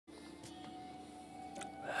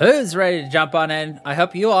Who's ready to jump on in? I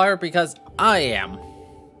hope you are, because I am.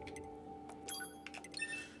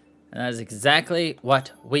 And that is exactly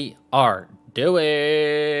what we are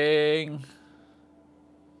doing.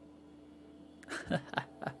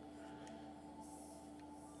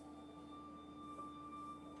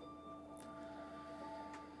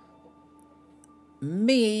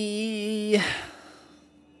 Me.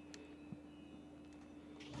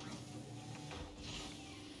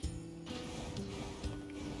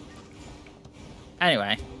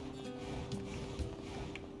 Anyway.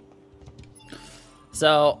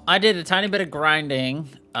 So, I did a tiny bit of grinding.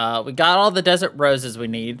 We got all the desert roses we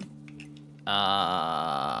need.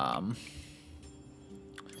 Yeah.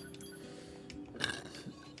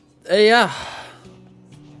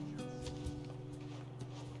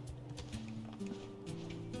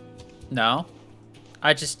 No.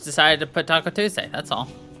 I just decided to put Taco Tuesday, that's all.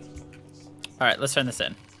 Alright, let's turn this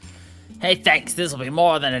in. Hey, thanks. This will be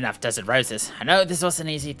more than enough desert roses. I know this wasn't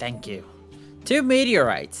easy, thank you. 2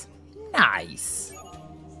 meteorites. Nice.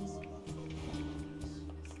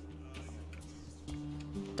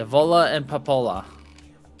 Devola and Popola.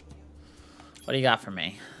 What do you got for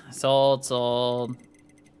me? Sold.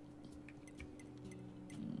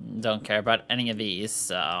 Don't care about any of these,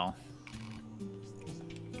 so...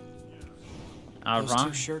 Those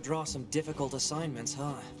two sure draw some difficult assignments,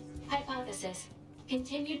 huh? Hypothesis.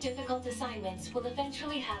 Continued difficult assignments will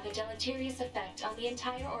eventually have a deleterious effect on the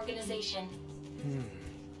entire organization.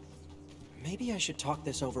 Maybe I should talk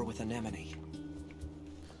this over with Anemone.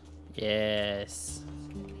 Yes.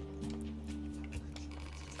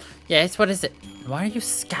 Yes, what is it? Why are you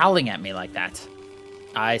scowling at me like that?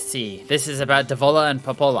 I see. This is about Devola and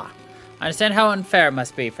Popola. I understand how unfair it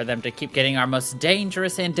must be for them to keep getting our most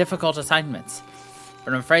dangerous and difficult assignments.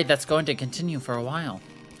 But I'm afraid that's going to continue for a while.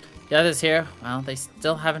 The others here, well, they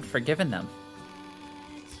still haven't forgiven them.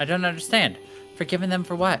 I don't understand. Forgiven them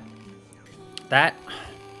for what? That's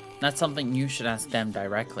something you should ask them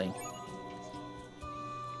directly.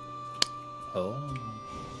 Oh.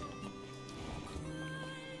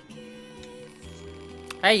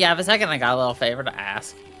 Hey, yeah, a second I got a little favor to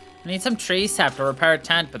ask. I need some tree sap to repair a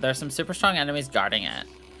tent, but there's some super strong enemies guarding it.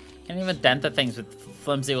 Can't even dent the things with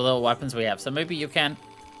flimsy little weapons we have, so maybe you can.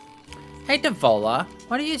 Hey, Devola,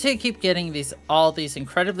 why do you two keep getting all these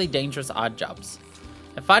incredibly dangerous odd jobs?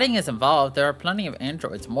 If fighting is involved, there are plenty of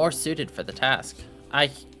androids more suited for the task.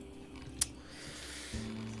 I'm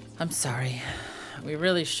sorry. We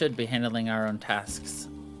really should be handling our own tasks.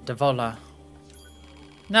 Devola.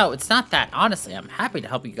 No, it's not that. Honestly, I'm happy to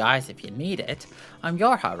help you guys if you need it. I'm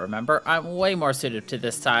Yorha, remember? I'm way more suited to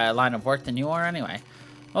this line of work than you are anyway.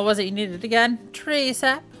 What was it you needed again? Tree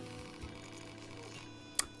sap?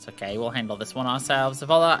 It's okay, we'll handle this one ourselves.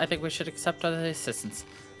 Devola, I think we should accept other assistance.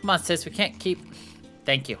 Come on, sis, we can't keep...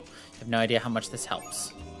 Thank you. I have no idea how much this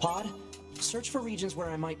helps. Pod, search for regions where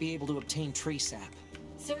I might be able to obtain tree sap.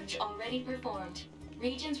 Search already performed.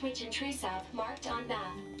 Regions rich in tree sap marked on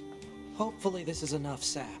map. Hopefully this is enough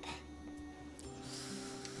sap.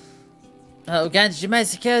 Oh, again, did you manage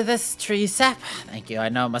to secure this tree sap? Thank you, I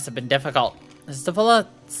know it must have been difficult. Is Devola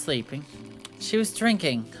sleeping? She was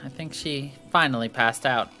drinking. I think she finally passed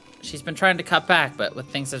out. She's been trying to cut back, but with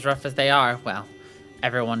things as rough as they are, well,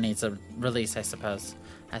 everyone needs a release, I suppose.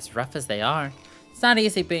 As rough as they are. It's not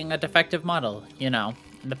easy being a defective model, you know.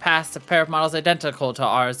 In the past, a pair of models identical to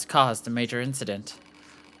ours caused a major incident.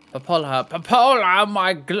 Popola,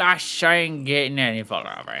 my gosh, I ain't getting any full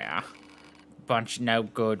over here. Bunch no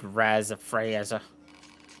good raz Freya's.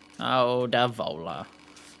 Oh, Devola.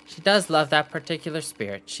 She does love that particular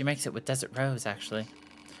spirit. She makes it with Desert Rose, actually.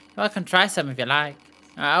 You're welcome, try some if you like.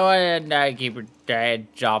 I wouldn't keep her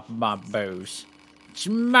dead job my booze.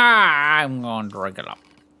 I'm gonna drink it up.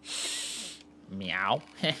 Meow.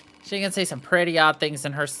 She can say some pretty odd things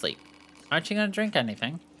in her sleep. Aren't you gonna drink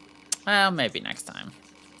anything? Well, maybe next time.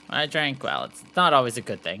 When I drink, well, it's not always a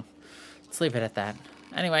good thing. Let's leave it at that.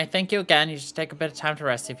 Anyway, thank you again. You should take a bit of time to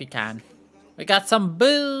rest if you can. We got some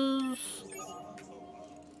booze.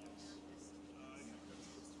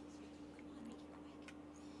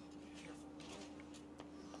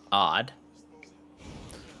 Odd.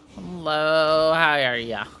 Hello, how are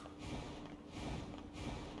ya?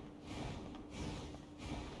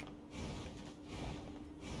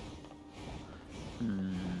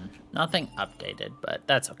 Nothing updated, but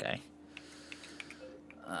that's okay.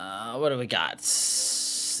 What do we got?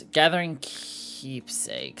 Gathering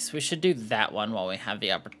keepsakes. We should do that one while we have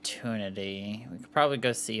the opportunity. We could probably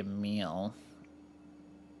go see a meal.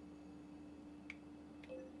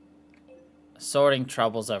 Sorting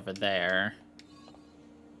troubles over there.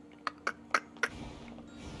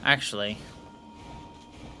 Actually,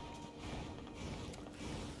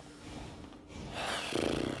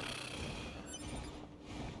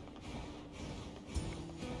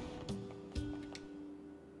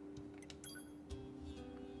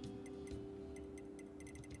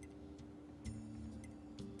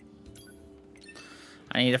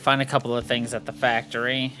 I need to find a couple of things at the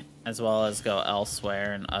factory, as well as go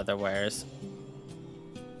elsewhere and otherwheres.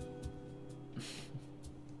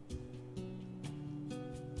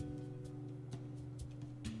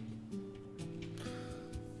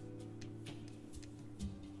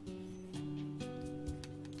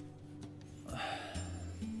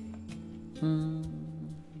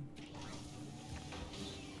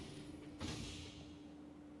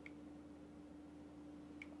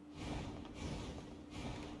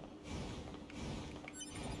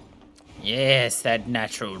 Yes, that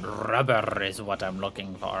natural rubber is what I'm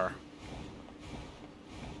looking for.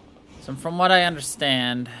 So from what I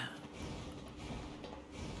understand,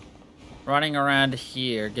 running around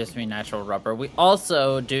here gives me natural rubber. We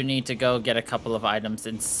also do need to go get a couple of items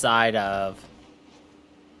inside of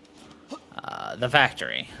the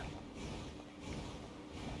factory.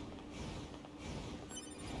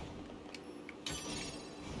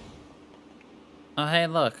 Oh, hey,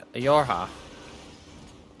 look, a Yorha.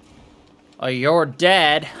 Oh, you're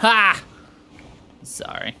dead. Ha!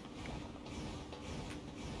 Sorry.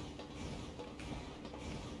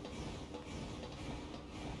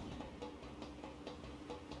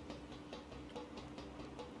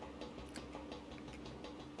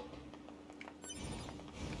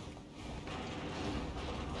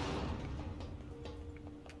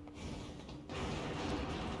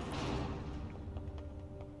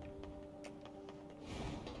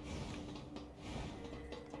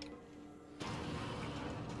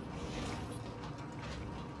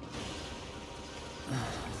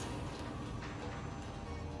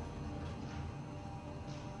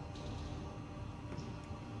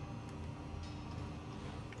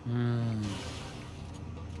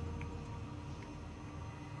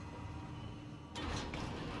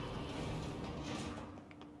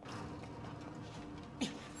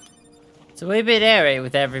 It's a wee bit airy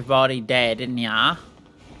with everybody dead, isn't ya?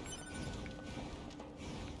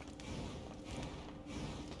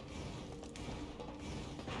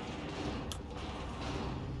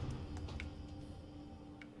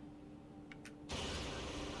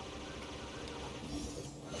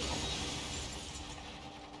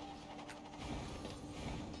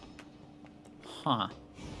 Huh.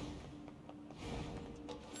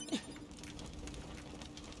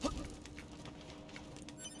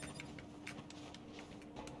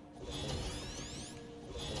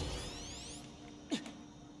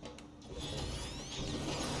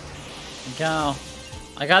 Go.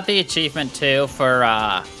 I got the achievement too for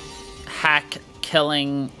hack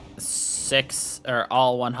killing 6 or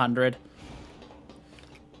all 100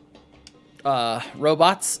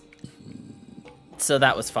 robots. So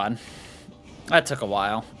that was fun. That took a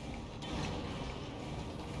while.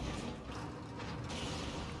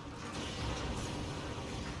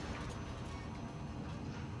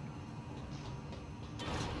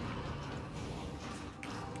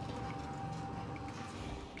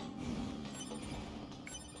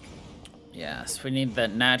 Yes, we need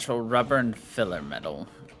that natural rubber and filler metal.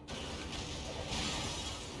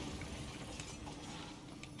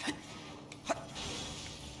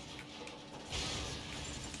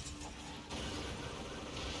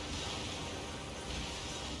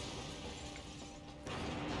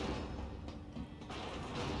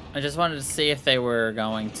 I just wanted to see if they were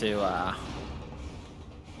going to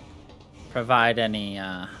provide any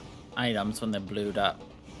items when they blew it up.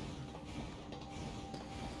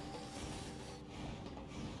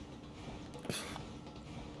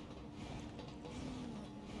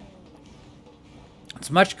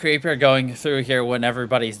 It's much creepier going through here when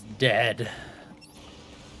everybody's dead.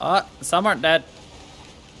 Oh, some aren't dead.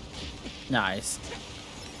 Nice.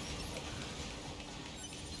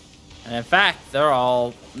 And in fact, they're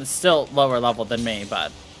all still lower level than me,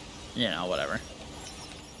 but, you know, whatever.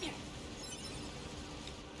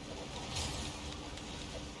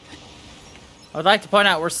 I would like to point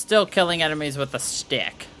out we're still killing enemies with a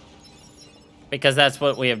stick. Because that's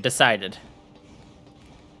what we have decided.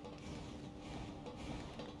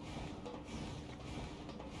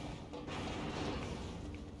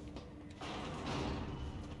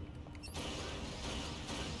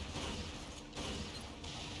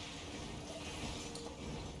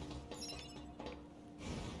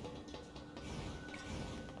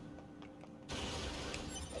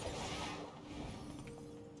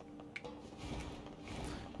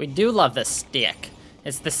 We do love the stick.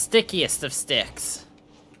 It's the stickiest of sticks.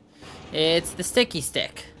 It's the sticky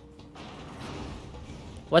stick.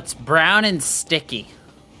 What's brown and sticky?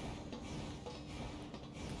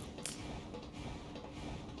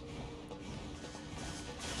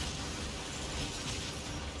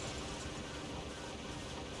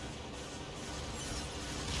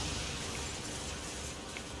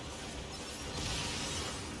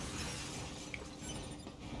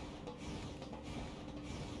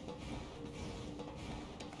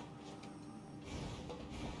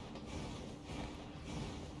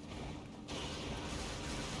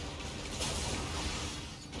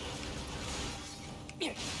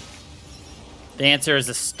 The answer is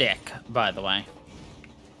a stick, by the way.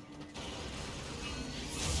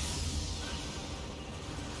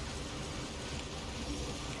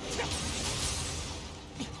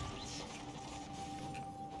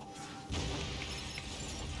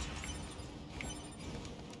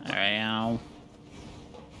 Alright, ow.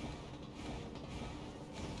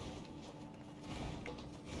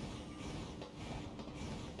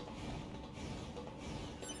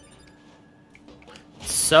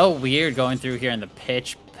 So weird going through here in the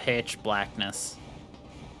pitch blackness.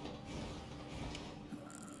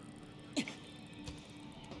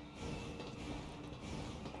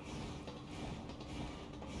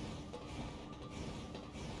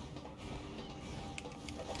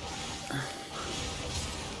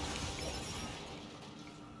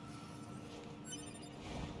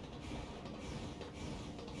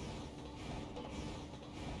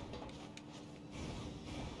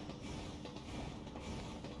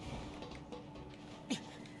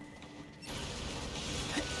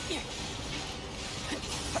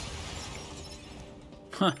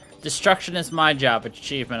 Destruction is my job.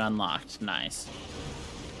 Achievement unlocked. Nice.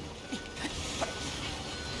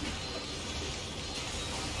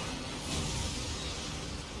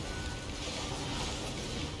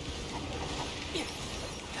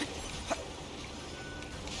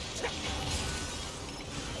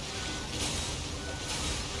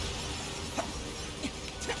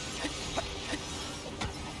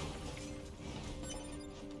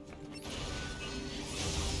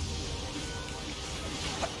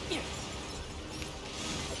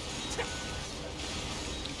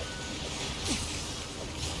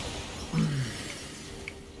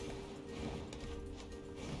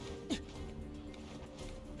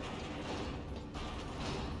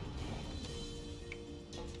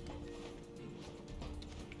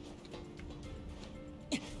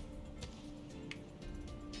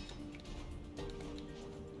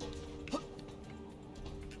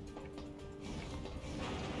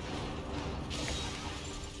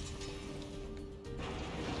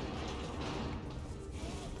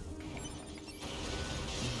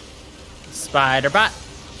 Spider-Bot.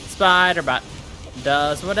 Spider-Bot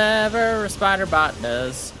does whatever a Spider-Bot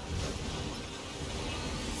does.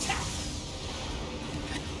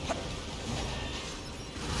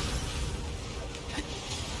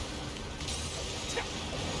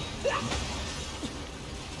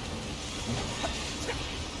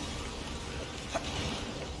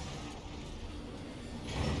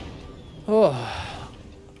 Oh.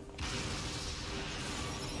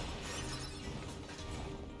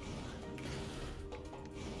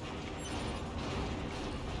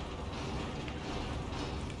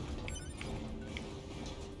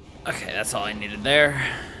 Okay, that's all I needed there.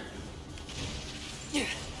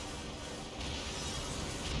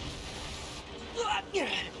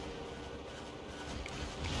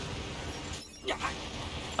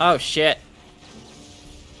 Oh, shit.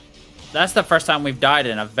 That's the first time we've died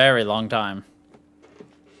in a very long time.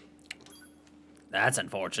 That's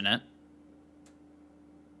unfortunate.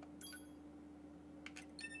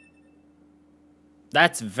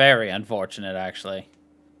 That's very unfortunate, actually.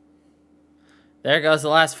 There goes the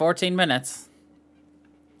last 14 minutes.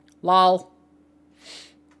 Lol.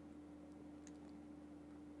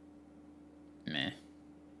 Meh.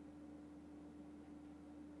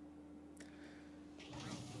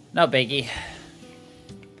 No biggie.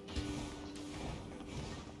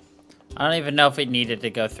 I don't even know if we needed to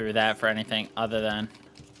go through that for anything other than...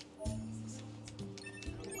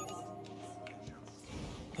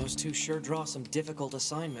 Those two sure draw some difficult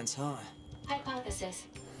assignments, huh? Hypothesis.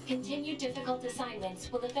 Continued difficult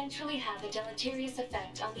assignments will eventually have a deleterious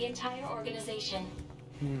effect on the entire organization.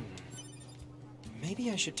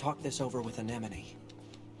 Maybe I should talk this over with Anemone.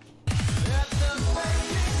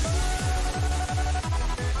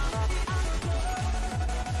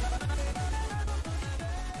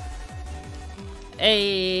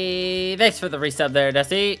 Hey, thanks for the resub there,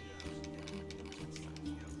 Desi.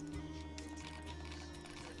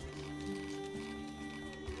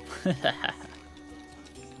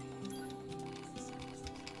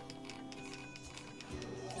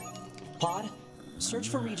 Pod, search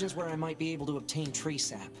for regions where I might be able to obtain tree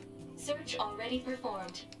sap. Search already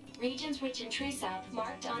performed. Regions rich in tree sap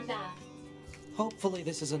marked on map. Hopefully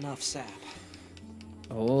this is enough sap.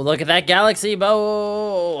 Oh, look at that galaxy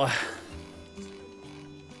bow!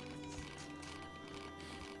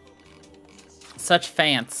 Such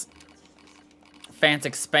fans. Fans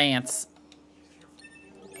expanse.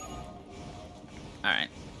 Alright.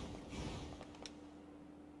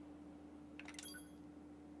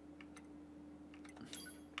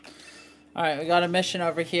 Alright, we got a mission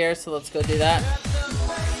over here, so let's go do that.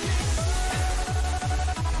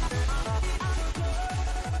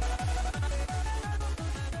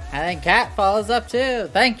 And then Cat follows up too.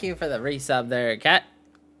 Thank you for the resub there, Cat.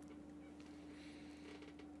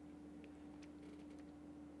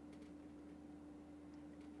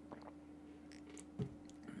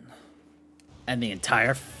 And the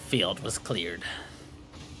entire field was cleared.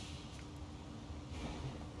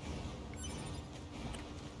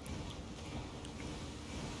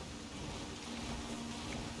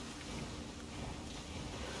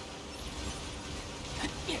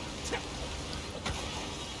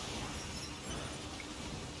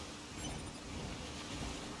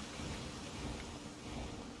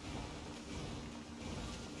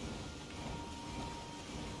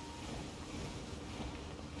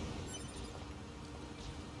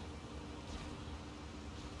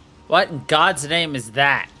 What in God's name is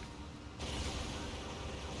that?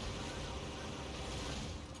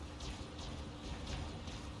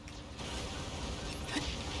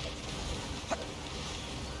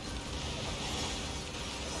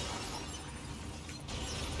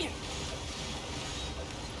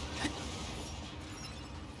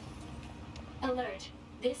 Alert.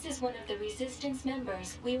 This is one of the Resistance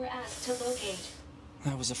members we were asked to locate.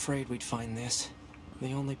 I was afraid we'd find this.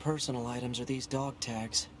 The only personal items are these dog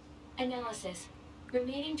tags. Analysis.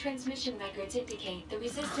 Remaining transmission records indicate the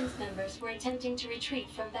Resistance members were attempting to retreat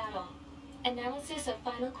from battle. Analysis of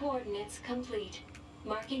final coordinates complete.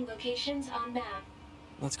 Marking locations on map.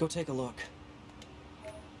 Let's go take a look.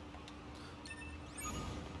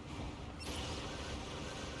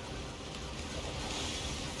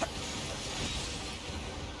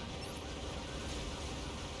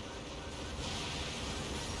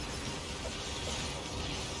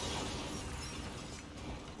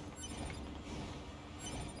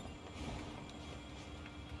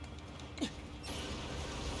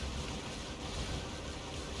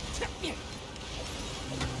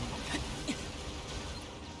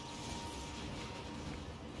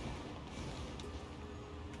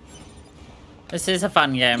 This is a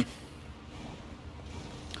fun game.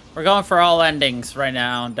 We're going for all endings right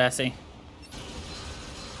now, Desi.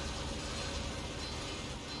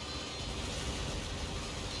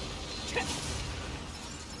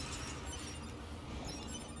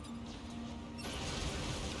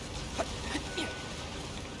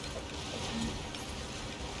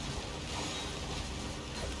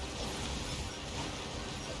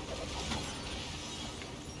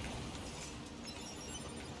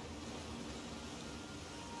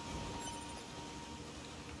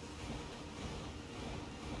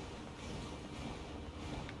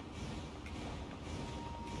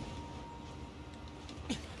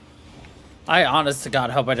 I honest to God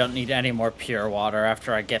hope I don't need any more pure water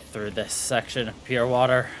after I get through this section of pure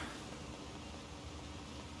water.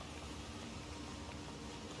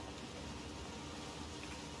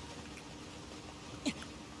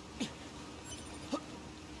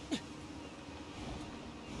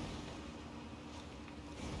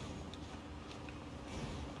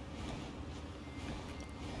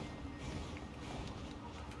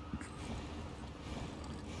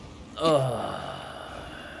 Ugh.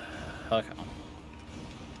 Okay.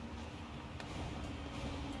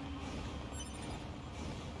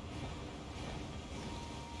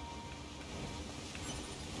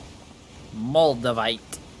 Moldavite.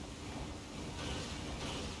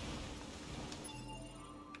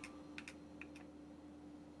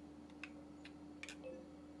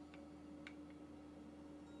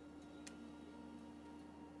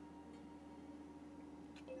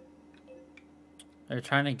 They're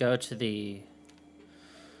trying to go to the...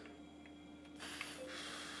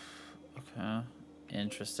 Okay,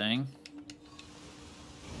 interesting.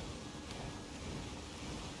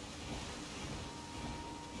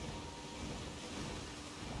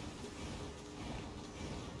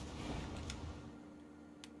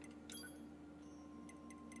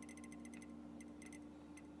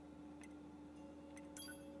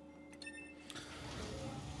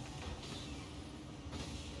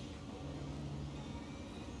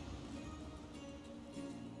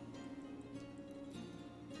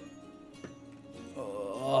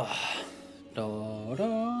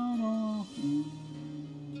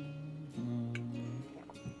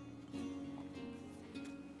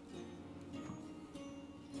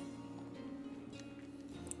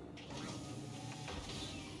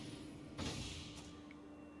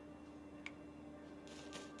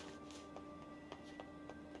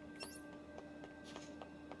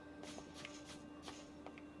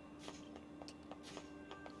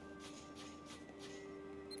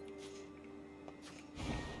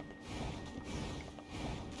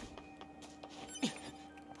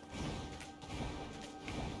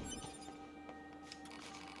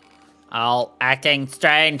 All acting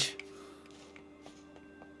strange.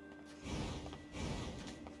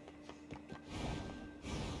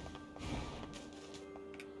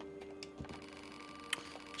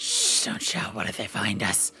 Shh, don't shout. What if they find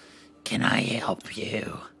us? Can I help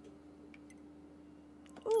you?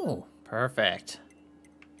 Ooh, perfect.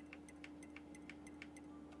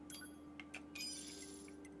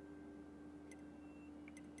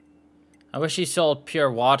 I wish he sold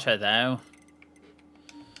pure water, though.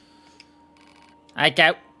 I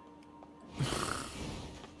go.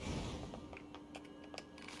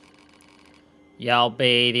 Y'all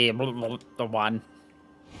be the one.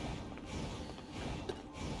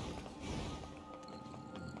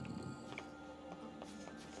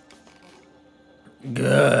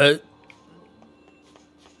 Good.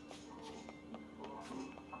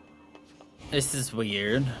 This is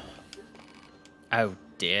weird. Oh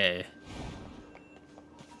dear.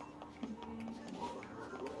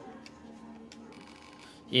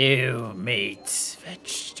 You meat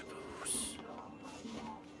vegetables.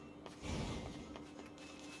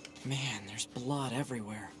 Man, there's blood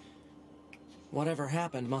everywhere. Whatever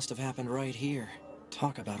happened must have happened right here.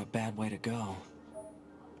 Talk about a bad way to go.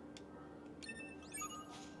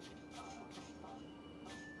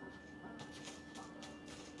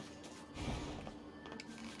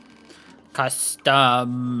 Customer.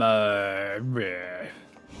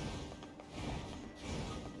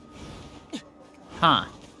 Huh.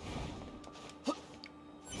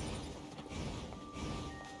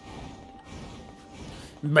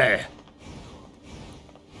 Meh.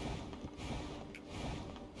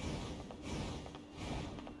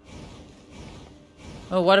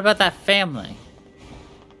 Oh, what about that family?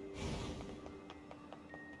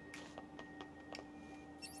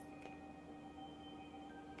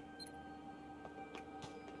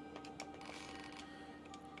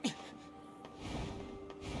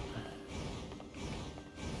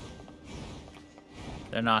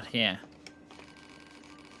 They're not here.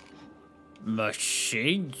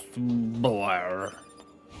 Machines blur.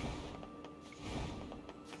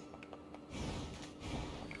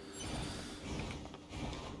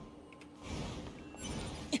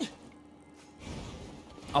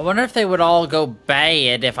 I wonder if they would all go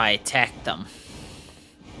bad if I attacked them.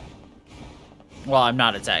 Well, I'm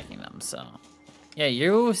not attacking them, so... Yeah,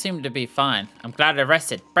 you seem to be fine. I'm glad I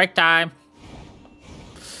rested. Break time!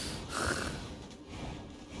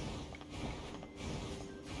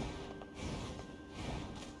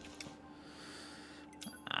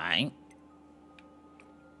 Alright.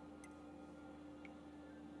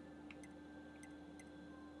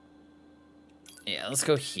 Yeah, let's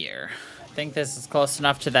go here. I think this is close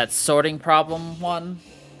enough to that sorting problem one.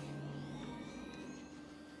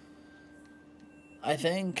 I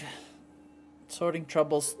think. Sorting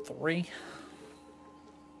troubles 3.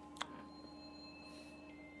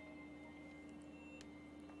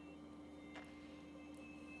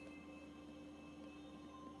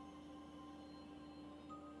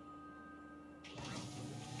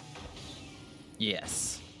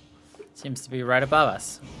 Yes. Seems to be right above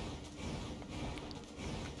us.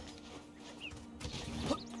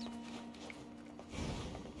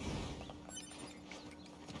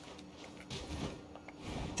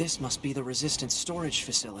 This must be the Resistance storage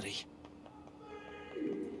facility.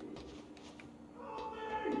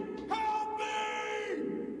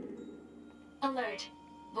 Alert.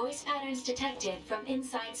 Voice patterns detected from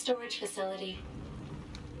inside storage facility.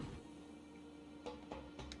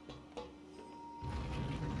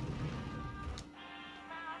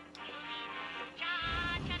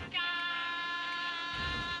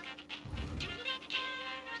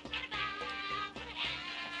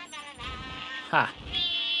 Ha.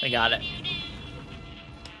 We got it.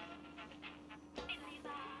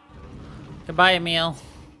 Goodbye, Emil.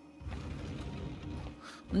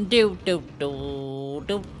 Do do do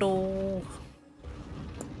do do.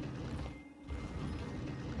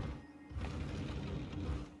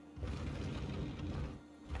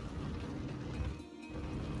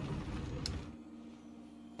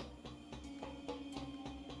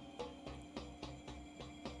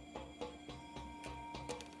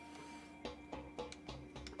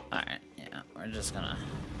 Alright, yeah, we're just gonna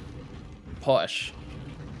push.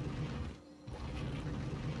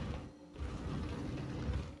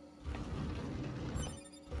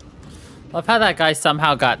 Love how that guy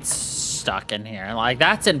somehow got stuck in here. Like,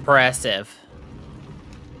 that's impressive.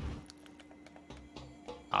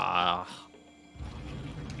 Ah.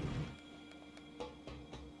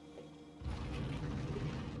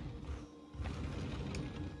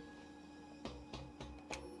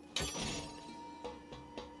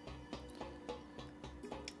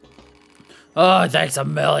 Oh, thanks a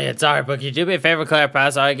million. Sorry, but could you do me a favor, clear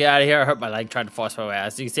pass so I get out of here? I hurt my leg trying to force my way out.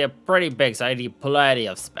 As you can see, I'm pretty big, so I need plenty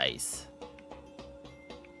of space.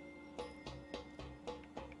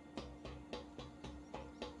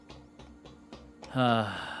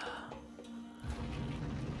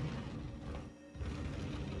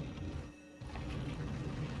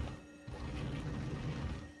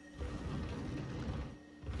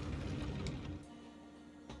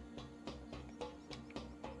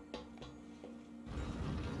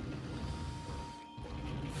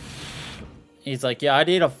 He's like, yeah, I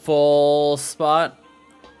need a full spot.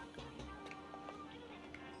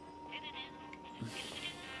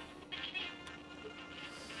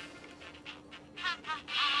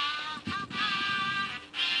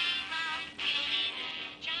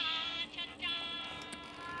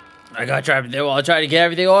 I got to everything while I tried to get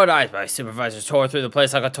everything organized. My supervisor tore through the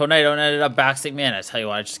place like a tornado and ended up backseating me in. I tell you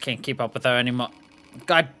what, I just can't keep up with her anymore.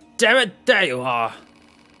 God damn it, there you are.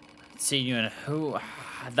 See you in who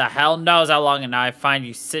the hell knows how long, and now I find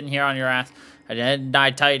you sitting here on your ass. Didn't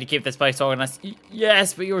I tell you to keep this place organized?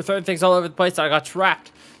 Yes, but you were throwing things all over the place and I got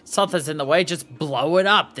trapped. Something's in the way, just blow it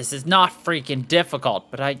up. This is not freaking difficult,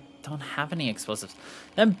 but I don't have any explosives.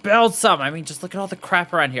 Then build some. I mean, just look at all the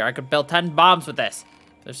crap around here. I could build 10 bombs with this.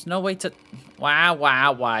 There's no way to...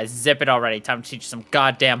 Wow. Zip it already. Time to teach you some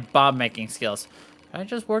goddamn bomb-making skills. I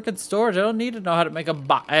just work in storage. I don't need to know how to make a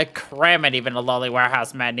bomb. Cram it, even a lowly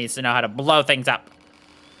warehouse man needs to know how to blow things up.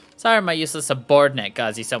 Sorry, my useless subordinate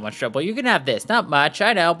caused you so much trouble. You can have this. Not much,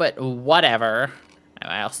 I know, but whatever.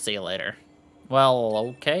 I'll see you later. Well,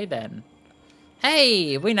 okay then.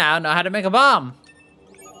 Hey, we now know how to make a bomb.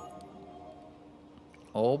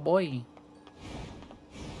 Oh boy.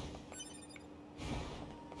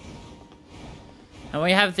 And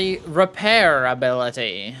we have the repair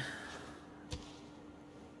ability.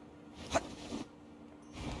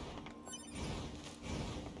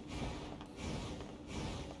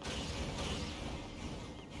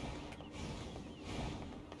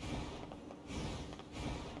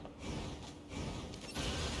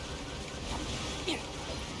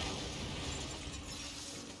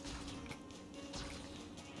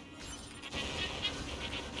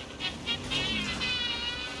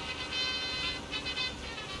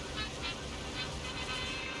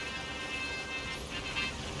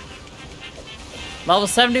 Level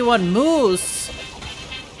 71 moose.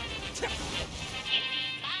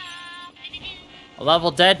 A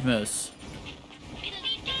level dead moose.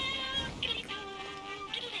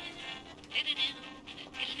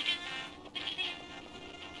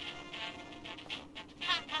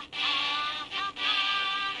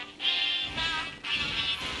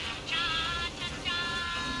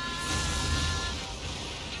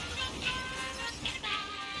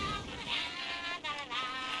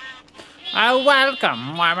 Oh,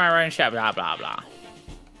 welcome. Why am I running shit? Blah, blah, blah.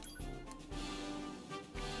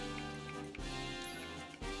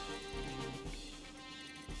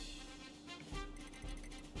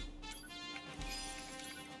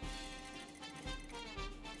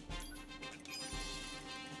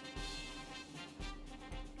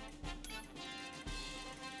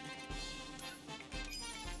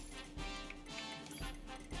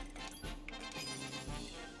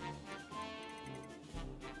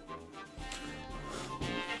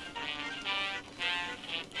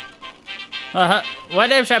 What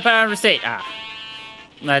name should I put on receipt?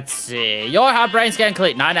 Let's see. Your hot brain scan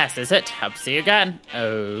complete. 9S, is it? Hope to see you again.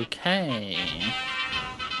 Okay.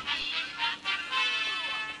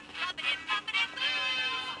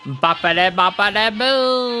 Bop-a-da-bop-a-da-boo.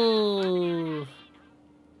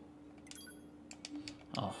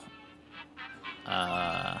 Oh.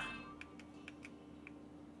 I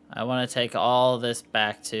want to take all this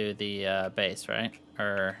back to the base, right?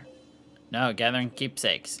 Or... No, gathering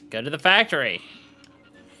keepsakes. Go to the factory.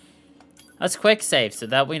 Let's quick save so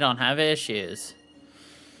that we don't have issues.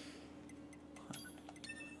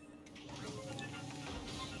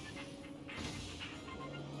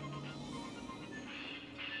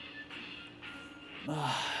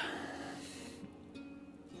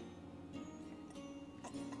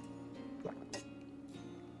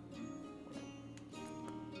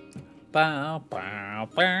 Bow, bow,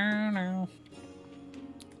 bow.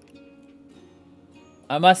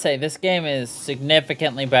 I must say, this game is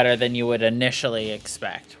significantly better than you would initially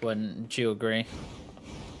expect. Wouldn't you agree?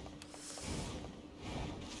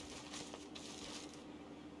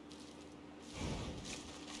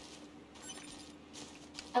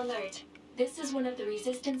 Alert. This is one of the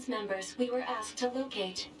Resistance members we were asked to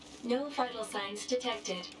locate. No vital signs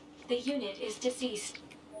detected. The unit is deceased.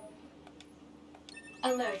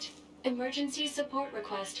 Alert. Emergency support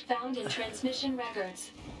request found in transmission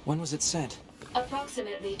records. When was it sent?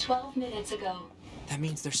 Approximately 12 minutes ago. That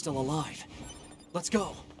means they're still alive. Let's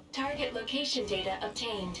go. Target location data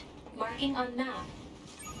obtained. Marking on map.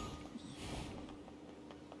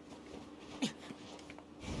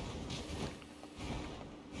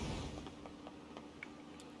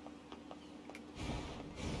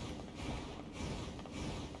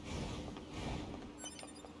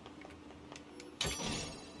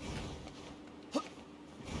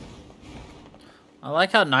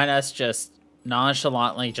 like how 9S just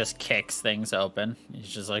nonchalantly just kicks things open. He's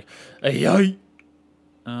just like, hey,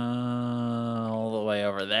 all the way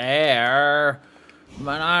over there.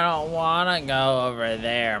 But I don't want to go over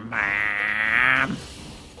there, Mom.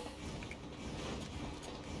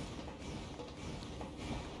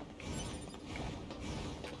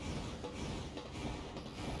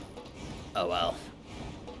 Oh well.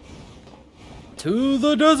 To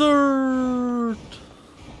the desert!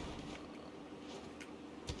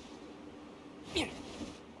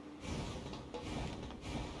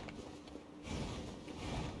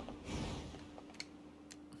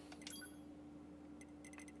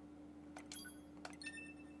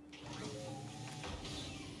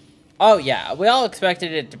 Oh yeah, we all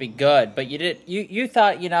expected it to be good, but you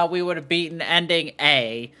thought, you know, we would have beaten ending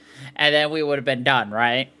A, and then we would have been done,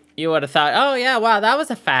 right? You would have thought, oh yeah, wow, that was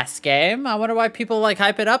a fast game. I wonder why people like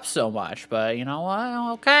hype it up so much. But you know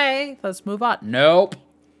what? Okay, let's move on. Nope.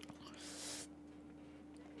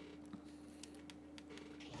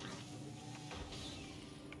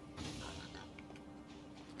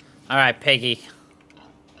 All right, Piggy.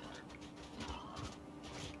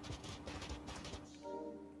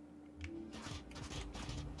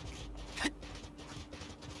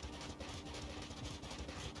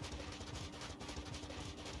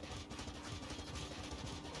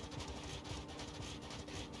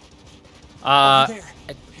 Over there.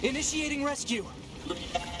 Initiating rescue.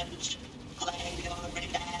 Revenge. Claim your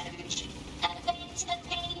revenge. Avenge the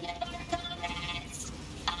pain of our comrades.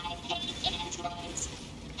 I hate androids.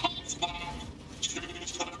 Hate them.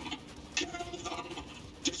 Choose them. Kill them.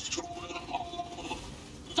 Destroy them all.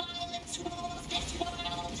 Violence rules this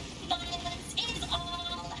world. Violence is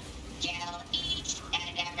all. Kill each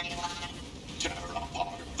and everyone. Tear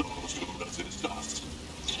apart those who resist us.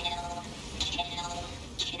 Kill. Kill.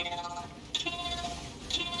 Kill.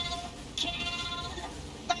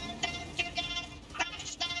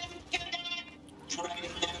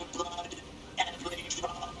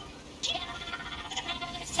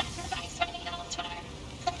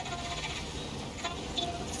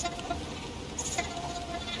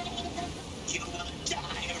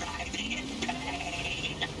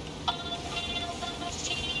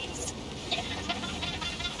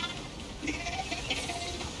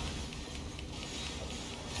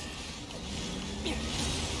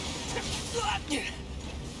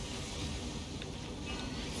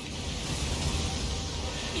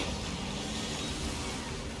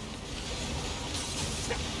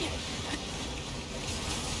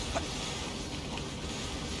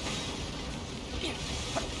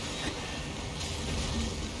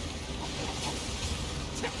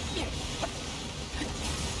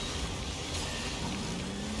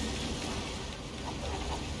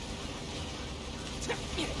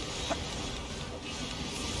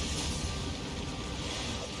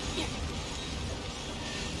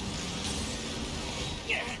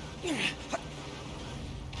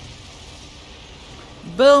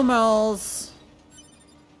 Boomers.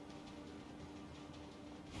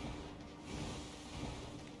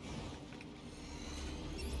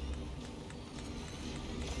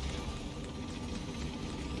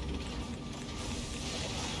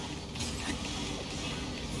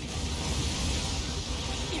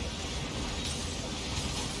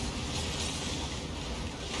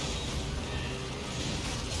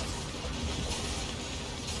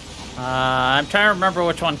 I'm trying to remember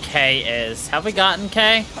which one K is. Have we gotten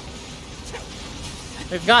K?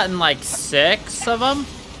 We've gotten like 6 of them.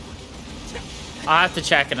 I'll have to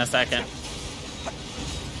check in a second.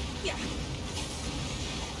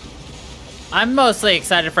 I'm mostly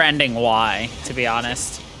excited for ending Y, to be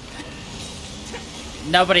honest.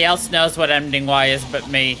 Nobody else knows what ending Y is but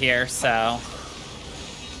me here, so...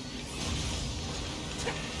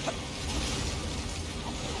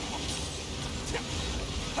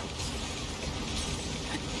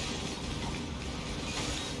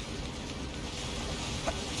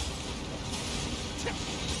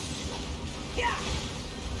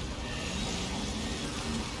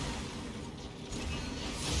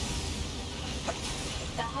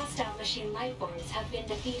 Machine life forms have been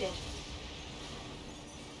defeated.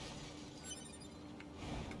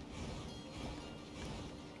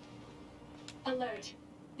 Alert.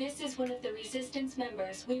 This is one of the Resistance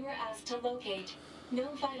members we were asked to locate. No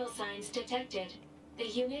vital signs detected. The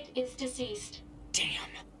unit is deceased. Damn.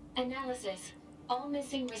 Analysis. All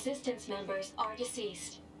missing Resistance members are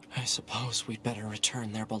deceased. I suppose we'd better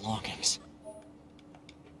return their belongings.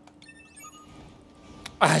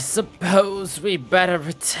 I suppose we better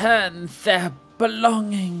return their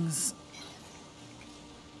belongings.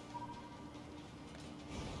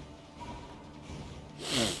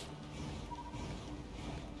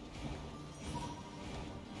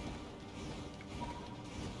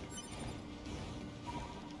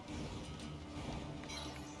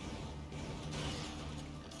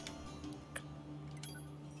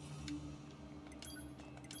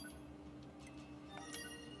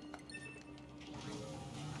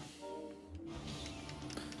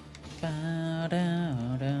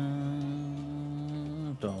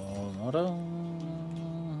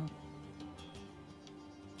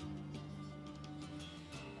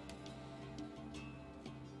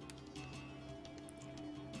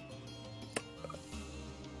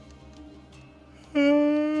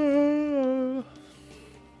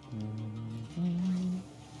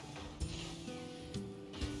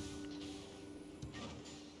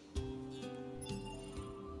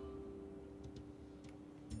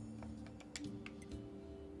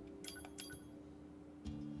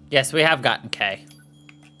 Yes, we have gotten K.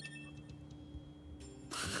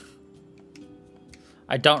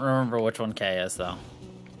 I don't remember which one K is, though.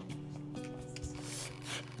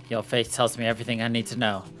 Your face tells me everything I need to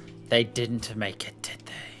know. They didn't make it, did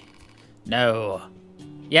they? No.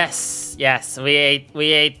 Yes, yes, we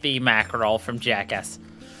ate the mackerel from Jackass.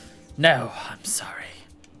 No, I'm sorry.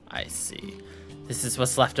 I see. This is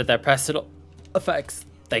what's left of their personal effects.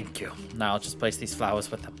 Thank you. Now I'll just place these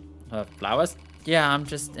flowers with them. Flowers? Yeah, I'm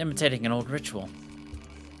just imitating an old ritual.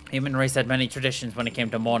 Human race had many traditions when it came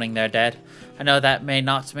to mourning their dead. I know that may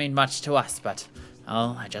not mean much to us, but,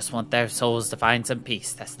 well, I just want their souls to find some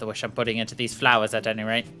peace. That's the wish I'm putting into these flowers at any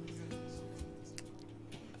rate.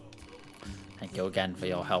 Thank you again for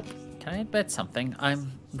your help. Can I admit something?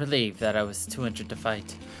 I'm relieved that I was too injured to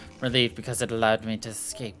fight. Relieved because it allowed me to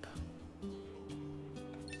escape.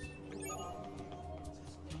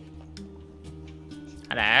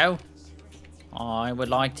 Hello? I would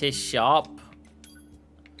like to shop.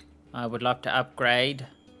 I would love to upgrade.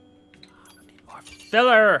 I need more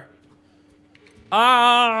filler.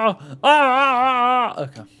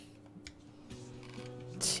 Okay.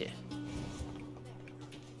 Tch.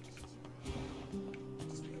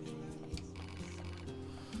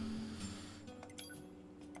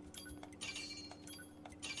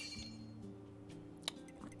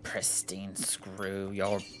 Pristine, screw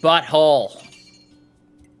your butthole.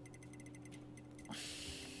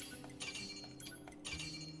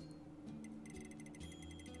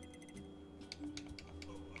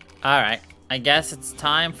 Alright, I guess it's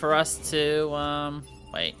time for us to,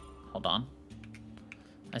 wait, hold on.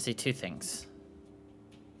 I see two things.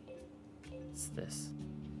 What's this?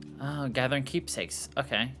 Oh, gathering keepsakes.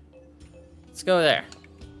 Okay. Let's go there.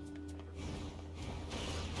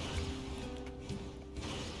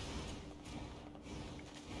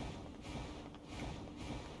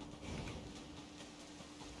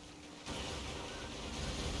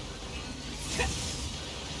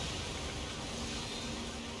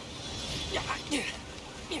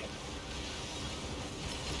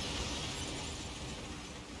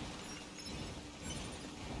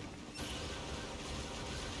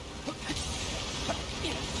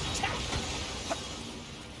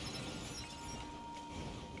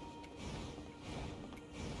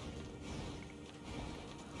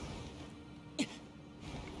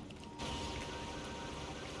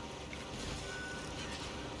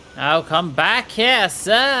 Now come back here,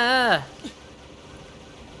 sir.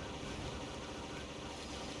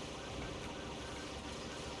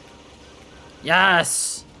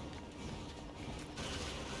 Yes.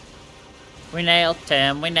 We nailed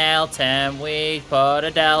him. We nailed him. We put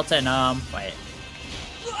a delta in him. Wait.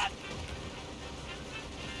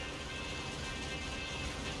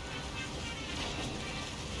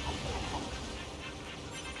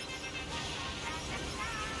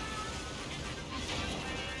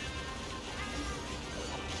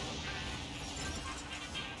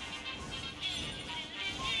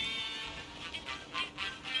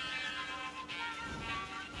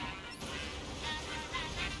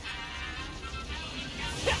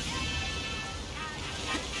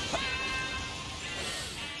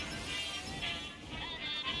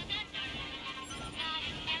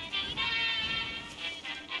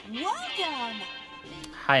 Welcome!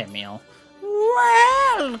 Hi, Emil.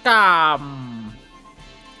 Welcome!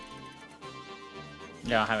 You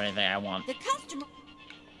don't have anything I want. The customer...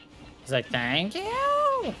 He's like, thank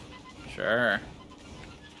you? Sure.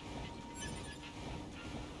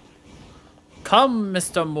 Come,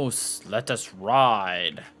 Mr. Moose, let us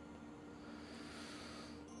ride.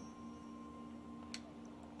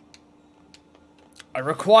 I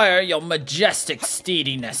require your majestic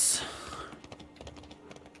steediness.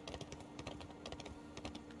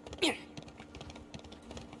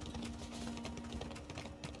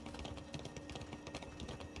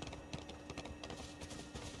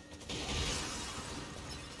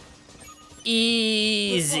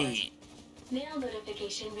 Easy. Mail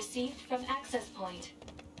notification received from access point.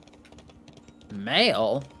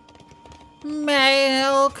 Mail?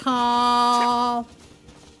 Mail call.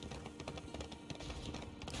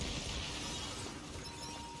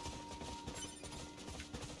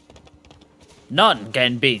 None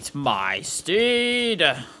can beat my steed.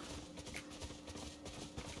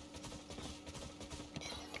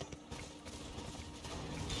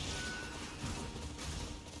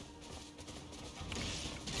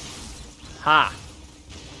 Ha!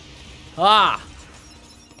 Ha!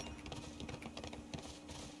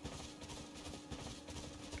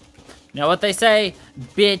 You know what they say?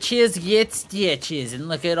 Bitches get stitches, and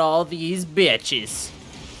look at all these bitches.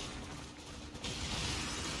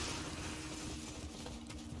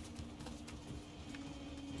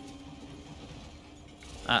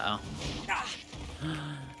 Uh-oh.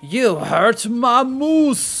 You hurt my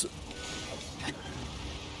moose!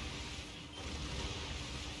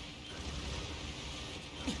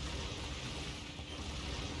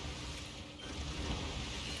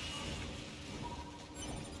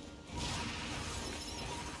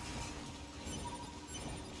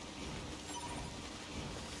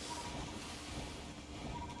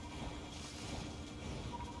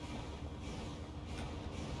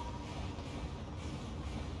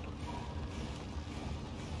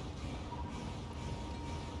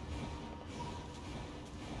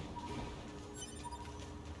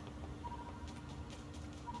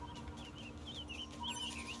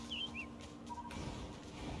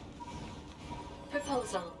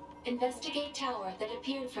 Proposal. Investigate tower that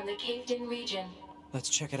appeared from the caved-in region. Let's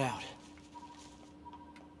check it out.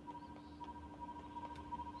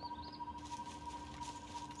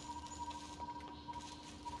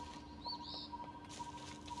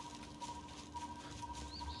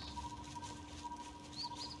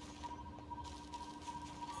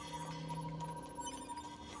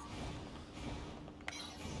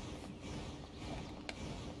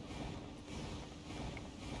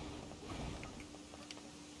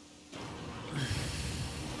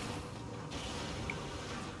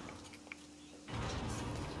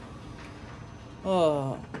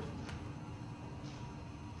 Oh.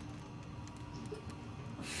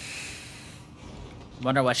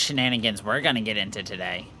 Wonder what shenanigans we're gonna get into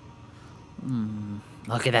today.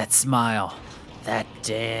 Look at that smile. That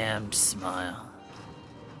damned smile.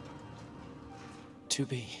 To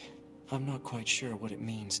be. I'm not quite sure what it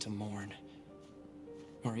means to mourn.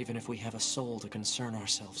 Or even if we have a soul to concern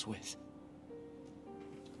ourselves with.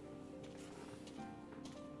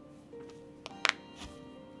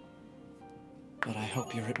 But I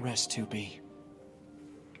hope you're at rest, 2B.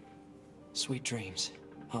 Sweet dreams.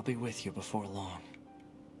 I'll be with you before long.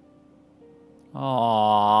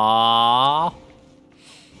 Aww.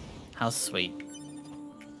 How sweet.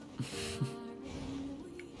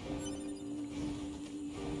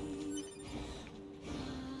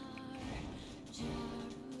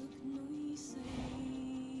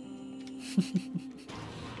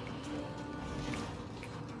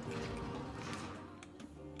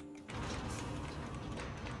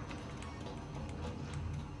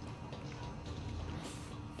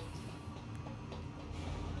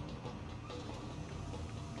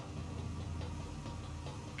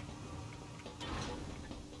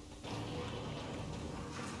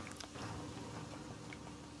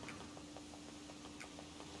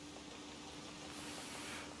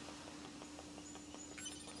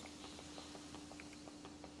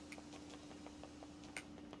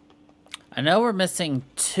 I know we're missing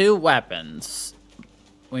 2 weapons.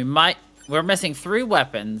 We're missing 3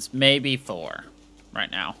 weapons, maybe 4 right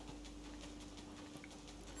now.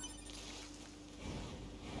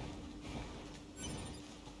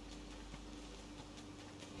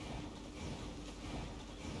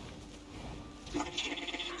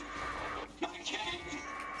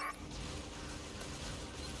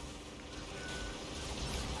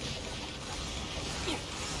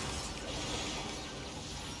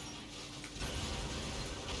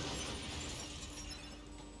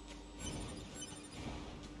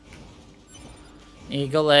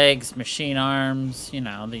 Eagle legs, machine arms, you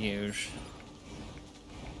know, the usual.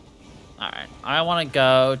 Alright, I want to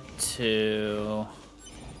go to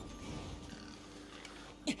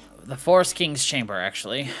the Forest King's Chamber,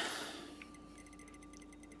 actually.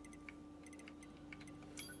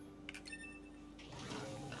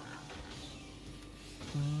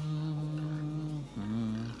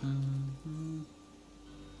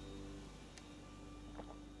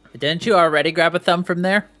 Didn't you already grab a thumb from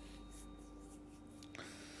there?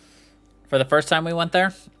 For the first time we went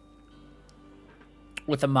there?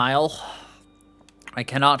 With a mile? I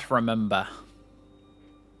cannot remember.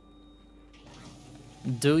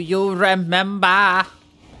 Do you remember?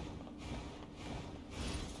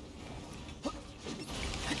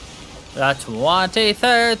 The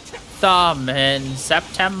 23rd thumb in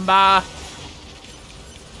September.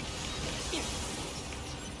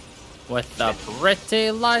 With the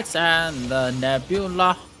pretty lights and the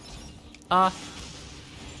nebula.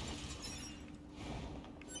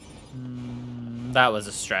 That was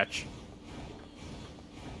a stretch.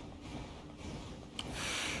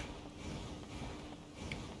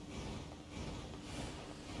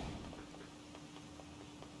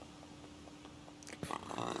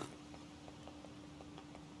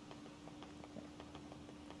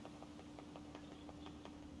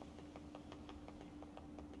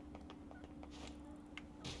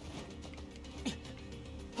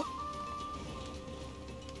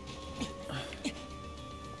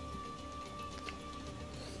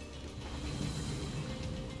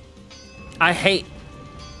 I hate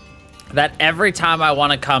that every time I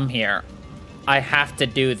want to come here, I have to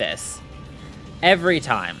do this. Every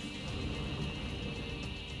time.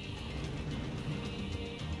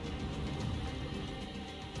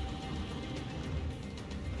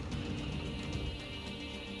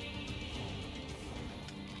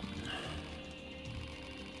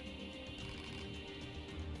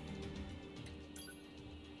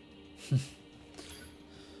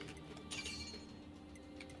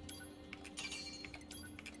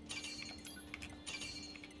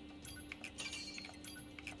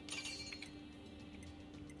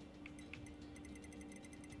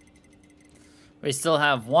 We still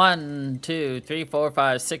have 1, 2, 3, 4,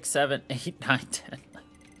 5, 6, 7, 8, 9, 10. We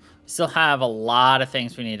still have a lot of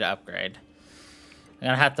things we need to upgrade. I'm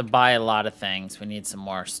gonna have to buy a lot of things. We need some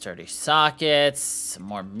more sturdy sockets, some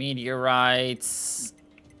more meteorites.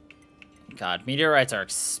 God, meteorites are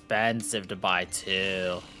expensive to buy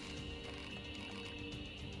too.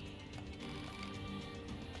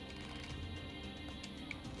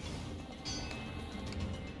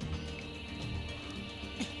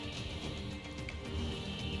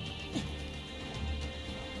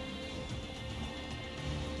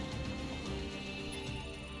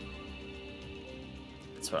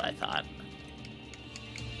 That's what I thought.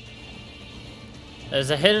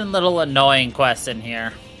 There's a hidden little annoying quest in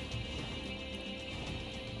here.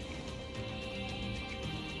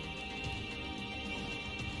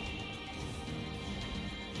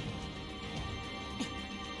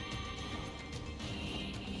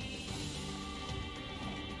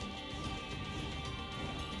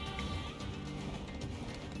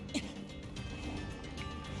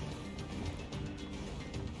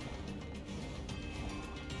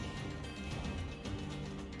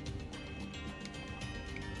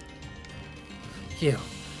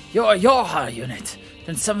 You're our unit.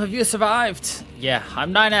 Then some of you survived. Yeah,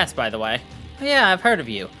 I'm 9S, by the way. Oh, yeah, I've heard of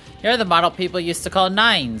you. You're the model people used to call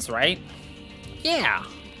 9s, right? Yeah,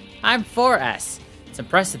 I'm 4S. It's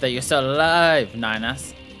impressive that you're still alive,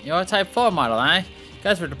 9S. You're a Type 4 model, eh? You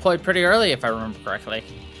guys were deployed pretty early, if I remember correctly.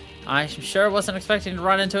 I sure wasn't expecting to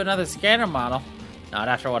run into another scanner model. Not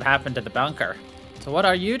after what happened to the bunker. So what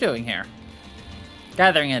are you doing here?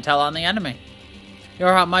 Gathering intel on the enemy.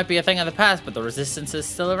 Your help might be a thing of the past, but the resistance is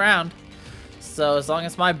still around. So as long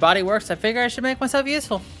as my body works, I figure I should make myself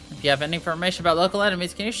useful. If you have any information about local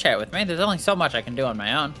enemies, can you share it with me? There's only so much I can do on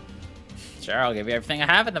my own. Sure, I'll give you everything I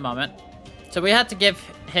have at the moment. So we have to give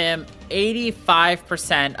him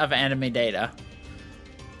 85% of enemy data.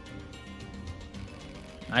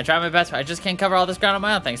 I try my best, but I just can't cover all this ground on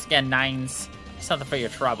my own. Thanks again, 9s. Something for your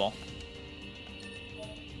trouble.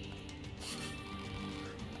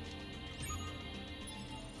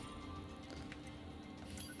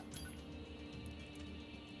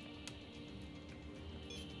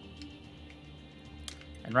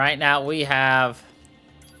 And right now we have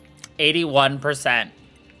 81%.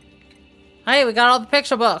 Hey, we got all the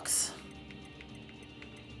picture books.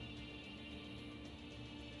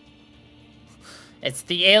 It's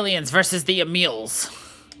the aliens versus the Emils.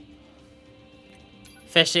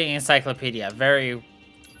 Fishing encyclopedia. Very,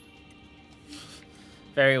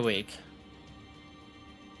 very weak.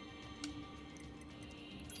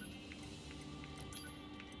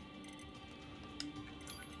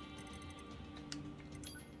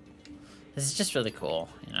 This is just really cool,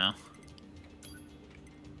 you know?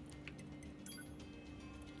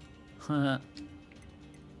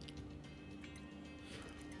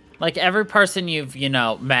 Like, every person you've, you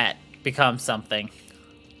know, met becomes something.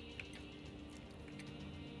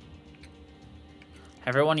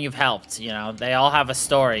 Everyone you've helped, you know, they all have a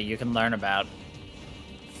story you can learn about.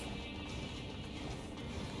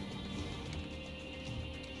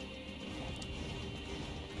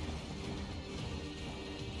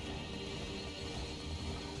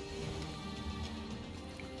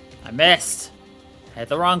 I missed. I hit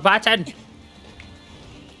the wrong button.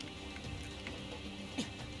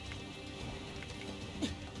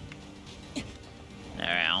 There we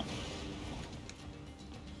go.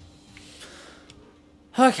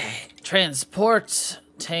 Okay, transport.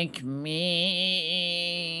 Take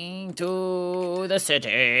me to the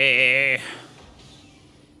city.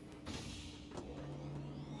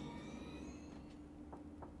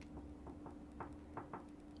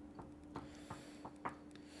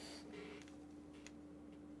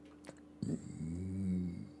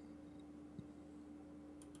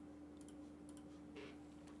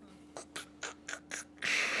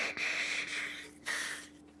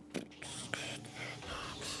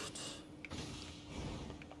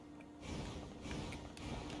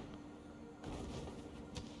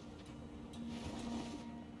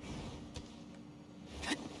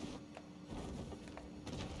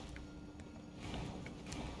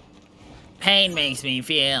 Pain makes me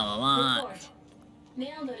feel alive. Report.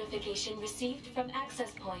 Mail notification received from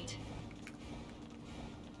access point.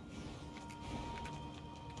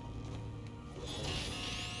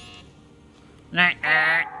 And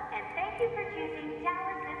thank you for choosing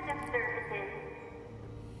Tower System Services.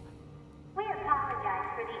 We apologize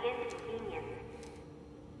for the inconvenience.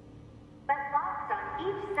 But locks on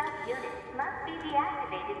each subunit must be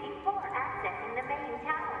deactivated before accessing the main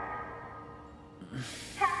tower.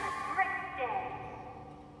 Have a great day.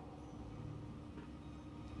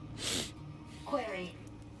 Query.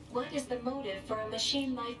 What is the motive for a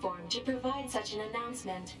machine lifeform to provide such an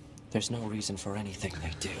announcement? There's no reason for anything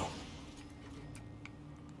they do.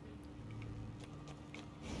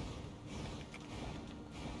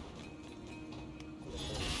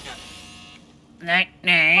 And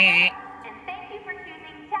thank you for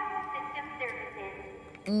choosing Tower System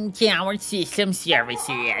Services. Tower system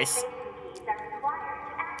services. Keys are required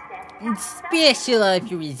to access Special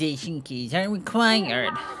authorization keys are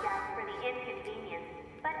required. apologize for the inconvenience,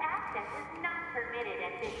 but access is not permitted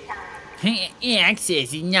at this time.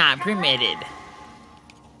 Access is not permitted.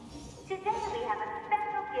 Today we have a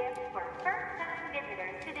special gift for first-time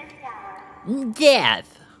visitors to this tower.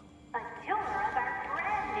 Death. A tour of our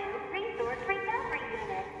brand new resource recovery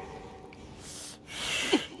unit.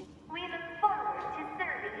 We look forward to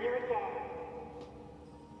serving you again.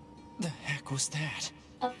 The heck was that?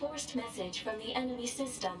 A forced message from the enemy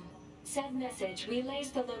system. Said message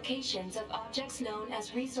relays the locations of objects known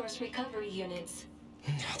as resource recovery units.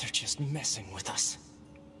 Now they're just messing with us.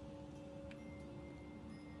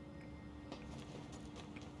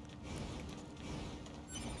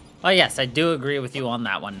 Oh yes, I do agree with you on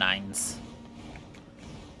that one, Nines.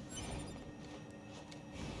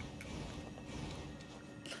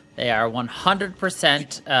 They are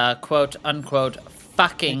 100% quote unquote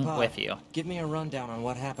fucking Hey, Pop, with you. Give me a rundown on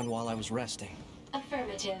what happened while I was resting.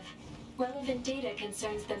 Affirmative. Relevant data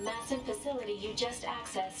concerns the massive facility you just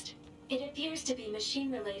accessed. It appears to be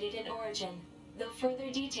machine-related in origin, though further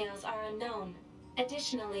details are unknown.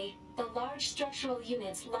 Additionally, the large structural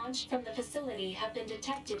units launched from the facility have been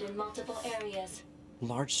detected in multiple areas.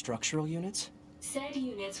 Large structural units? Said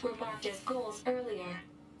units were marked as goals earlier.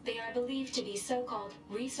 They are believed to be so-called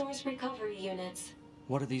resource recovery units.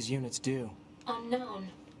 What do these units do? Unknown.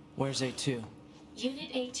 Where's A2?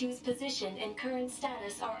 Unit A2's position and current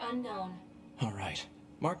status are unknown. Alright.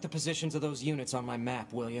 Mark the positions of those units on my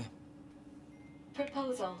map, will you?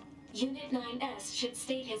 Proposal. Unit 9S should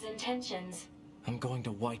state his intentions. I'm going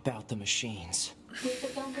to wipe out the machines. With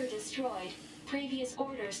the bunker destroyed, previous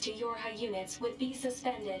orders to Yorha units would be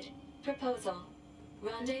suspended. Proposal.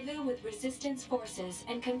 Rendezvous with resistance forces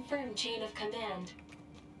and confirm chain of command.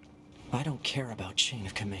 I don't care about chain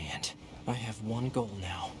of command. I have one goal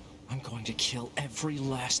now. I'm going to kill every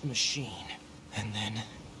last machine. And then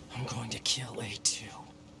I'm going to kill A2.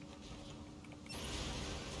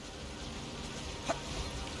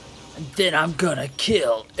 Then I'm gonna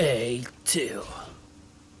kill A2.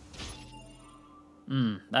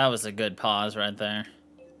 That was a good pause right there.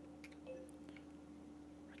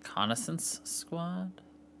 Reconnaissance squad?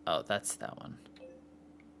 Oh, that's that one.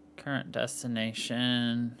 Current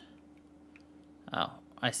destination. Oh,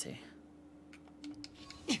 I see.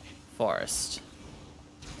 Forest.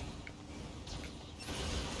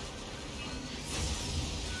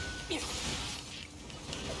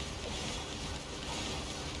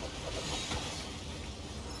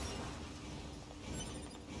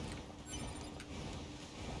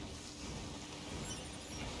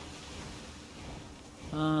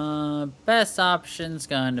 Best option's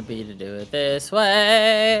going to be to do it this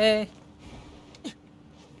way.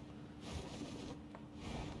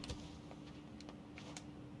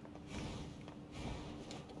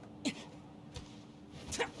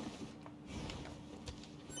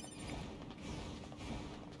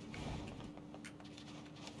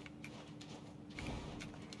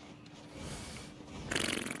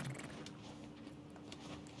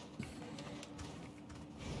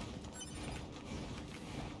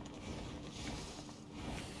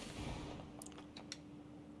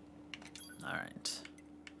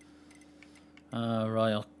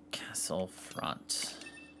 Royal Castle front.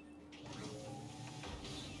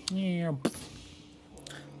 Yeah.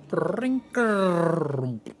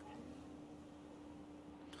 Brinker.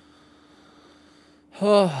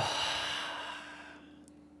 Oh.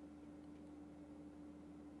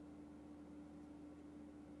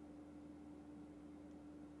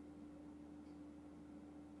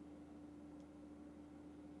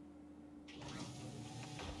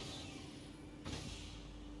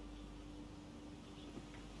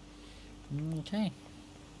 Okay.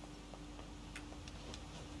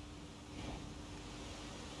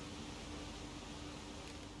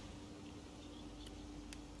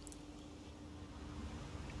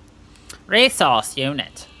 Resource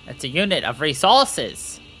unit. It's a unit of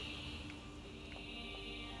resources.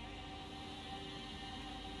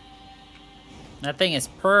 That thing is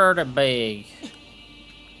pretty big.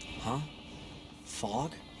 Huh?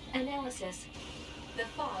 Fog? Analysis. The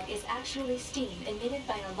fog is actually steam emitted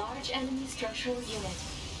by a large enemy structural unit.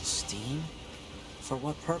 Steam? For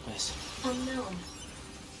what purpose? Unknown.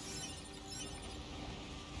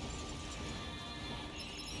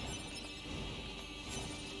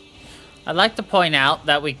 I'd like to point out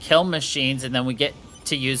that we kill machines and then we get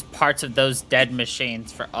to use parts of those dead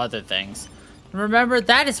machines for other things. Remember,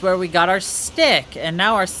 that is where we got our stick, and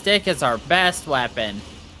now our stick is our best weapon.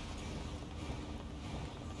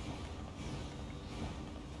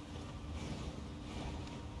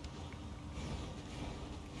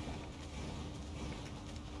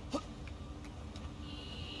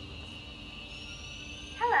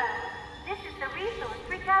 Hello, this is the Resource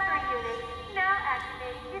Recovery Unit. Now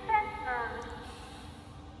activating defense mode.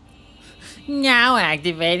 Now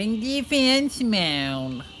activating defense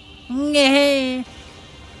mode. Yeah.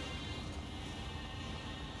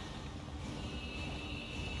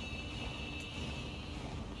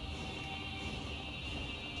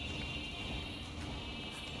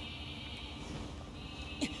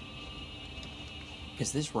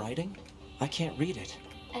 Is this writing? I can't read it.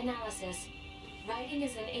 Analysis. Writing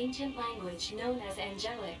is an ancient language known as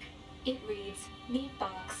angelic. It reads, meat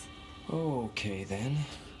box. Okay, then.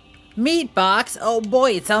 Meat box? Oh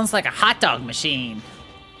boy, it sounds like a hot dog machine.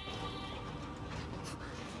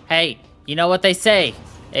 Hey, you know what they say?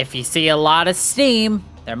 If you see a lot of steam,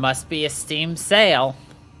 there must be a steam sale.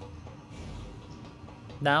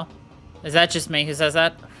 No? Is that just me who says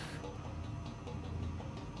that?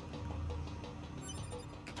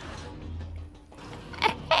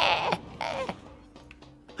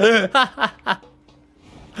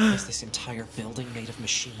 Is this entire building made of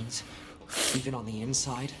machines? Even on the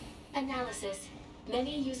inside? Analysis.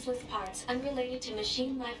 Many useless parts unrelated to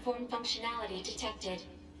machine lifeform functionality detected.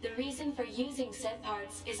 The reason for using said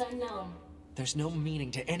parts is unknown. There's no meaning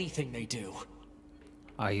to anything they do.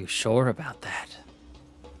 Are you sure about that?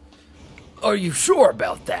 Are you sure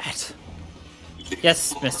about that?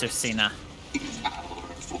 Yes, Mr. Cena. Is our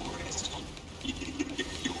forest.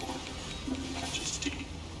 Your Majesty.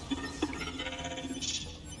 Revenge.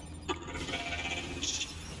 Revenge.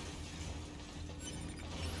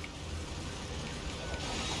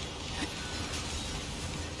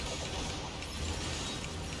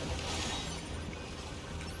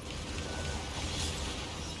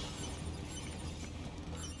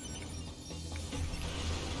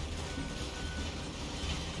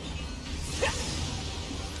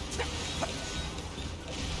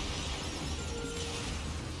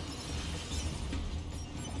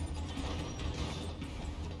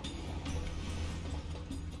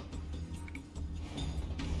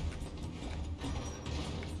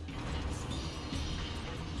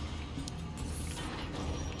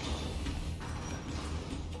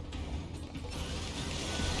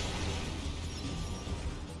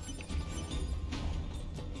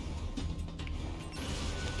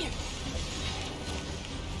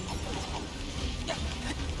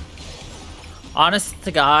 Honest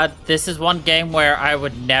to God, this is one game where I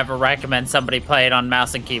would never recommend somebody play it on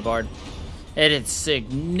mouse and keyboard. It is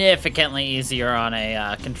significantly easier on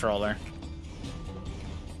a controller.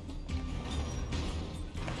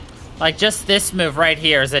 Like, just this move right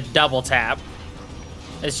here is a double tap.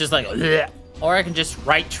 It's just like, bleh. Or I can just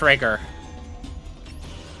right trigger.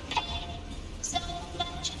 So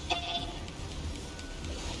much pain.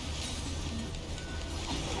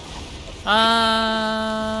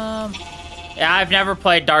 Yeah, I've never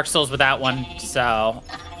played Dark Souls with that one, so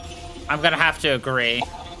I'm gonna have to agree.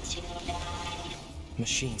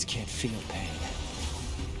 Machines can't feel pain.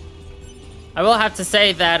 I will have to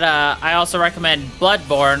say that I also recommend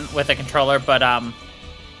Bloodborne with a controller, but well,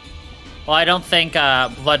 I don't think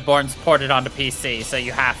Bloodborne's ported onto PC, so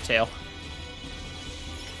you have to.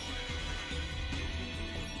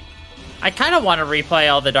 I kind of want to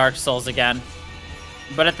replay all the Dark Souls again,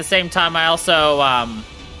 but at the same time, I also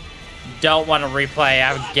don't want to replay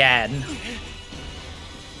again.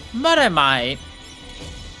 But I might.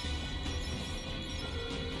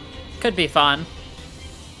 Could be fun.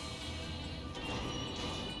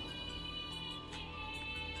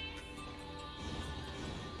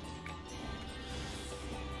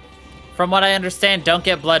 From what I understand, don't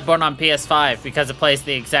get Bloodborne on PS5 because it plays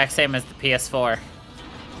the exact same as the PS4.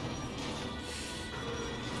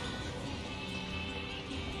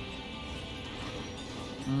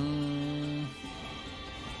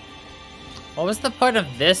 What was the point of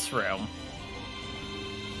this room?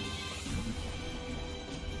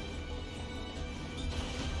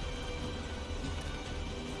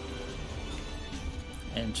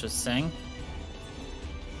 Interesting.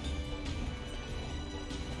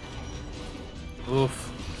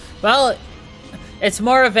 Oof. Well, it's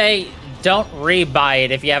more of a don't rebuy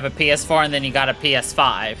it if you have a PS4 and then you got a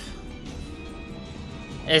PS5.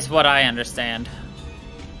 Is what I understand.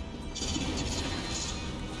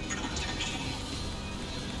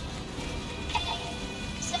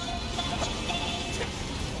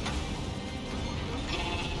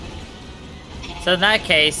 So in that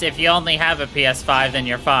case, if you only have a PS5, then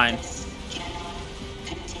you're fine.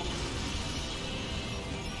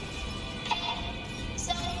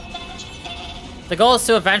 The goal is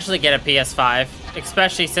to eventually get a PS5,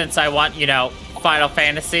 especially since I want, you know, Final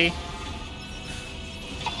Fantasy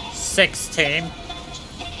 16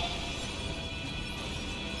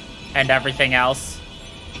 and everything else.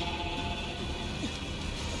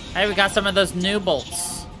 Hey, we got some of those new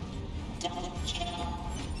bolts.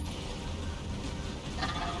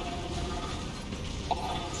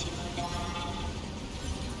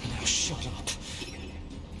 Now shut up.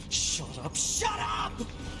 Shut up. Shut up!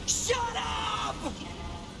 Shut up!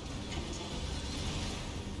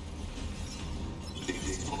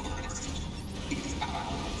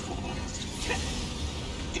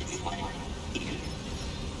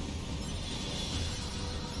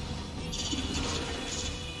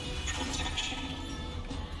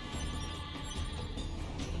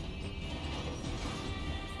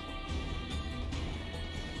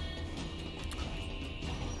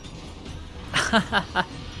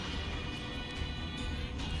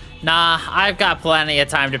 Nah, I've got plenty of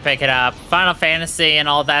time to pick it up. Final Fantasy and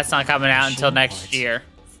all that's not coming out until next year.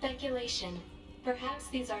 Speculation. Perhaps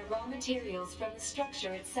these are raw materials from the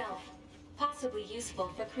structure itself, possibly useful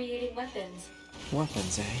for creating weapons.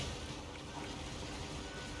 Weapons, eh?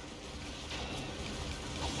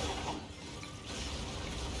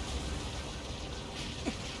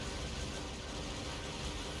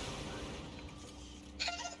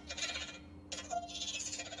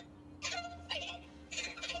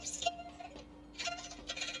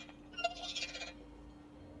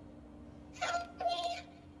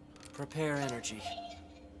 Prepare energy.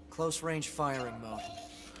 Close range firing mode.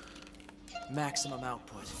 Maximum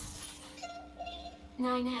output.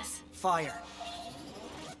 9S. Fire.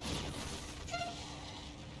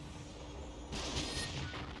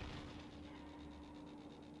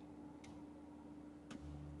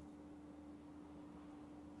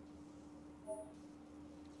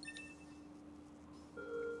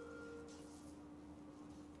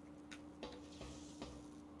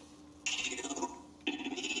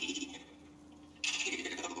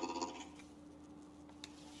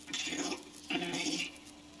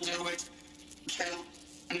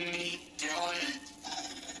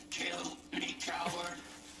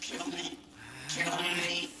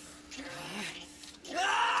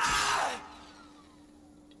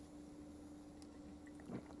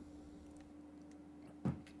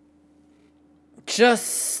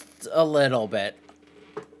 Just a little bit.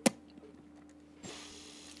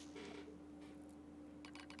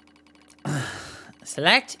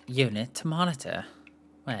 Select unit to monitor.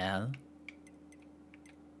 Well.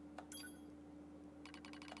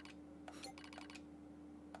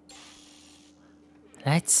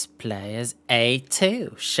 Let's play as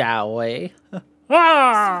A2, shall we? So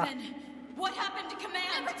then, what happened to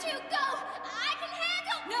command? Number 2, go! I can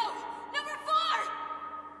handle... No! Number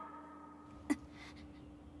 4!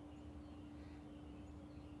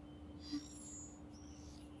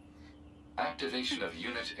 Activation of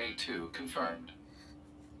Unit A2 confirmed.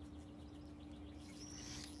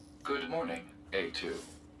 Good morning, A2.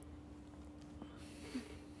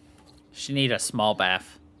 She need a small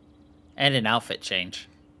bath. And an outfit change.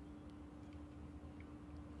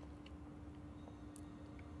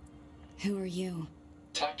 Who are you?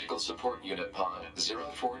 Tactical Support Unit Pod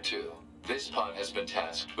 042. This pod has been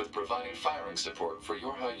tasked with providing firing support for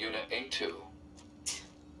Yorha Unit A2.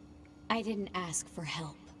 I didn't ask for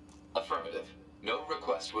help. Affirmative. No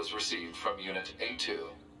request was received from Unit A2.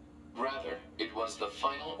 Rather, it was the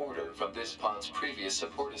final order from this pod's previous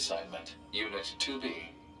support assignment, Unit 2B.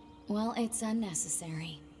 Well, it's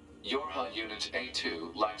unnecessary. Yorha Unit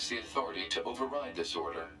A2 lacks the authority to override this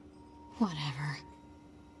order. Whatever.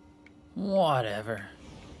 Whatever.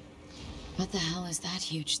 What the hell is that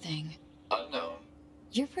huge thing? Unknown.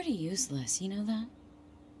 You're pretty useless, you know that?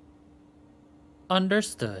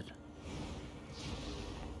 Understood.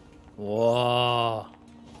 Whoa.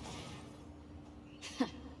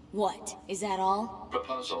 What? Is that all?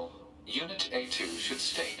 Proposal. Unit A2 should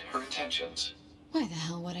state her intentions. Why the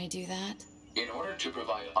hell would I do that? In order to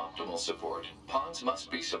provide optimal support, pods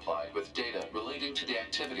must be supplied with data relating to the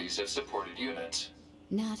activities of supported units.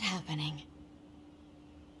 Not happening.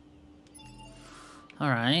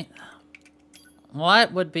 Alright.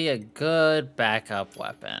 What would be a good backup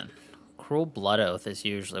weapon? Cruel Blood Oath is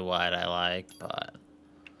usually what I like, but...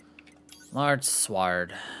 Large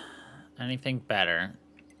Sword. Anything better?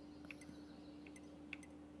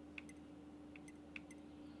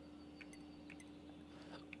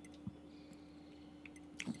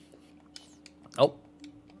 Oh.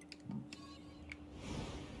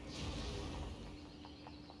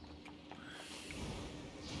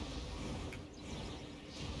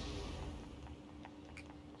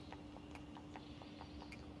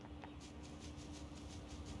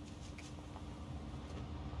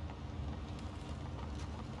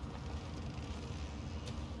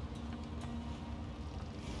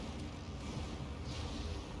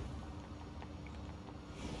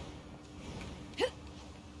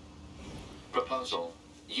 Proposal.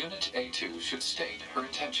 Unit A2 should state her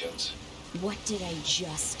intentions. What did I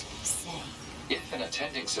just say? If an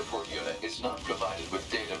attending support unit is not provided with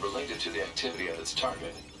data related to the activity of its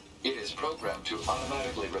target, it is programmed to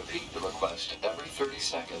automatically repeat the request every 30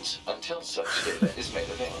 seconds until such data is made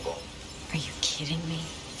available. Are you kidding me?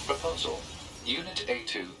 Proposal. Unit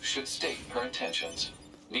A2 should state her intentions.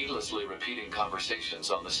 Needlessly repeating conversations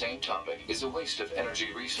on the same topic is a waste of energy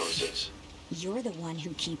resources. You're the one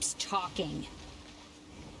who keeps talking.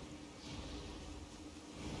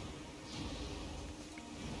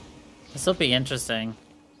 This will be interesting.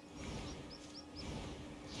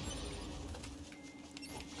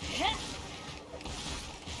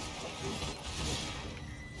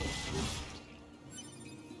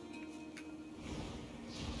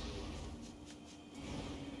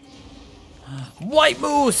 White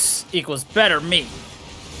moose equals better meat.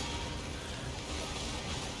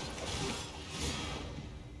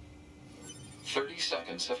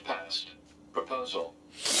 Seconds have passed. Proposal.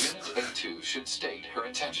 Unit A2 should state her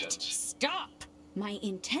intentions. Stop! My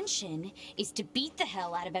intention is to beat the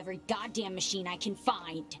hell out of every goddamn machine I can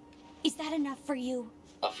find. Is that enough for you?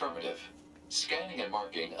 Affirmative. Scanning and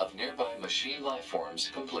marking of nearby machine life forms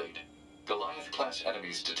complete. Goliath-class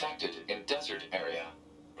enemies detected in desert area.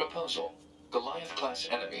 Proposal. Goliath-class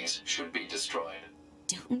enemies should be destroyed.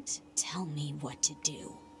 Don't tell me what to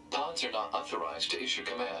do. Pods are not authorized to issue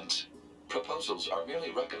commands. Proposals are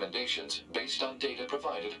merely recommendations based on data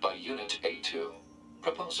provided by Unit A2.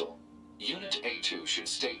 Proposal. Unit A2 should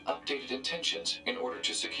state updated intentions in order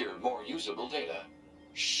to secure more usable data.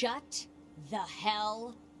 Shut the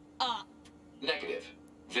hell up. Negative.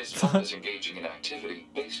 This pod is engaging in activity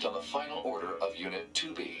based on the final order of Unit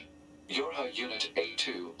 2B. Yorha Unit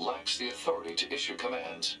A2 lacks the authority to issue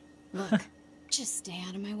commands. Look, just stay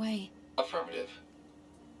out of my way. Affirmative.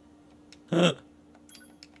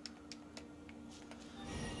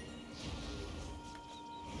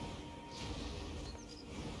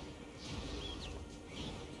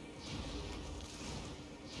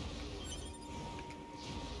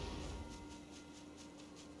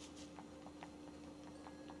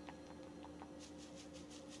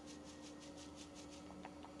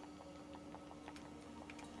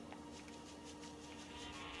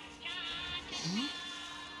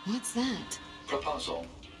 What's that? Proposal.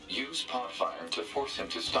 Use pod fire to force him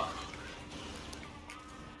to stop.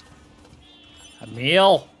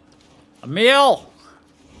 Emil! Emil!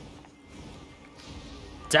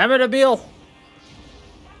 Damn it, Emil!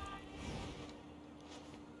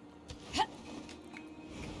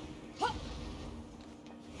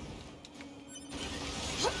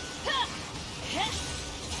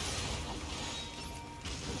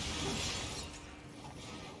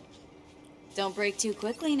 Don't break too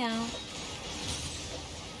quickly now.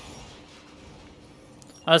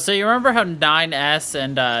 So you remember how 9S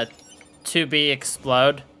and 2B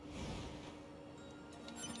explode?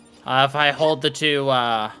 If I hold the two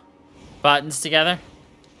buttons together?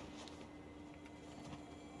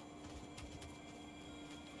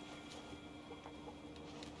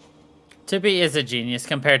 Tubi is a genius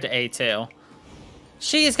compared to A2.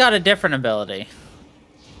 She's got a different ability.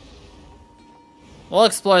 We'll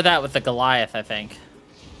explore that with the Goliath, I think.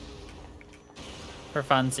 For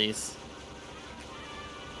funsies.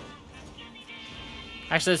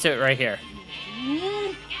 Actually, let's do it right here.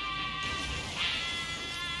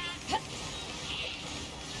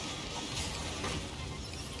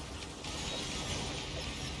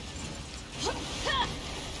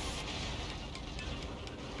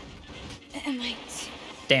 Am I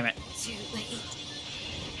Damn it. too late?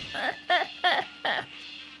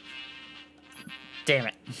 Damn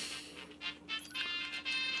it.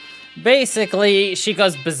 Basically, she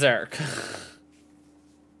goes berserk.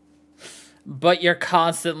 But you're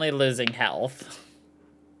constantly losing health.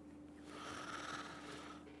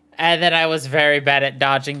 And then I was very bad at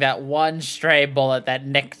dodging that one stray bullet that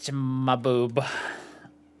nicked my boob.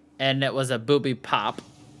 And it was a booby pop.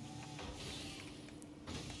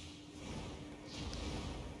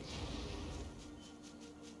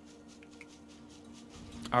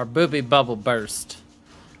 Our booby bubble burst.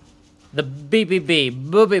 The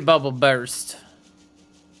BBB, booby bubble burst.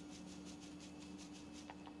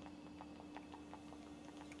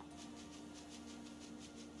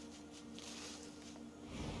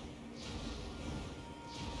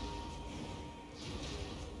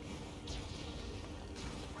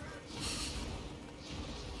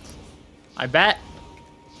 I bet.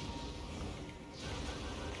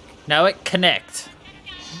 Now it connect.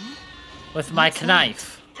 With my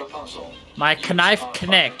knife. Proposal. My Use knife our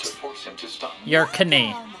connect. fire to force him to stop. Your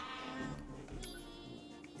knee.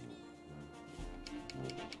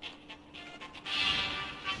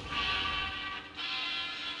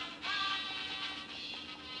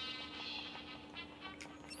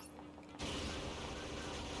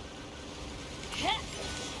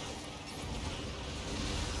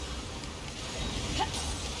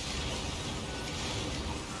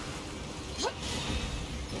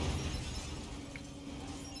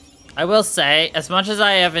 I will say, as much as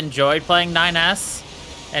I have enjoyed playing 9S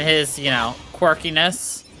and his, you know,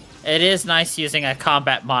 quirkiness, it is nice using a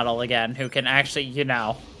combat model again who can actually, you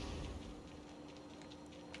know,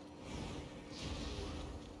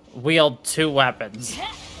 wield 2 weapons.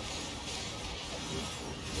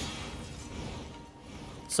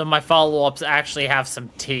 So my follow-ups actually have some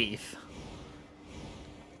teeth.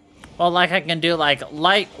 Well, like I can do like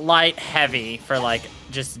light, heavy for like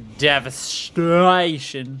just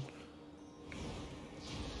devastation.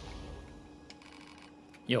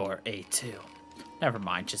 You're A2. Never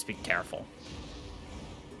mind, just be careful.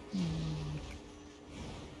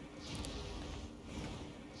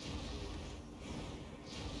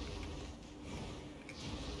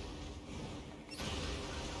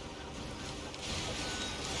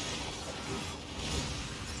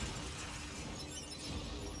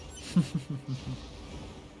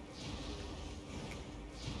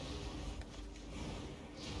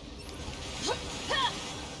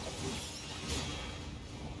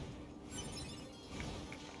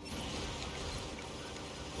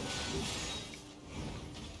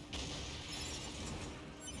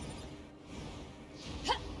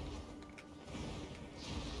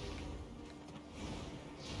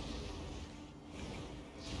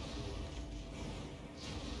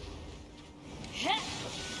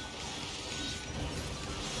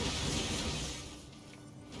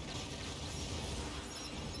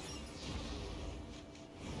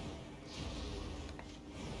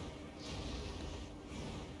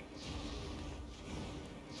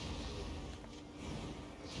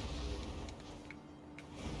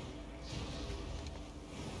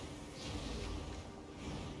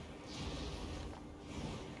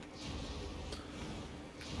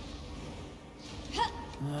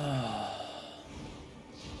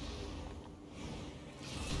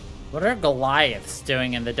 What are Goliaths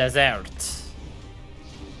doing in the desert?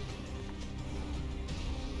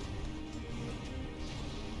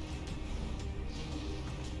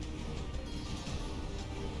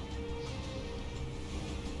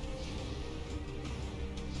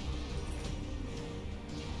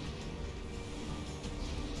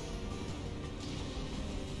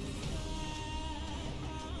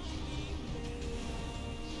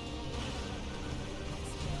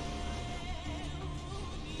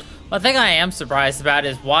 One thing I am surprised about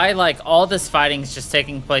is why, like, all this fighting is just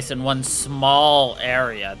taking place in one small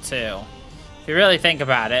area, too. If you really think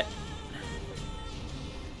about it.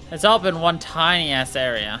 It's all been one tiny-ass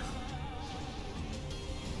area.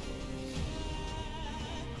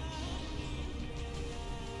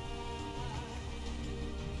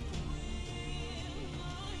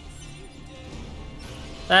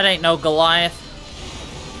 That ain't no Goliath.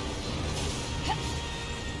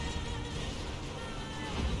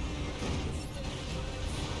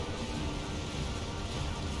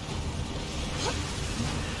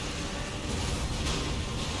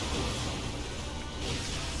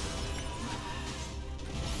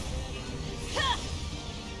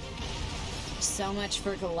 So much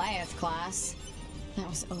for Goliath class. That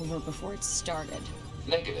was over before it started.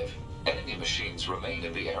 Negative. Enemy machines remain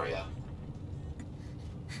in the area.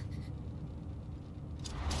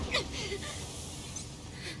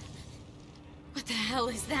 What the hell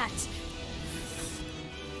is that?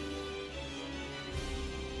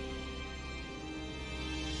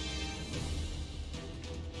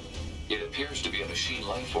 It appears to be a machine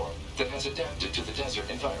life form that has adapted to the desert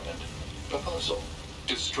environment. Proposal: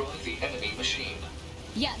 destroy the enemy machine.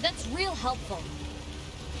 Yeah, that's real helpful.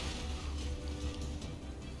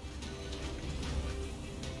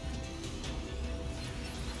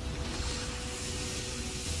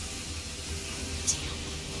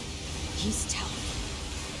 He's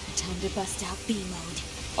tough. Time to bust out B mode.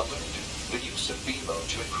 Alert. The use of B mode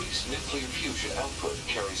to increase nuclear fusion output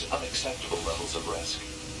carries unacceptable levels of risk.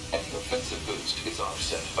 Any offensive boost is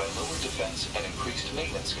offset by lower defense and increased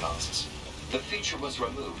maintenance costs. The feature was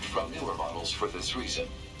removed from newer models for this reason.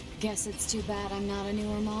 Guess it's too bad I'm not a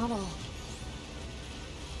newer model.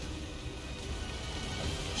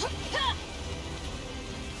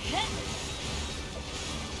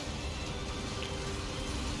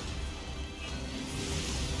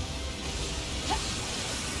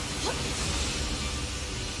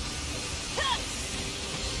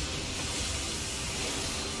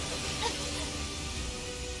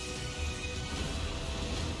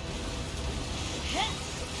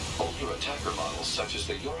 Older attacker models such as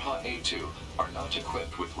the Yorha A2 are not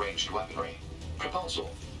equipped with ranged weaponry. Proposal.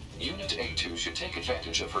 Unit A2 should take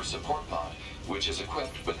advantage of her support mod, which is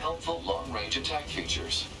equipped with helpful long-range attack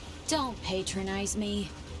features. Don't patronize me.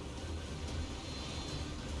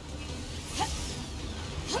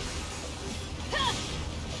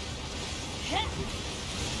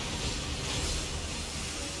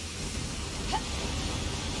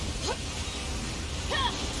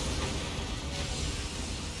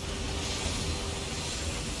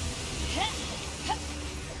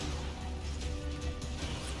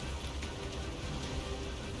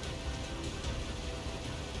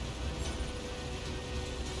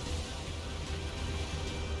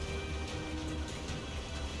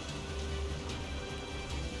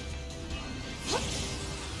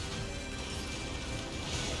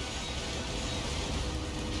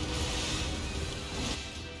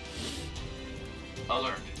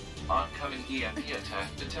 Alert. Oncoming EMP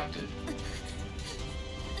attack detected.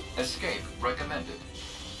 Escape recommended.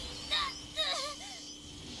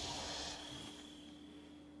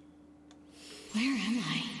 Where am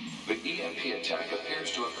I? The EMP attack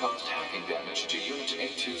appears to have caused hacking damage to Unit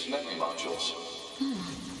A2's memory modules.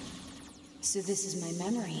 So this is my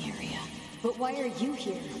memory area. But why are you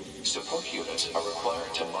here? Support units are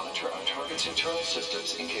required to monitor our target's internal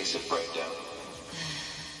systems in case of breakdown.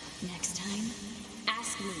 Next time,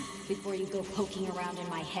 ask me before you go poking around in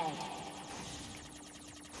my head.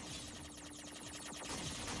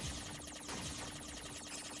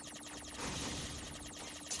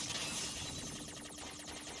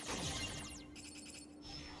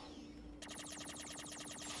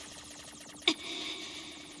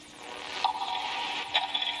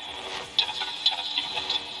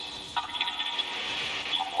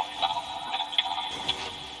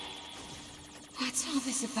 What's all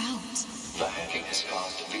this about? The hacking has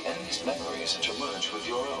caused the enemy's memories to merge with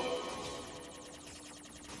your own.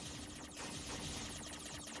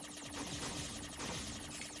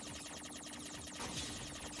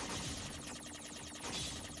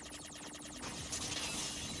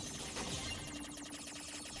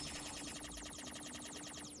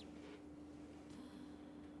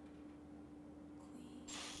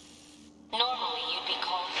 Normally you'd be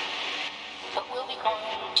called, but we'll be calling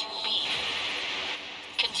you 2B.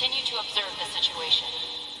 Continue to observe the situation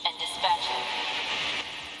and dispatch it.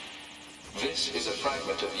 This is a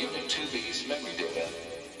fragment of Unit 2B's memory data.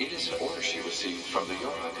 It is an order she received from the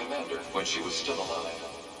Yorha commander when she was still alive.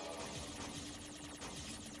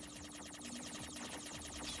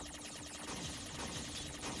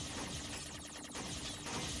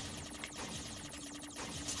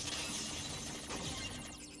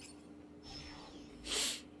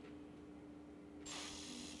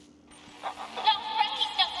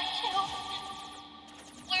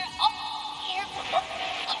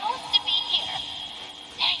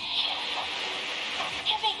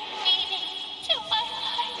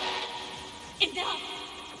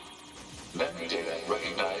 Memory data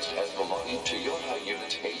recognized as belonging to Yorha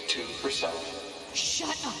Unit A2%.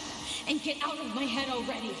 Shut up and get out of my head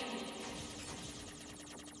already.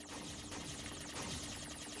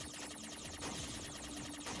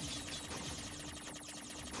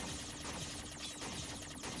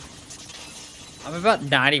 I'm about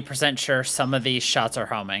 90% sure some of these shots are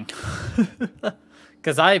homing.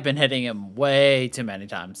 Because I've been hitting him way too many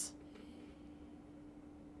times.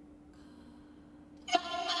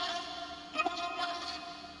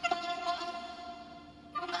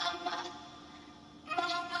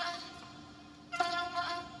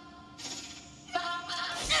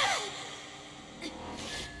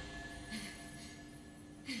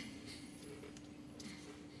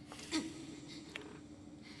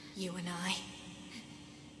 You and I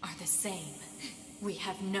are the same. We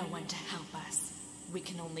have no one to help us. We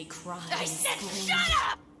can only cry and scream.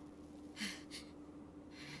 Shut up!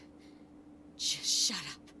 Just shut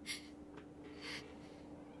up.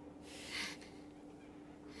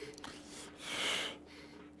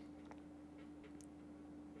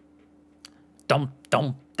 dum,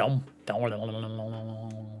 dum, dum, dum.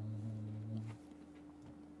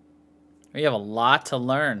 We have a lot to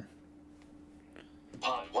learn.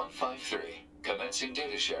 Pod 153, commencing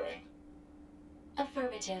data sharing.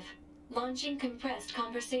 Affirmative. Launching compressed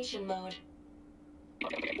conversation mode.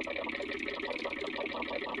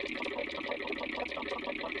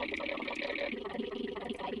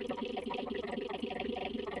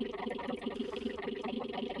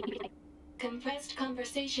 Compressed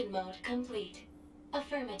conversation mode complete.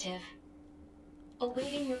 Affirmative.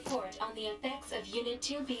 Awaiting report on the effects of Unit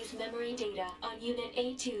 2B's memory data on Unit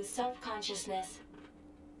A2's self-consciousness.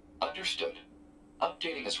 Understood.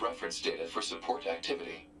 Updating as reference data for support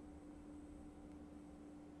activity.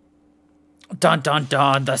 Dun dun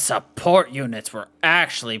dun, the support units were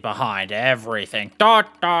actually behind everything. Da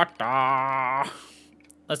da da.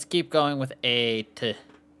 Let's keep going with A2.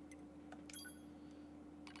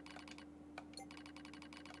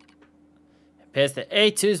 Appears that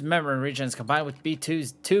A2's memory regions combined with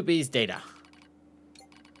B2B's data.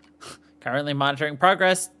 Currently monitoring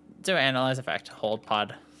progress to analyze effect. Hold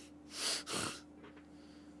pod.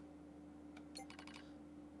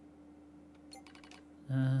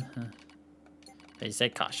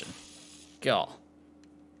 Basic caution. Go.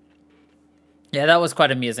 Yeah, that was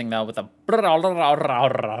quite amusing though with the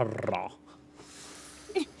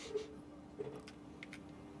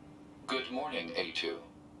Good morning, A2.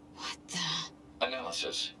 What the?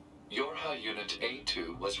 Analysis. Your high unit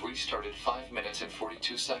A2 was restarted 5 minutes and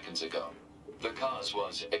 42 seconds ago. The cause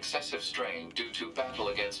was excessive strain due to battle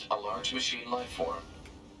against a large machine lifeform.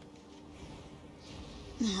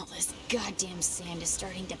 All this goddamn sand is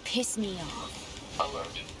starting to piss me off.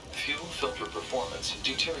 Alert. Fuel filter performance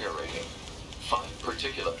deteriorating. Fine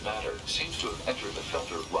particulate matter seems to have entered the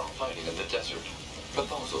filter while fighting in the desert.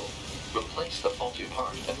 Proposal. Replace the faulty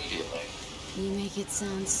part immediately. You make it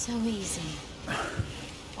sound so easy.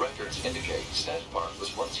 Records indicate said part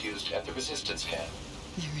was once used at the resistance camp.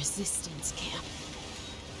 The resistance camp.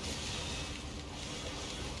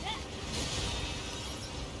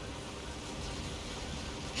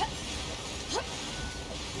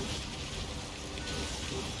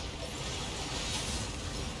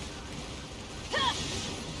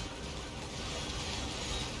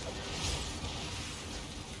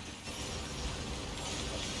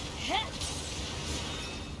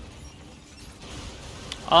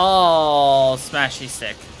 Oh, smashy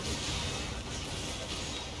stick.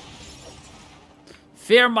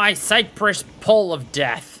 Fear my cypress pole of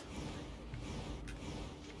death.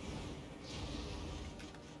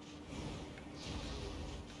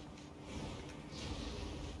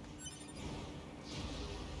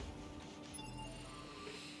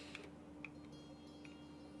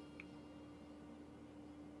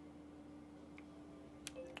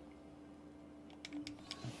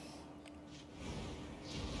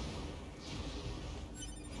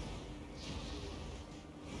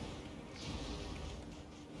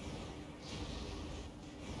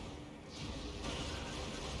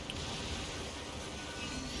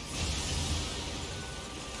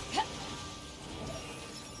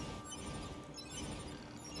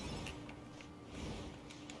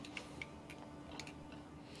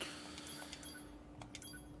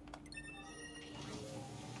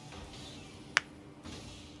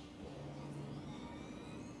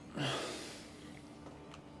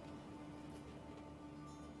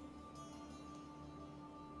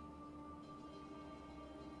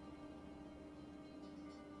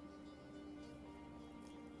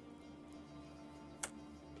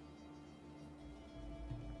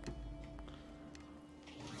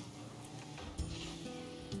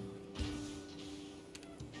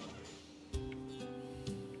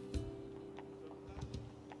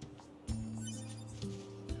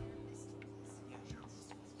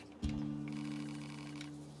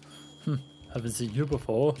 Haven't seen you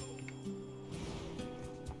before.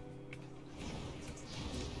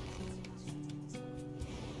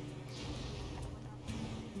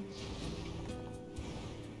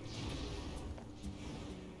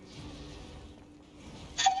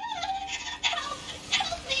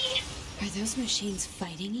 Help me! Are those machines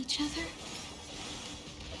fighting each other?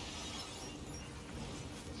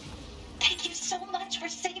 Thank you so much for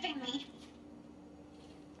saving me.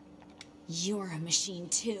 You're a machine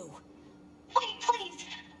too. Wait, please.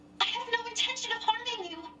 I have no intention of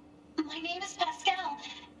harming you. My name is Pascal,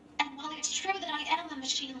 and while it's true that I am a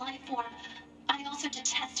machine life form, I also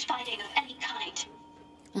detest fighting of any kind.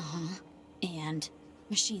 Uh-huh. And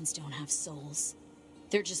machines don't have souls.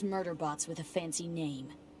 They're just murder bots with a fancy name.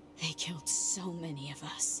 They killed so many of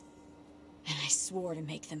us. And I swore to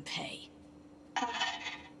make them pay.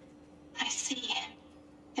 I see.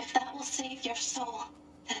 If that will save your soul,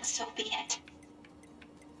 then so be it.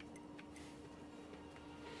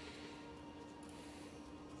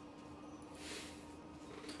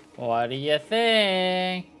 What do you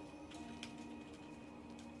think?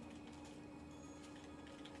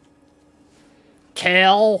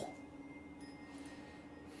 Kill?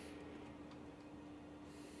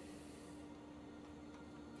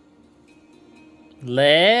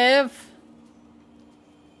 Live?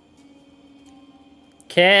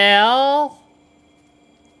 Kill?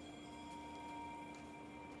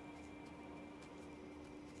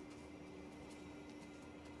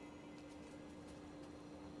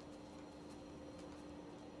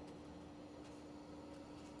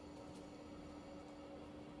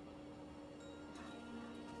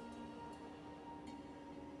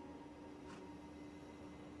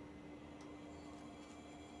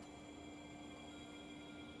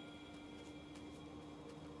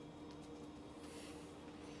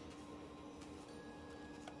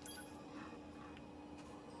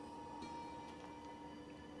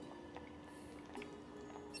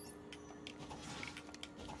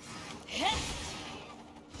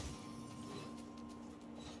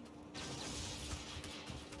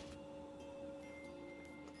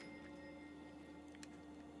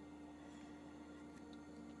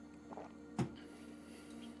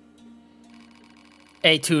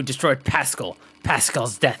 A2 destroyed Pascal.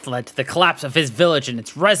 Pascal's death led to the collapse of his village and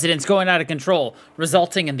its residents going out of control,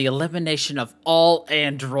 resulting in the elimination of all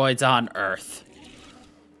androids on Earth.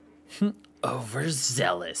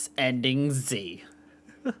 Overzealous, ending Z.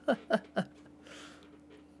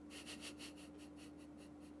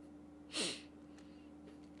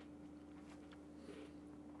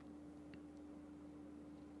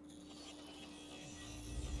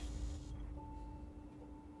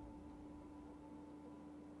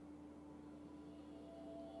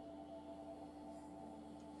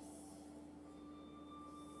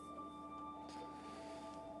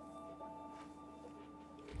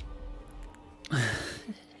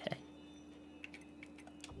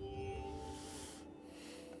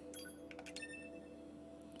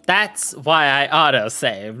 That's why I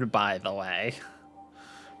auto-saved, by the way.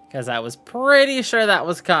 Because I was pretty sure that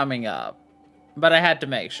was coming up. But I had to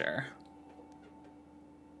make sure.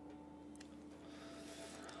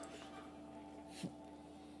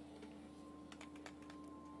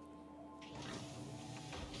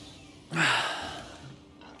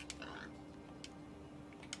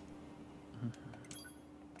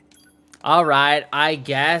 Alright, I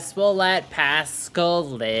guess we'll let Pascal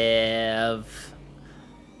live.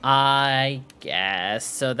 I guess,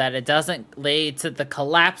 so that it doesn't lead to the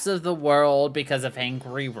collapse of the world because of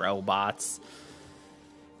angry robots.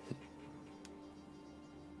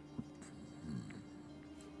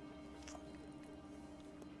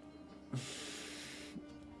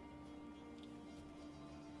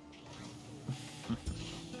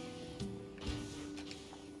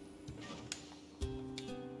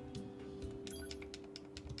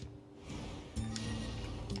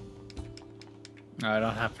 I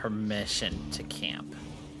don't have permission to camp.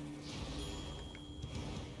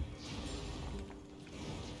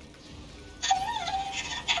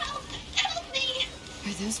 Help me!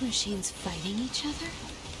 Are those machines fighting each other?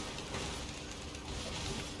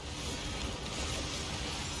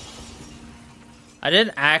 I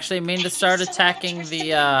didn't actually mean to start attacking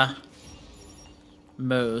the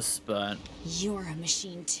moose, but... You're a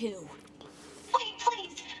machine too. Wait,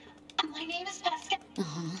 please. My name is Pascal.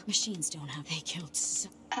 Uh-huh. Machines don't have... They killed so...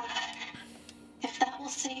 If that will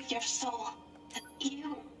save your soul, then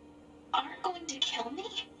you aren't going to kill me?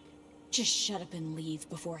 Just shut up and leave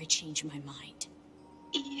before I change my mind.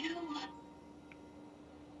 You...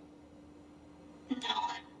 No.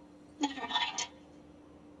 Never mind.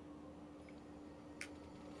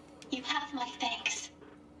 You have my thanks.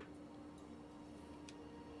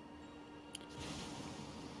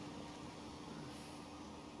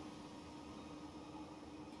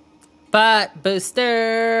 Bot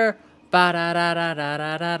booster!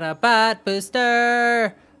 Ba-da-da-da-da-da-da-da, bot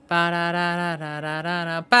booster!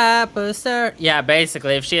 Ba-da-da-da-da-da-da, bot booster! Yeah,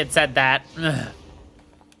 basically, if she had said that. Ugh.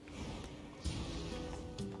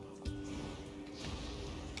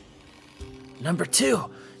 Number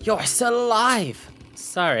 2, you're still alive!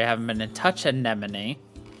 Sorry, I haven't been in touch, Anemone.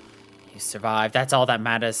 You survived, that's all that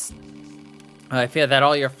matters. I fear that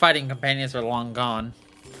all your fighting companions are long gone.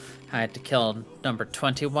 I had to kill number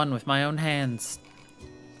 21 with my own hands.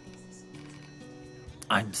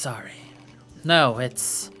 I'm sorry. No,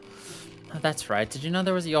 it's... Oh, that's right. Did you know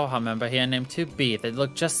there was a Yoha member here named 2B that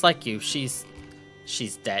looked just like you? She's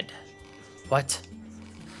dead. What?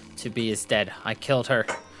 2B is dead. I killed her.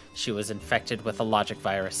 She was infected with a logic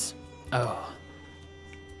virus. Oh.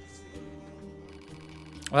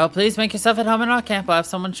 Well, please make yourself at home in our camp. I'll have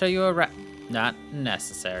someone show you a Not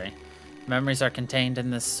necessary. Memories are contained in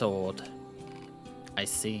this sword. I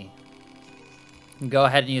see. Go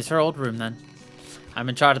ahead and use her old room then. I'm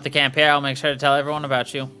in charge of the camp here. I'll make sure to tell everyone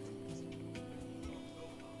about you.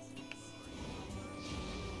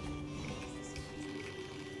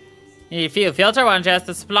 Need a fuel filter? Why don't you ask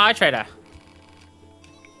the supply trader?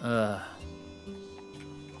 Ugh.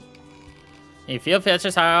 Need fuel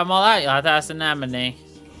filters? How I'm all out. You'll have to ask an Anemone.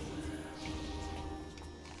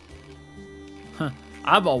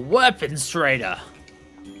 I'm a weapons trader.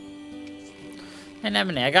 Hey,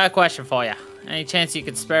 Anemone, I got a question for you. Any chance you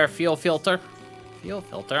could spare a fuel filter? Fuel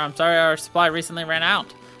filter? I'm sorry, our supply recently ran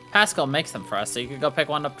out. Pascal makes them for us, so you could go pick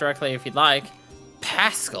one up directly if you'd like.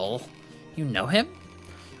 Pascal? You know him?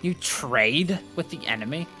 You trade with the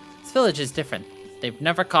enemy? This village is different. They've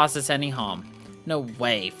never caused us any harm. No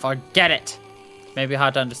way. Forget it. Maybe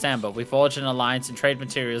hard to understand, but we forge an alliance and trade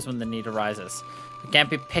materials when the need arises. We can't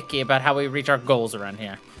be picky about how we reach our goals around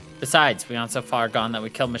here. Besides, we aren't so far gone that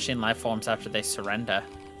we kill machine life forms after they surrender.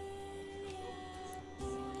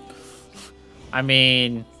 I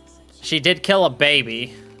mean, she did kill a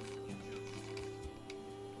baby.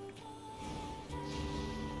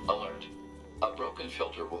 Alert. A broken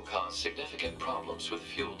filter will cause significant problems with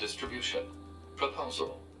fuel distribution.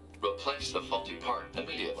 Proposal. Replace the faulty part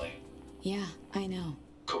immediately. Yeah, I know.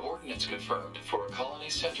 Coordinates confirmed for a colony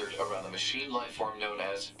centered around the machine life form known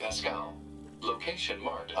as Pascal. Location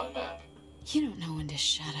marked on map. You don't know when to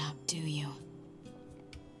shut up, do you?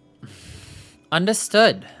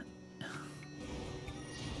 Understood. How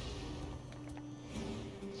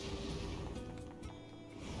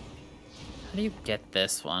do you get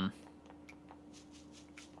this one?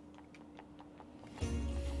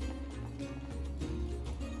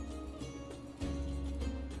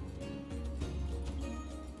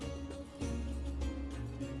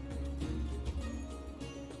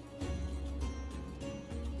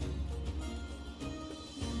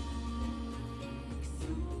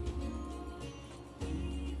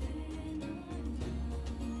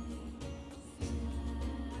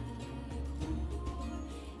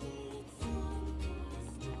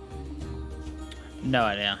 No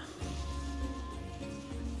idea.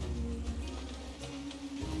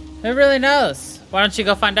 Who really knows? Why don't you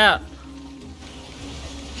go find out?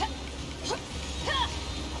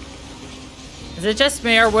 Is it just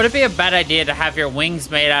me, or would it be a bad idea to have your wings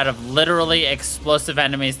made out of literally explosive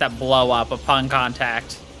enemies that blow up upon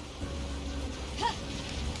contact?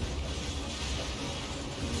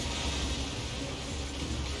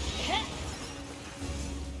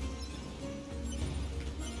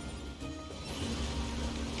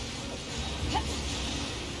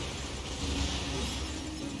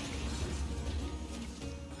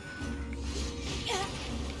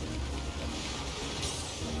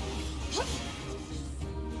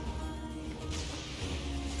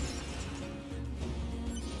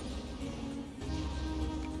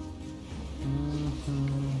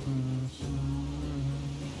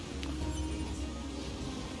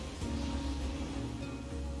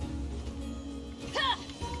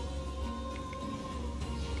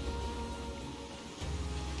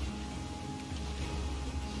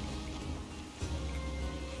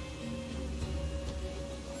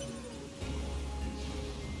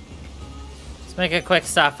 Let's make a quick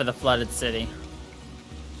stop for the flooded city.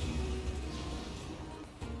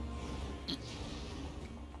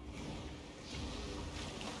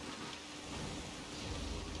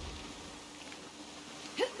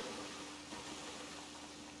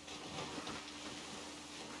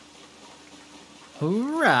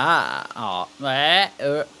 Hoorah! Oh,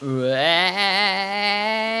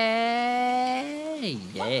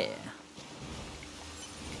 yeah.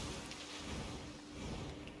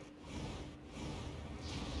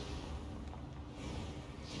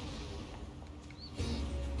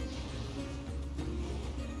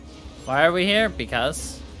 Why are we here?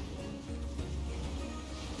 Because.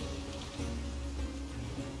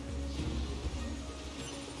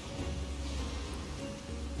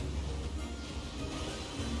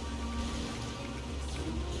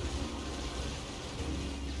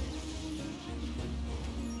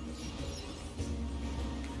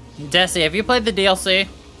 Desi, have you played the DLC?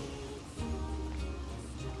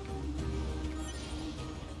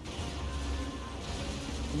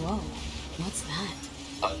 Whoa, what's that?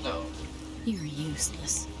 Unknown. You're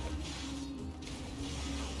useless.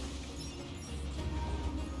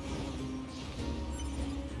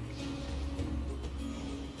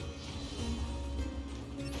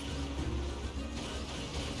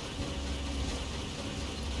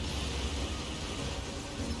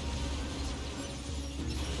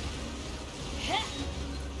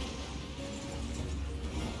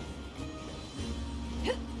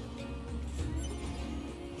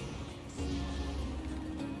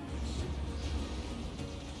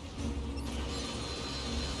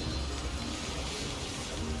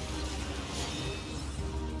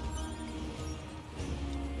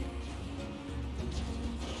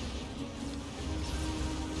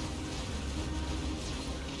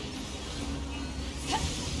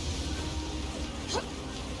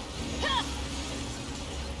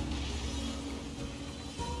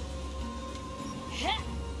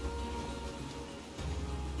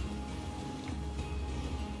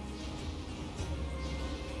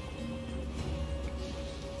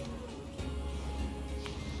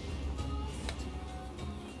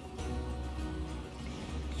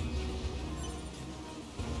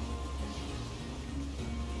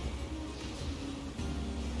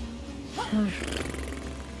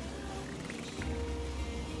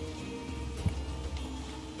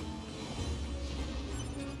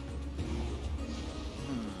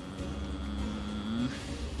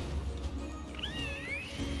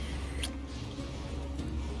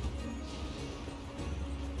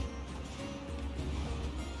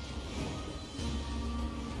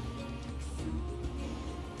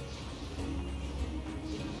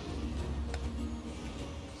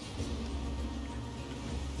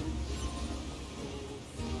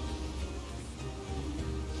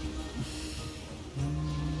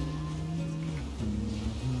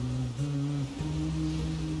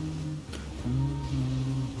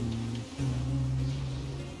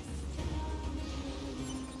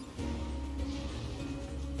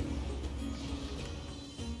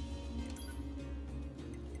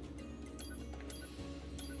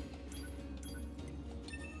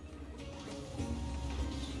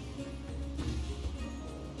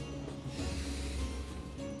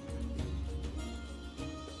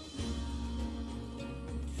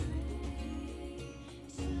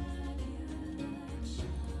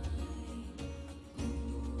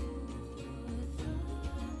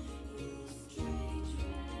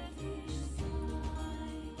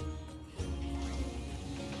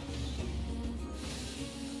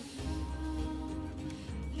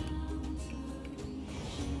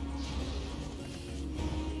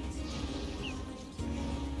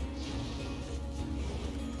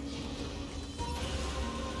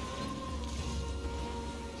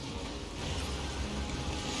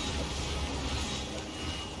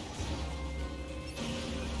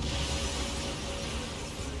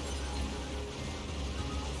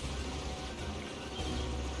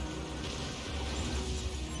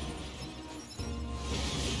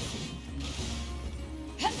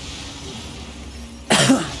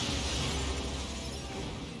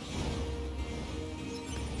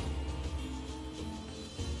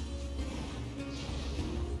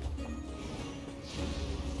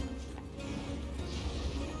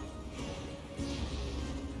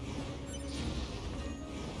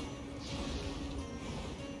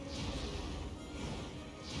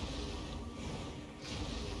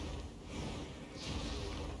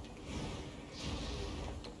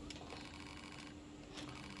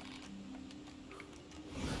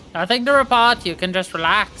 Nothing to report. You can just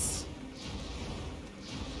relax.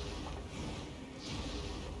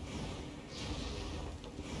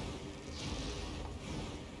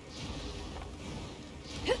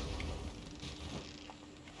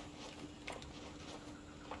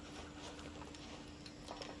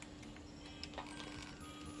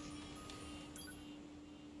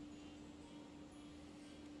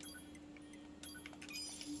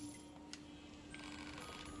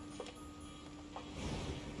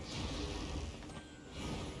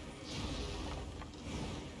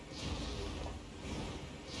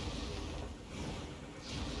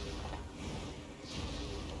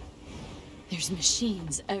 There's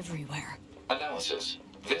machines everywhere. Analysis.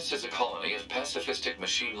 This is a colony of pacifistic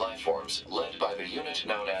machine lifeforms led by the unit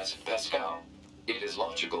known as Pascal. It is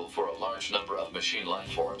logical for a large number of machine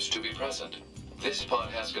lifeforms to be present. This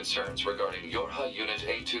pod has concerns regarding Yorha Unit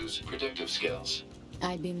A2's predictive skills.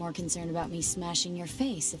 I'd be more concerned about me smashing your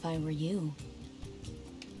face if I were you.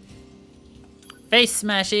 Face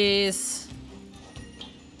smashies.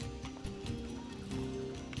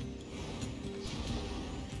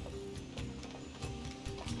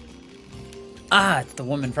 Ah, it's the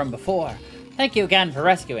woman from before. Thank you again for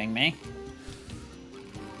rescuing me.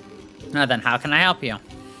 Now then, how can I help you?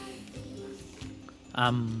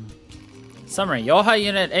 Summary. Yorha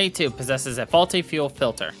Unit A2 possesses a faulty fuel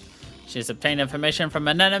filter. She has obtained information from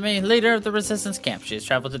an enemy leader of the resistance camp. She has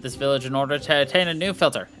traveled to this village in order to attain a new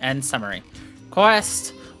filter. End summary.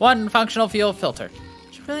 Quest 1 functional fuel filter.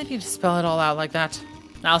 Do you really need to spell it all out like that?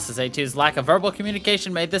 Analysis. A2's lack of verbal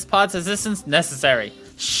communication made this pod's assistance necessary.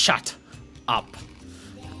 Shut up.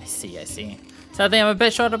 I see. Sadly, I'm a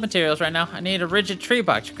bit short of materials right now. I need a rigid tree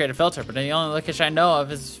bark to create a filter, but the only location I know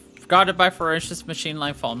of is guarded by ferocious machine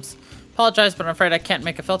life forms. Apologize, but I'm afraid I can't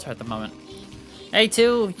make a filter at the moment.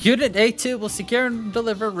 A2, Unit A2 will secure and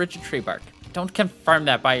deliver rigid tree bark. Don't confirm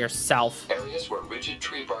that by yourself. Areas where rigid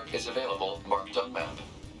tree bark is available marked on map.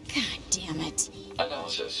 God damn it.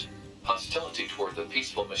 Analysis. Hostility toward the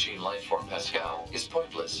peaceful machine lifeform Pascal is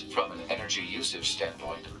pointless from an energy usage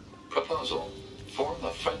standpoint. Proposal. Form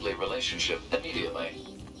a friendly relationship immediately.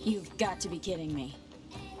 You've got to be kidding me.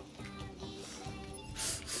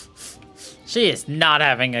 She is not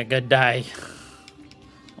having a good day.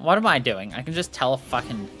 What am I doing? I can just tell a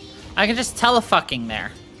fucking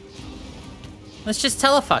there. Let's just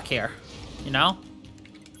tell a fuck here. You know?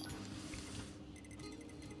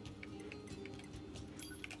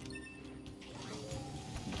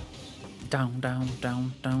 Down, down,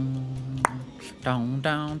 down, down. Down,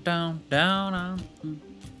 down, down, down.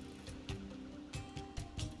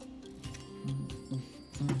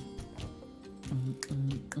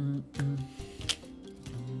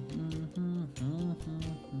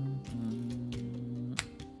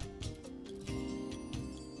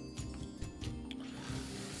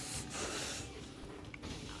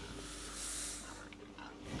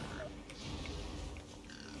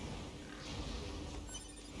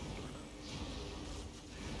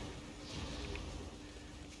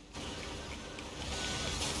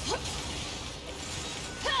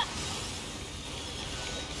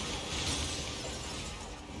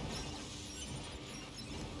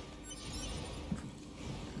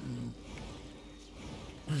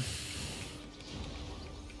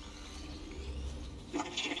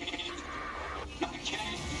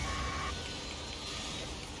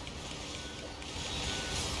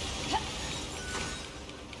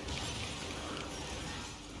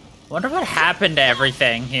 Wonder what happened to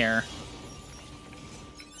everything here.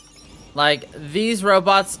 Like, these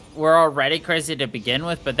robots were already crazy to begin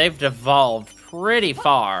with, but they've devolved pretty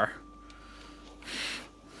far.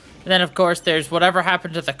 And then, of course, there's whatever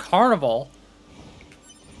happened to the carnival.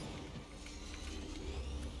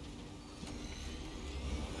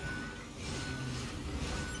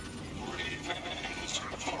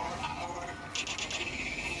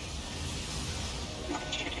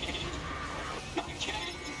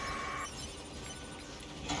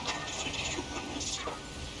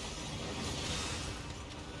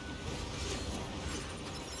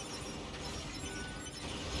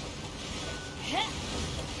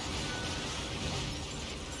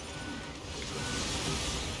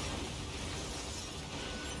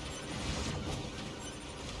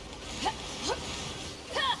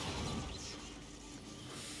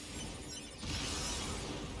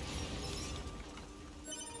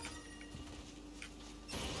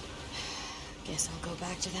 Guess I'll go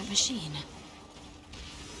back to that machine.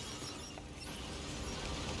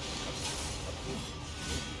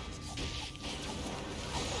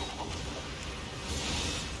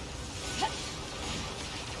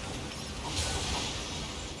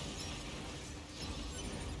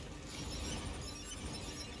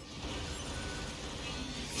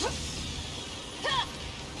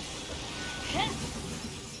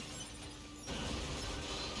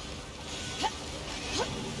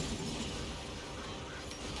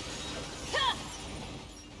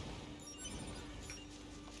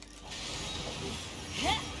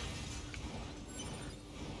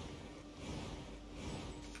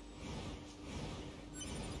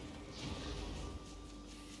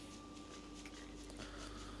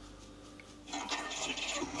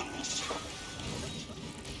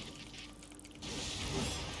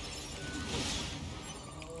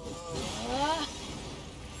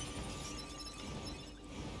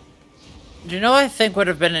 Do you know what I think would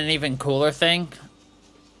have been an even cooler thing?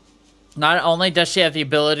 Not only does she have the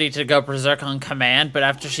ability to go berserk on command, but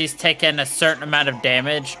after she's taken a certain amount of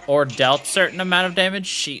damage or dealt certain amount of damage,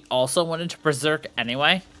 she also went into berserk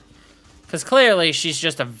anyway. Because clearly she's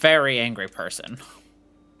just a very angry person.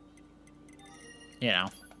 You know.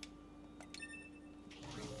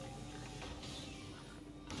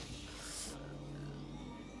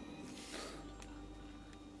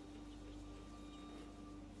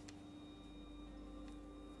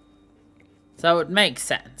 So it makes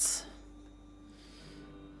sense.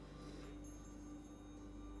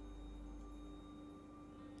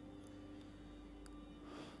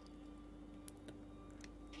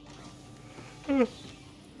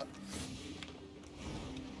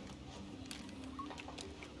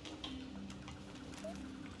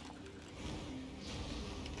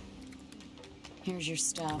 Here's your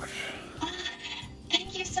stuff.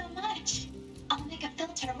 Thank you so much. I'll make a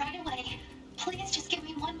filter right away. Please just give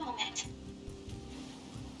me one moment.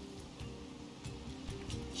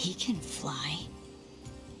 He can fly.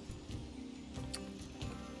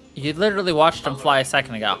 You literally watched him fly a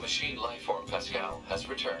second ago. The machine life form Pascal has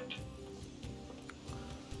returned.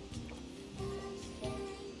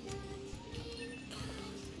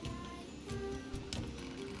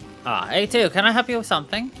 A2, can I help you with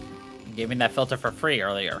something? You gave me that filter for free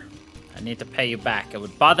earlier. I need to pay you back. It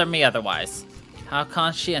would bother me otherwise. How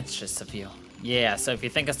conscientious of you. Yeah, so if you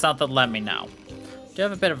think of something, let me know. I do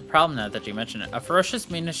have a bit of a problem now that you mention it. A ferocious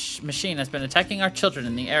machine has been attacking our children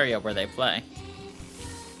in the area where they play.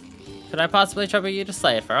 Could I possibly trouble you to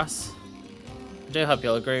slay it for us? I do hope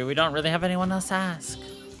you'll agree. We don't really have anyone else to ask.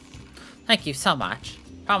 Thank you so much.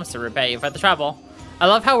 Promise to repay you for the trouble. I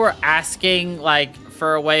love how we're asking, like,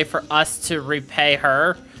 for a way for us to repay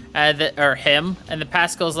her, or him, and the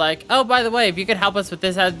Pascal's like, oh, by the way, if you could help us with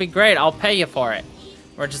this, that'd be great. I'll pay you for it.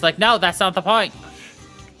 We're just like, no, that's not the point.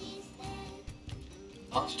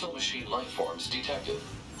 Hostile machine life forms detected.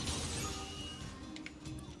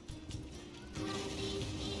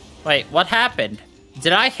 Wait, what happened?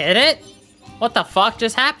 Did I hit it? What the fuck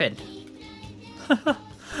just happened?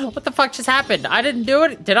 What the fuck just happened? I didn't do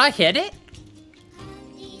it. Did I hit it?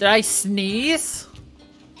 Did I sneeze?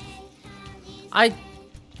 I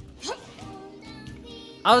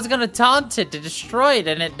was gonna taunt it to destroy it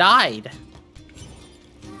and it died.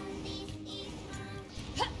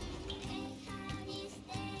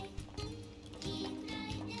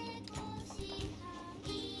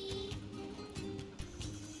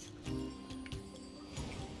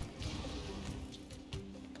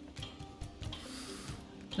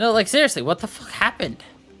 No, like seriously, what the fuck happened?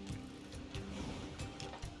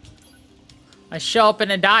 I show up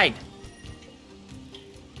and it died.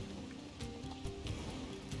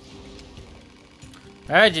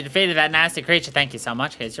 I heard you defeated that nasty creature. Thank you so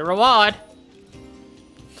much. Here's your reward.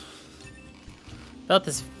 Built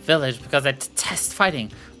this village because I detest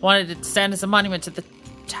fighting. Wanted it to stand as a monument to the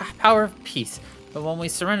power of peace. But when we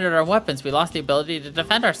surrendered our weapons, we lost the ability to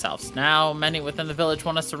defend ourselves. Now, many within the village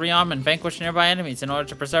want us to rearm and vanquish nearby enemies in order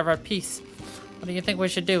to preserve our peace. What do you think we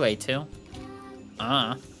should do, A2?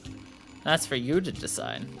 That's for you to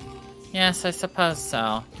decide. Yes, I suppose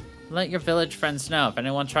so. Let your village friends know. If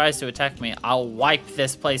anyone tries to attack me, I'll wipe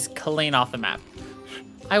this place clean off the map.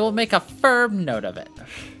 I will make a firm note of it.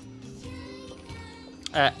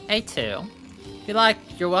 A2. If you like,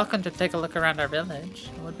 you're welcome to take a look around our village.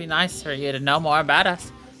 It would be nice for you to know more about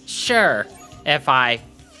us. Sure, if I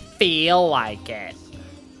feel like it.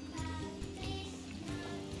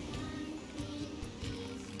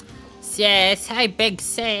 Sis, hey big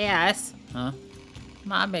sis. Huh?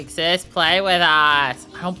 Come on, big sis, play with us.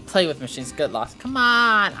 I don't play with machines, good loss. Come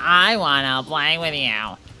on, I wanna play with you.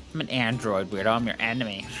 I'm an android, weirdo, I'm your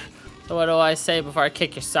enemy. So what do I say before I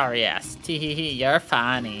kick your sorry ass? Tee-hee-hee, you're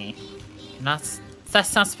funny. That's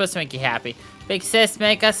not supposed to make you happy. Big sis,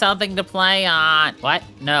 make us something to play on. What?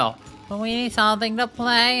 No. But we need something to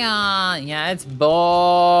play on. Yeah, it's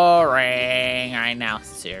boring right now.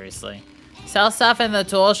 Seriously. Sell stuff in the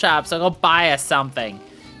tool shop, so go buy us something.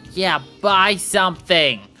 Yeah, buy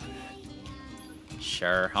something.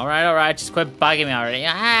 Sure. Alright. Just quit bugging me already.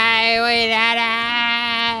 Hey, we did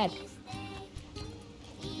it!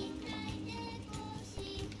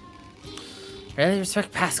 Really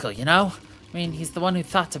respect Pascal, you know? I mean, he's the one who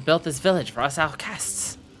thought to build this village for us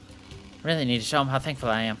outcasts. I really need to show him how thankful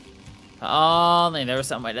I am. If only there was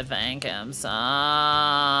some way to thank him.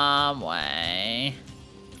 Some way.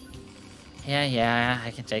 Yeah,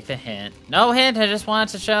 I can take the hint. No hint, I just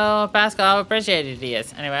wanted to show Pascal how appreciated he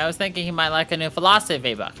is. Anyway, I was thinking he might like a new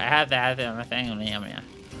philosophy book. I have that in my thing. Yeah.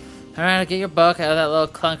 Alright, I'll get your book. I owe that little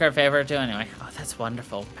clunker a favor too anyway. Oh, that's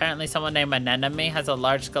wonderful. Apparently someone named Anemone has a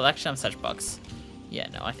large collection of such books. Yeah,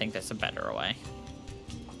 no, I think there's a better way.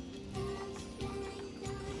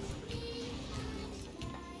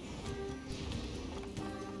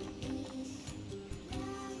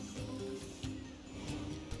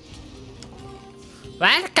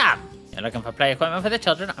 Welcome! You're looking for play equipment for the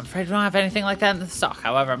children? I'm afraid we don't have anything like that in the stock.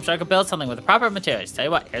 However, I'm sure I could build something with the proper materials. Tell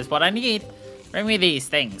you what, here's what I need. Bring me these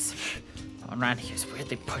things. Someone around here's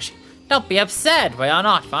weirdly pushy. Don't be upset. Why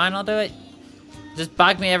not? Fine, I'll do it. Just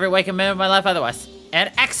bug me every waking minute of my life otherwise. An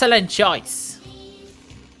excellent choice.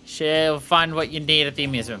 She'll find what you need at the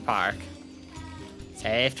amusement park.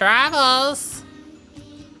 Safe travels.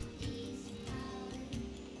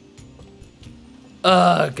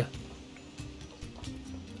 Ugh.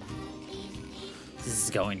 This is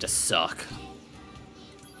going to suck.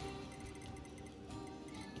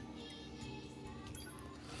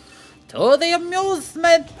 To the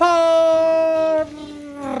amusement park.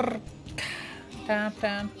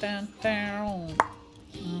 Down.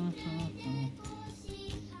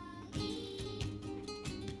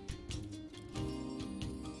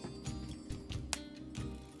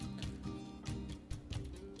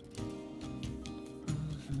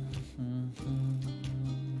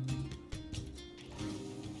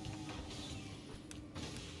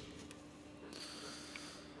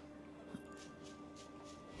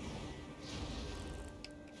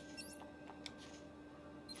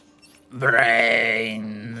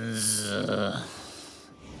 Brains.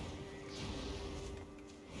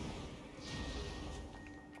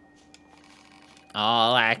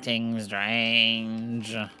 All acting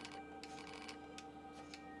strange.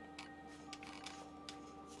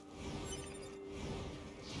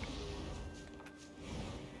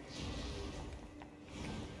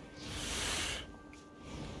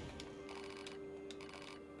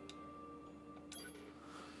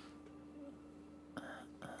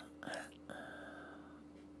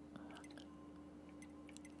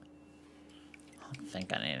 don't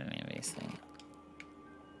think I need any of these things.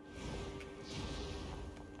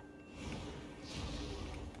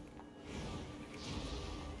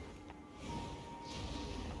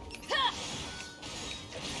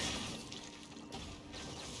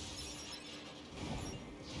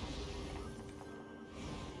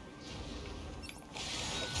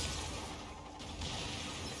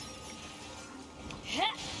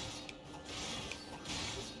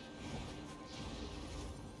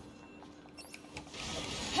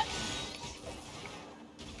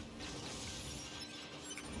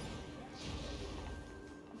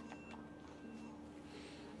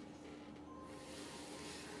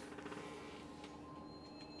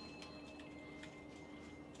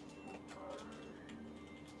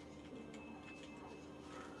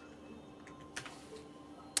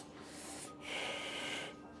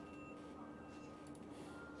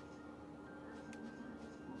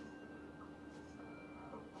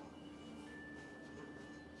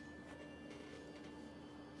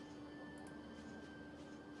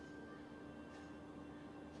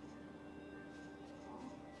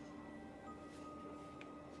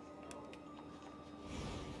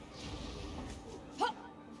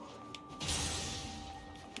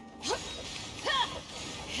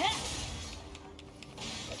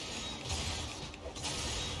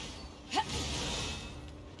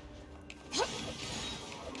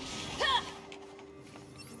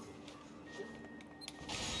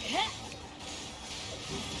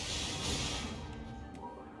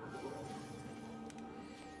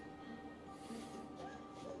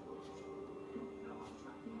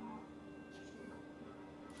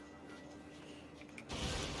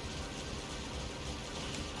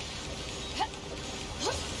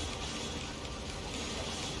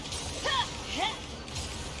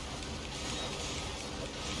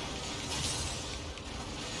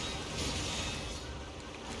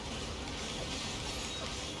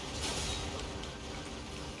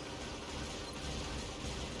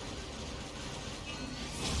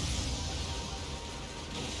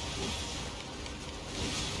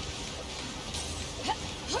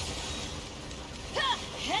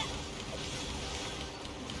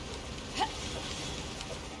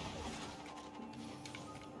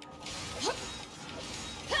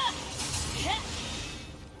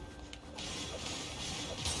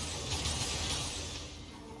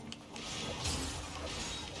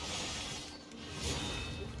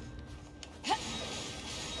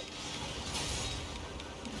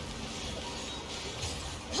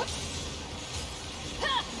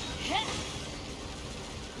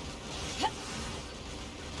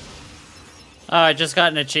 Oh, I just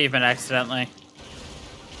got an achievement accidentally.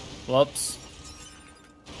 Whoops.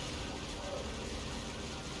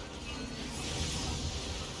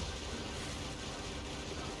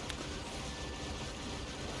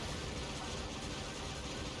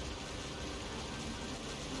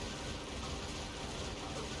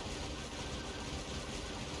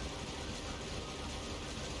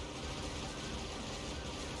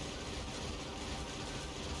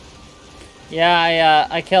 Yeah,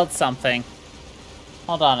 I killed something.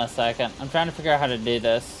 Hold on a second. I'm trying to figure out how to do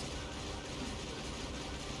this.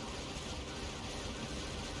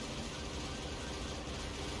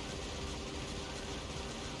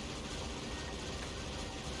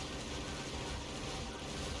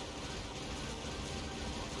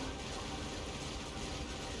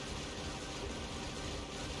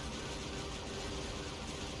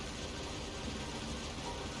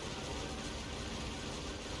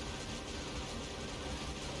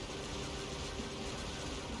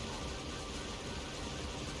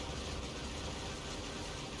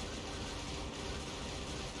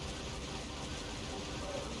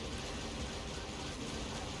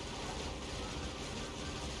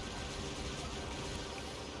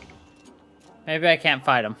 Maybe I can't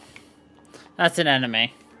fight him. That's an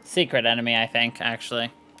enemy. Secret enemy, I think, actually.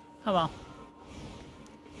 Oh well.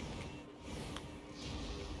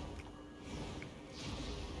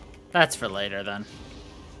 That's for later, then.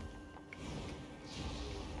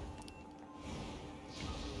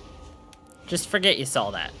 Just forget you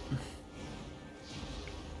saw that.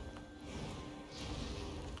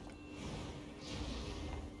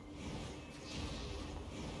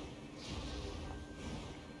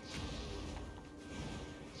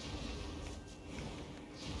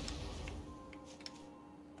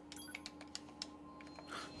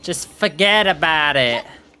 Just forget about it.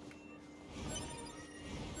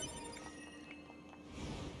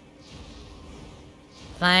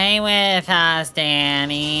 Play with us,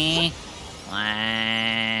 Danny. Play.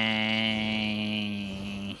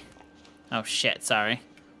 Oh shit, sorry.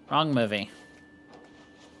 Wrong movie.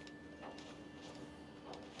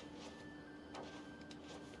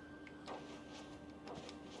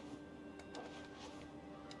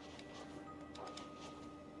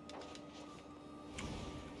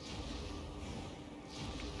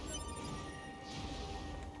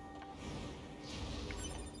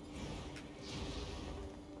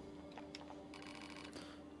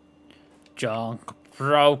 Junk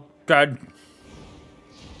broken.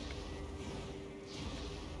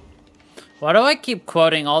 Why do I keep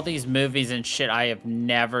quoting all these movies and shit I have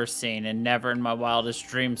never seen and never in my wildest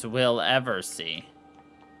dreams will ever see?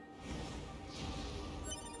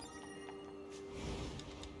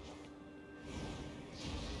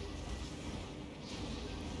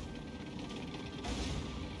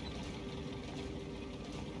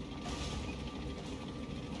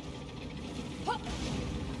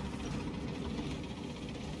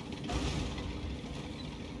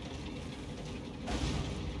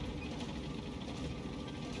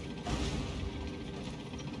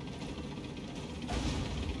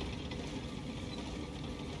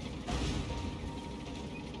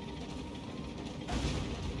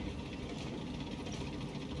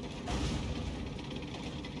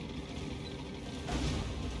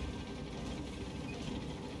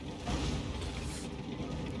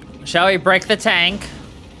 Shall we break the tank?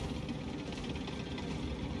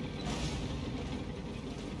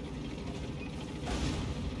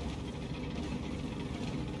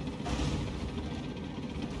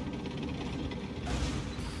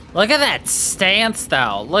 Look at that stance,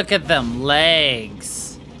 though. Look at them legs.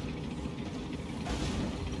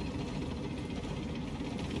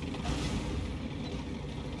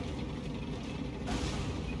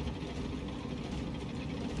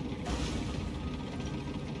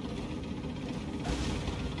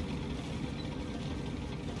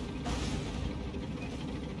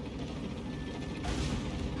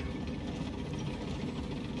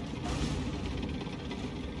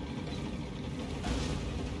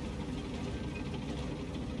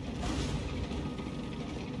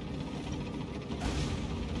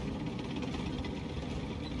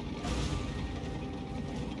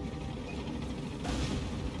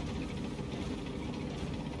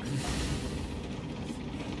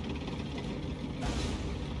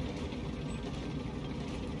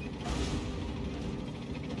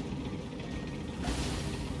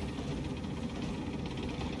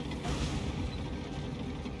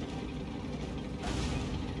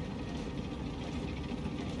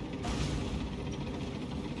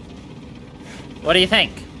 What do you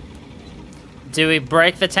think? Do we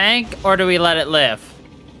break the tank or do we let it live?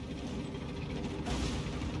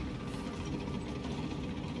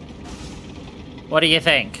 What do you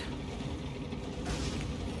think?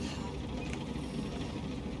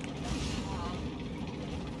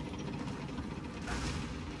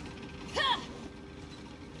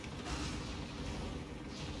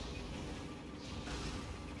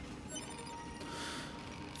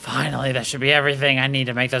 Finally, that should be everything I need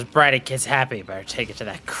to make those bratty kids happy. Better take it to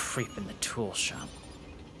that creep in the tool shop.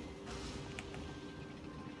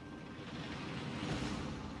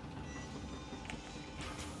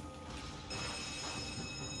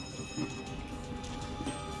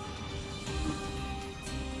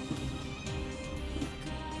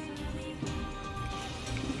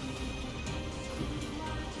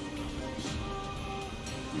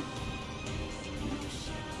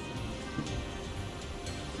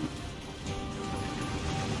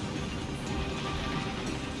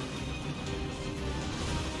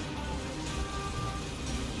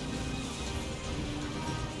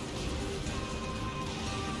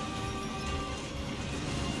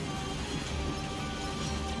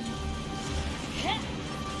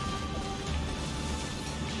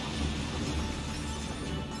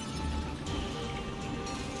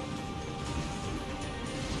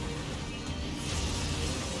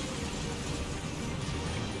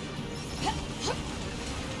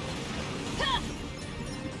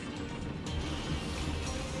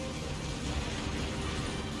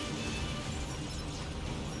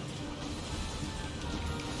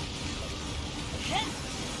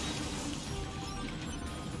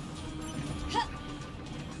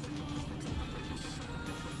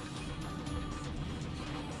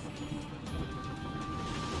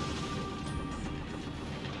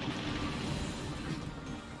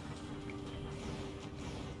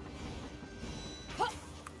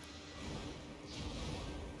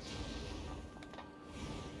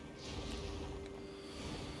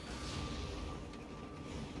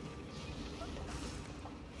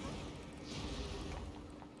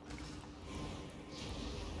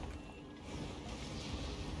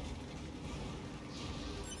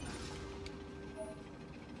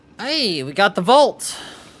 Hey, we got the vault.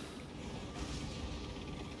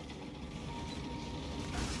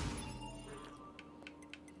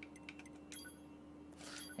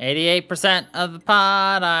 %88 of the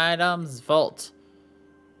pod items vault.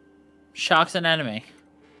 Shocks an enemy.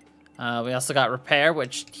 We also got repair,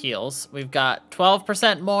 which heals. We've got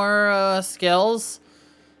 12% more skills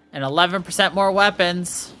and 11% more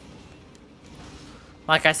weapons.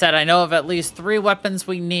 Like I said, I know of at least 3 weapons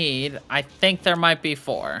we need. I think there might be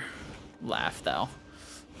 4 left, though.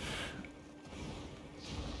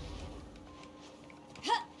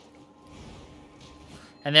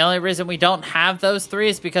 And the only reason we don't have those 3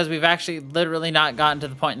 is because we've actually literally not gotten to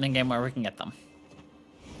the point in the game where we can get them.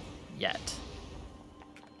 Yet.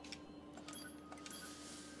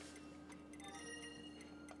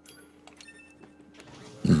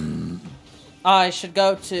 I should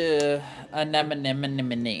go to Anemone.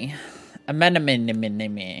 Anemone. Anemone.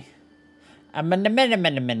 Anemone.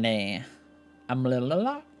 Anemone.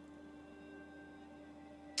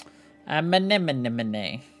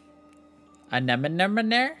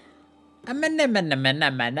 Anemone.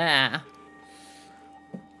 Anemone.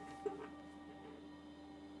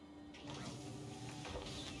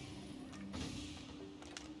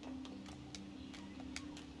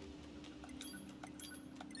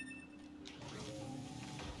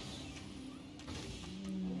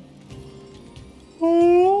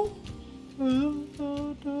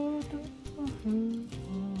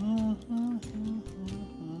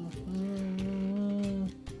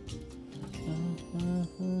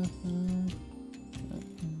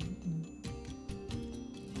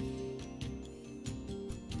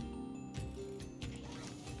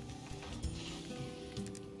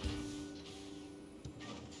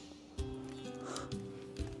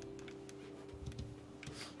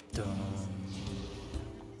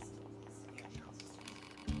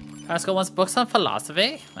 Pascal wants books on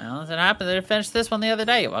philosophy. Well, as it happened, they finished this one the other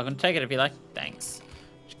day. You're welcome to take it if you like. Thanks.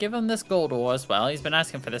 Should give him this gold ore as well. He's been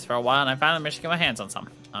asking for this for a while, and I finally managed to get my hands on some.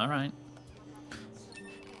 All right.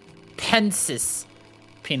 Pensis.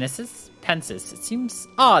 Penises? Pensis. It seems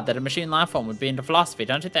odd that a machine life form would be into philosophy,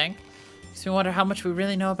 don't you think? Makes me wonder how much we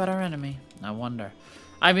really know about our enemy. I wonder.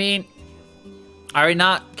 I mean, are we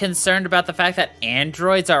not concerned about the fact that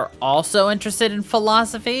androids are also interested in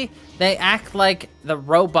philosophy? They act like the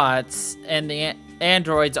robots and the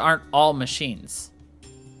androids aren't all machines.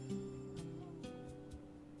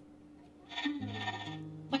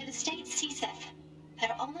 Where the state ceaseth,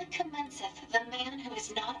 there only commenceth the man who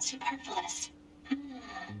is not superfluous.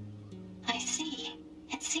 I see.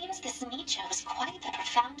 It seems this Nietzsche was quite the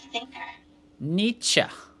profound thinker. Nietzsche.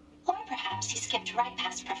 Or perhaps he skipped right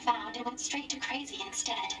past profound and went straight to crazy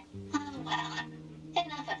instead. Oh well,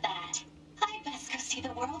 enough of that. I'd best go see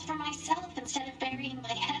the world for myself instead of burying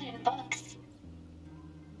my head in books.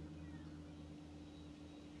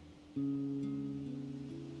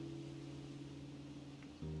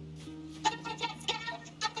 Uncle Pascal!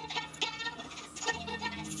 Uncle Pascal! Play with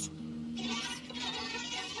us!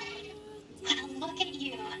 Well, look at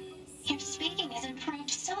you. Your speaking has improved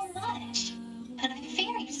so much. But I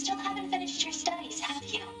fear you still haven't finished your studies, have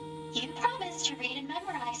you? You promised to read and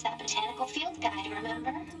memorize that botanical field guide,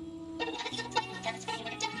 remember? You'll play with us when you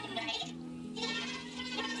were done, right?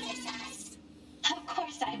 Promise us. Of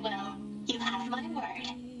course I will. You have my word.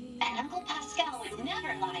 And Uncle Pascal would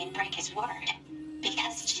never lie and break his word.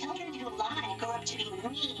 Because children who lie grow up to be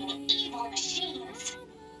mean, evil machines.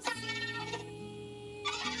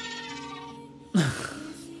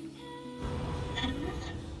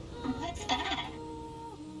 What's that?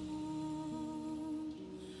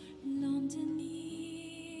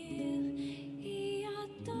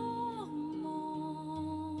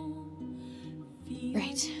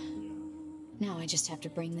 Right. Now I just have to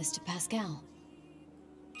bring this to Pascal.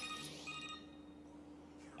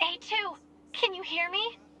 A2, can you hear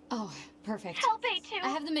me? Oh, perfect. Help, A2. I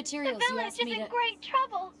have the materials The you village asked is me in to... great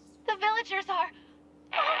trouble. The villagers are...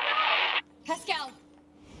 Pascal!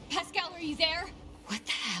 Pascal, are you there? What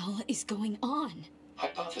the hell is going on?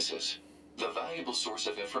 Hypothesis. The valuable source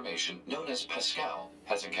of information known as Pascal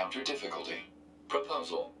has encountered difficulty.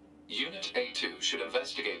 Proposal. Unit A2 should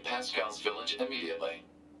investigate Pascal's village immediately.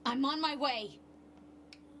 I'm on my way.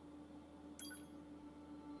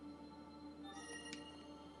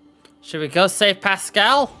 Should we go save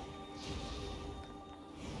Pascal?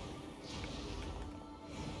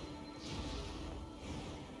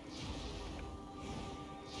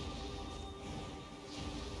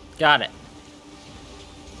 Got it.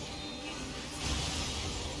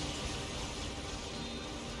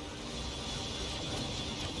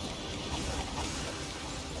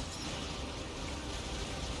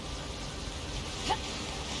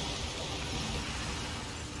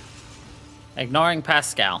 Ignoring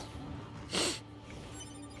Pascal.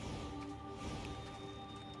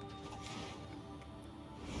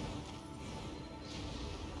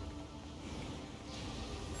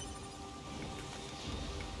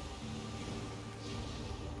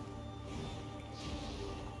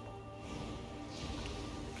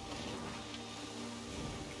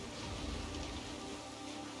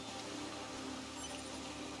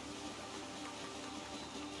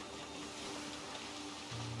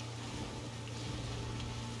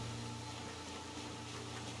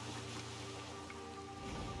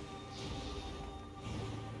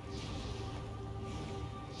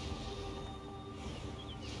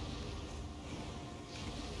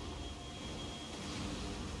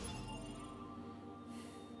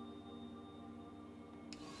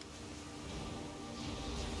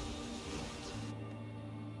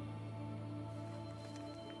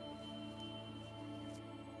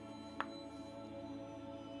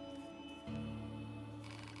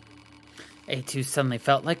 A2 suddenly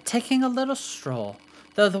felt like taking a little stroll,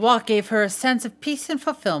 though the walk gave her a sense of peace and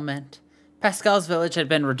fulfillment. Pascal's village had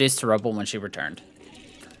been reduced to rubble when she returned.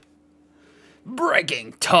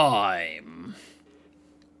 Breaking time!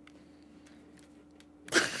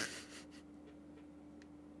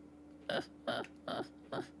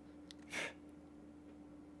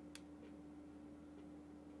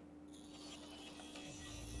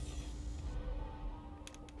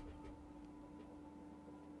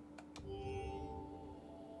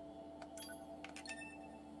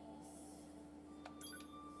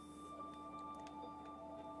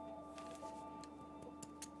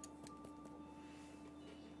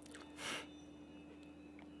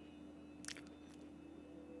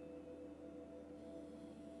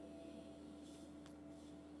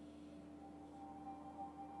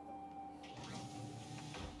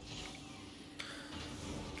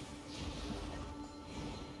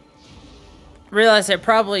 Realize I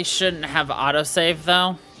probably shouldn't have autosave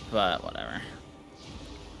though, but whatever.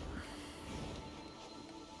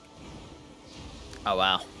 Oh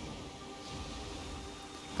wow.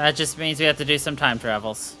 That just means we have to do some time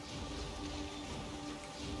travels.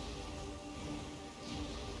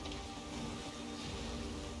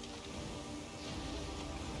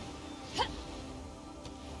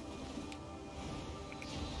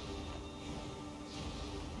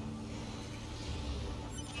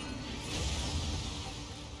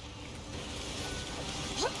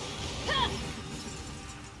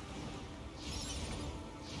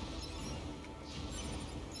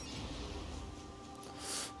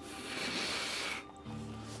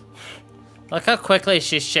 Look how quickly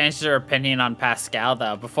she's changed her opinion on Pascal,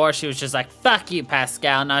 though. Before, she was just like, fuck you,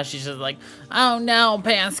 Pascal. Now she's just like, oh no,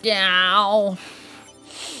 Pascal.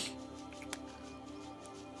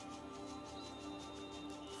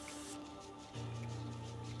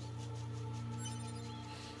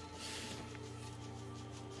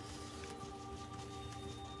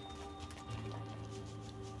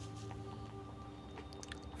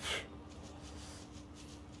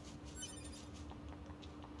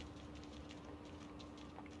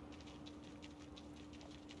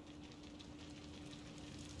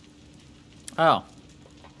 Oh.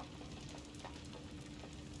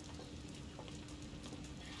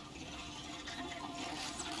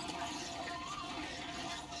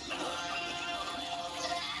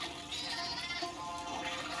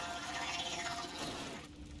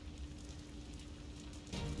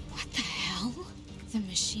 What the hell? The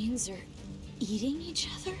machines are eating each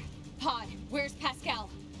other? Pod, where's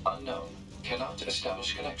Pascal? Unknown. Cannot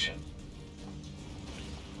establish connection.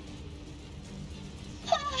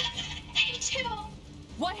 A2!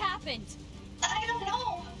 What happened? I don't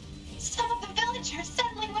know. Some of the villagers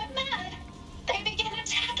suddenly went mad. They began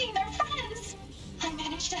attacking their friends. I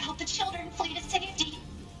managed to help the children flee to safety,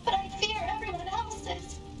 but I fear everyone else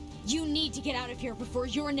is. You need to get out of here before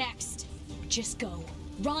you're next. Just go.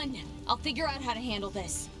 Run. I'll figure out how to handle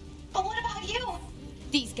this. But what about you?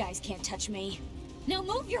 These guys can't touch me. Now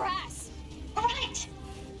move your ass. Right.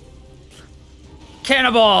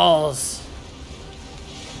 Cannibals!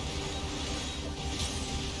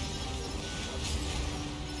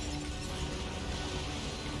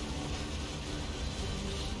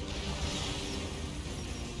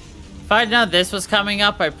 If I'd known this was coming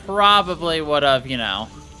up, I probably would have, you know,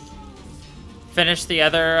 finished the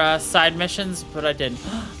other side missions, but I didn't.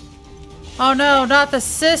 Oh no, not the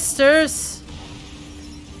sisters!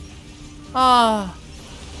 Oh.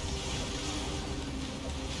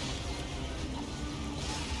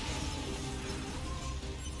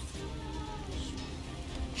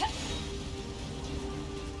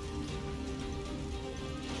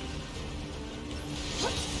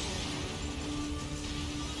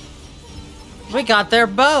 We got their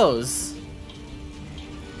bows.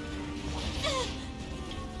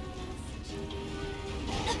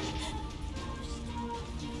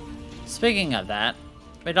 Speaking of that,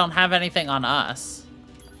 we don't have anything on us.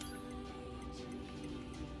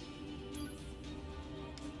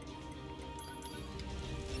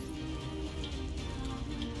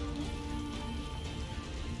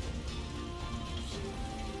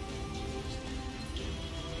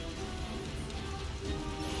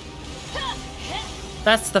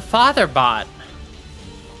 That's the father bot.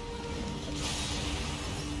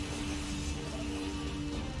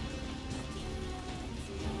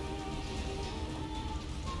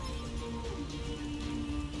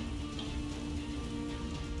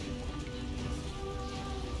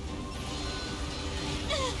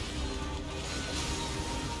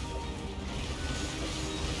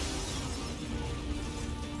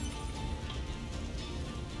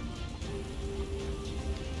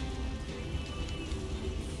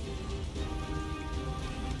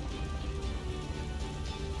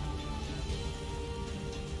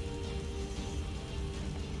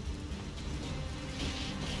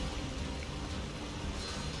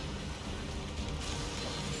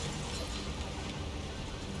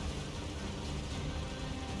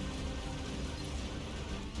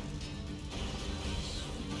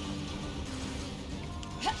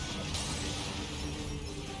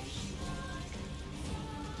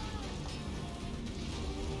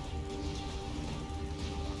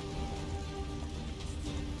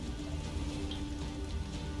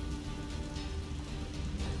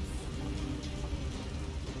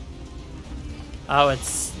 Oh,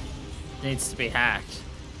 needs to be hacked.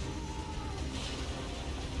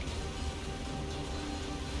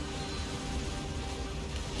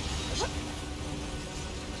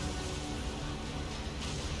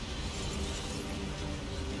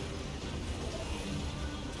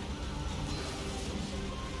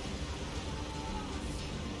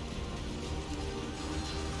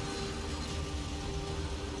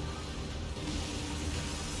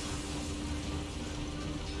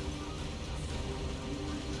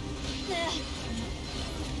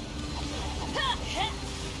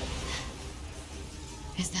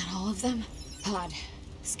 Is that all of them? Pod,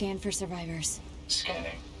 scan for survivors.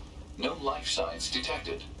 Scanning. No life signs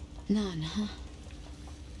detected. None, huh?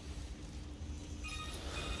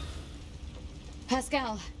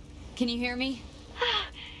 Pascal, can you hear me?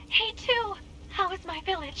 Hey, too. How is my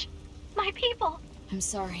village? My people? I'm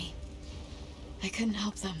sorry. I couldn't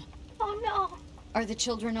help them. Oh no. Are the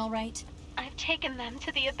children all right? I've taken them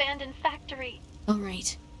to the abandoned factory. All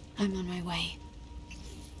right. I'm on my way.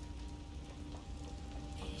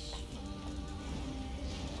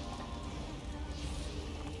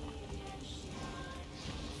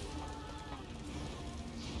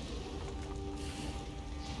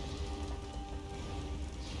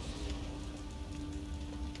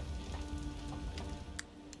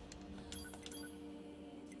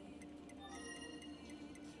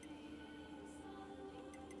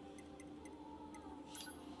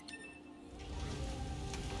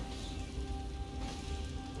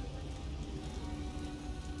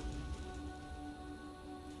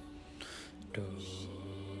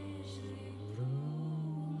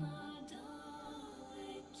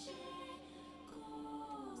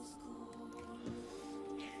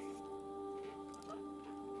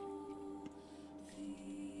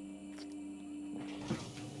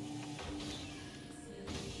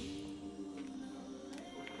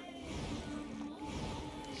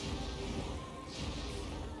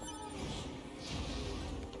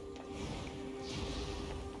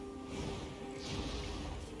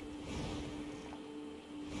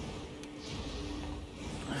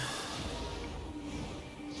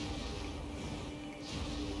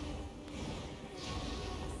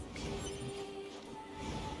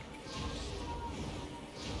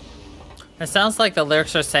 It sounds like the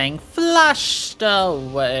lyrics are saying, flushed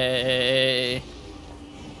away.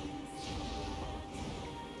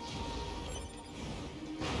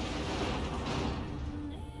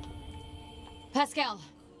 Pascal,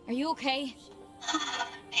 are you okay?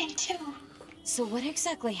 Me too. So what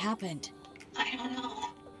exactly happened? I don't know.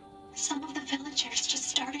 Some of the villagers just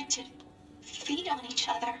started to feed on each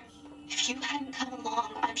other. If you hadn't come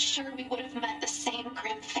along, I'm sure we would have met the same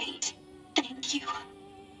grim fate. Thank you.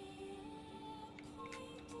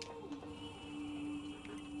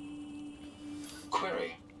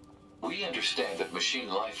 Query. We understand that machine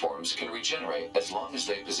life forms can regenerate as long as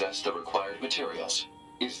they possess the required materials.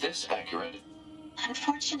 Is this accurate?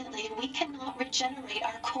 Unfortunately, we cannot regenerate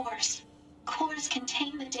our cores. Cores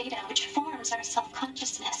contain the data which forms our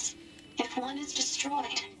self-consciousness. If one is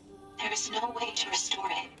destroyed, there is no way to restore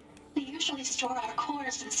it. We usually store our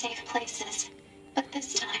cores in safe places, but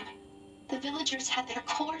this time, the villagers had their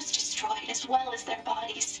cores destroyed as well as their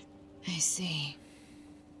bodies. I see.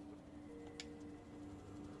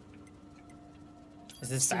 Is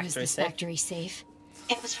this So is factory this safe? factory safe?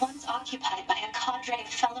 It was once occupied by a cadre of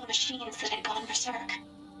fellow machines that had gone berserk.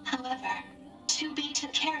 However, 2B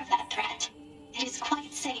took care of that threat. It is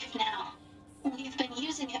quite safe now. We've been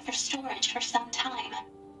using it for storage for some time.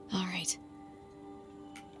 All right.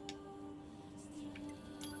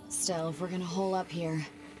 Still, if we're gonna hole up here,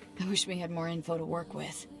 I wish we had more info to work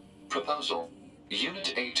with. Proposal.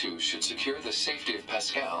 Unit A2 should secure the safety of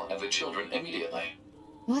Pascal and the children immediately.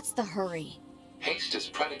 What's the hurry? Haste is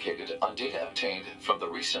predicated on data obtained from the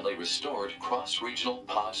recently restored cross-regional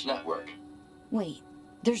pods network. Wait,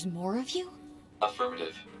 there's more of you?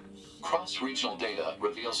 Affirmative. Cross-regional data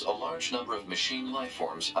reveals a large number of machine life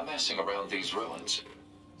forms amassing around these ruins.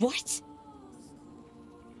 What?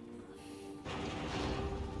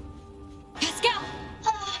 Pascal!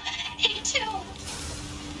 A2!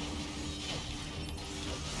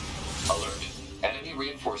 Alert. Enemy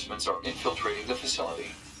reinforcements are infiltrating the facility.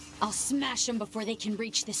 I'll smash them before they can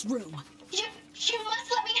reach this room. You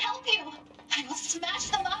must let me help you! I will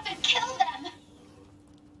smash them up and kill them!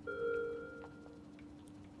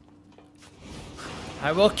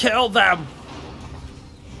 I will kill them!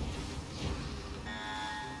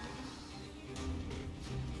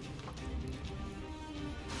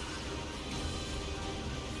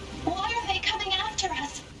 Why are they coming after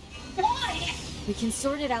us? Why? We can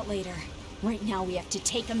sort it out later. Right now we have to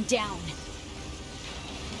take them down.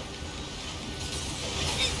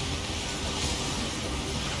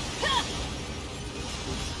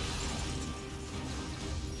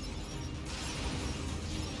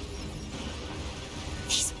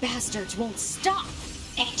 bastards won't stop.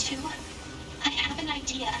 A2, I have an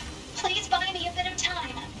idea. Please buy me a bit of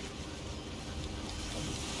time.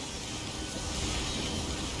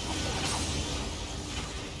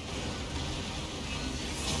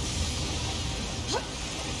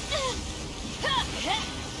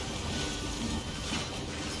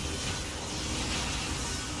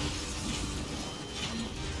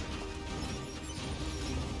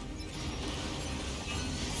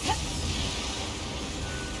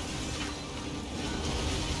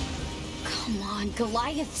 Come on,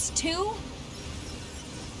 Goliaths too?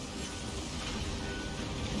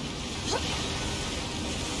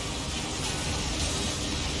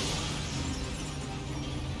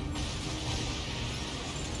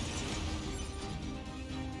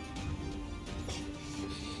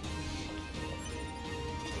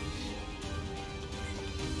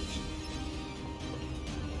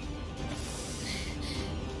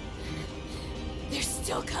 They're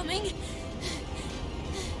still coming?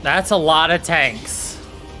 That's a lot of tanks.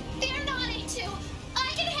 Fear not, A2.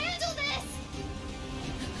 I can handle this.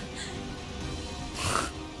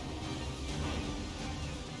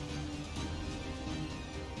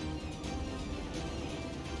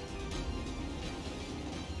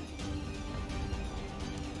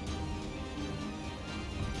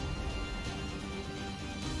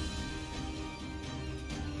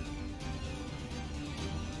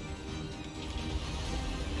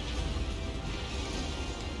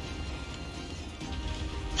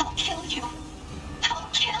 I'll kill you. I'll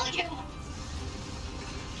kill you.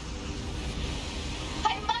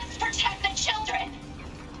 I must protect the children.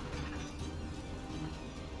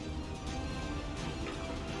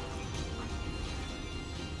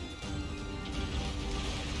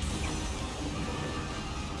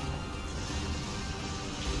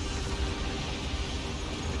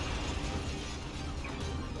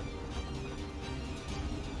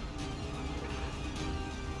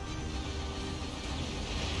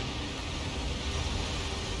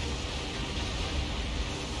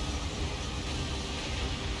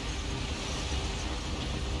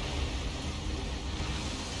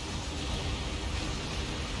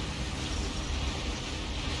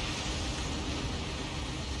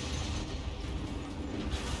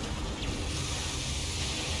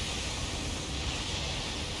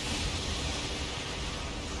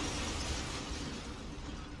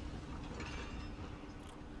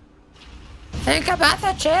 Think about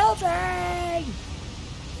the children!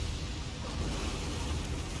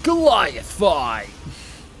 Goliath fight!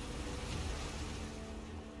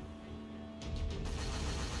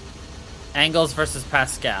 Angles versus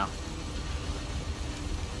Pascal.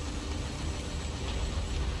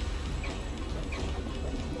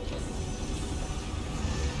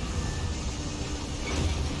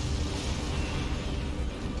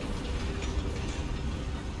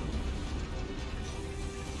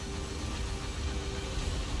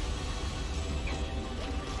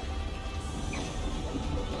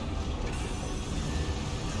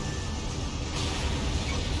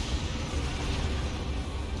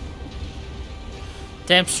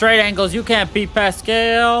 Damn straight angles, you can't beat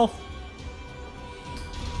Pascal.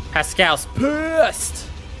 Pascal's pissed.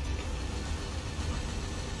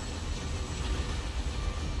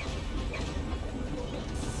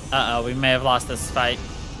 Uh-oh, we may have lost this fight.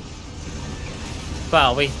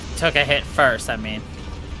 Well, we took a hit first, I mean.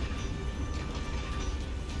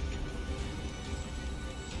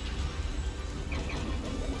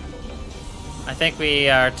 I think we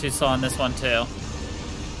are too slow on this one, too.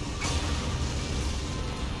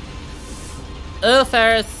 Oh,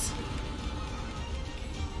 Ferris.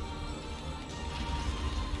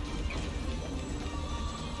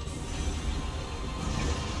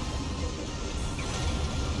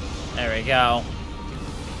 There we go.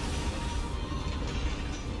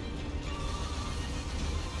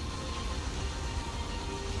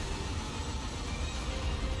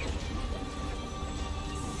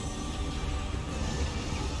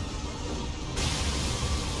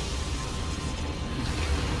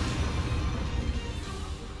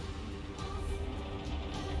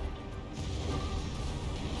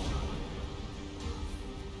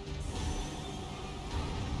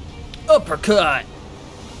 Uppercut!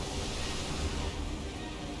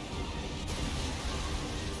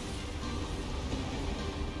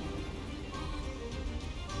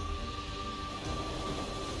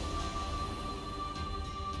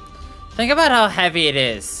 Think about how heavy it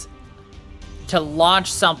is to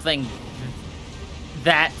launch something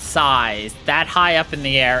that size, that high up in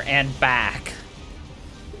the air and back.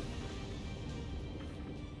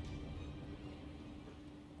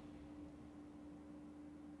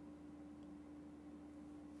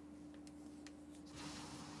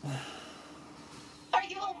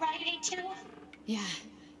 A2? Yeah.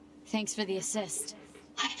 Thanks for the assist.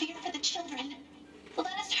 I fear for the children. Let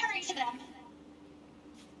us hurry to them.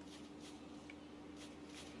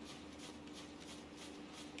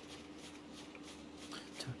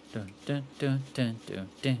 Dun, dun, dun, dun, dun,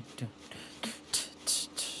 dun, dun.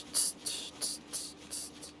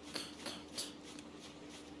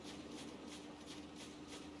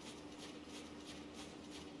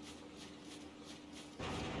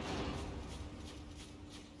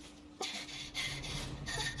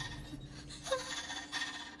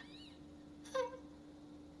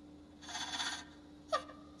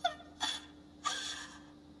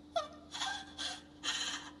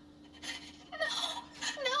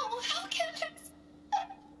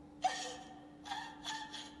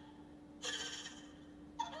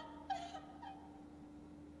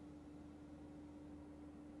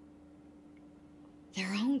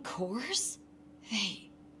 Their own cores? They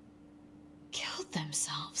killed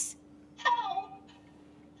themselves. How?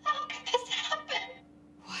 How could this happen?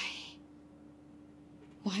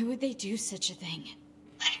 Why would they do such a thing?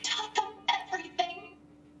 I taught them everything.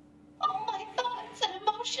 All my thoughts and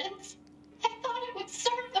emotions. I thought it would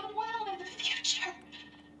serve them well in the future.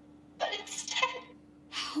 But instead...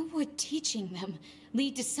 How would teaching them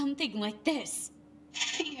lead to something like this?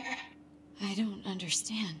 Fear. I don't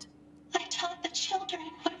understand. I taught the children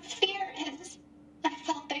what fear is. I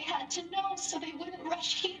felt they had to know so they wouldn't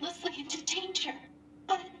rush heedlessly into danger.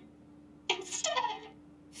 But instead...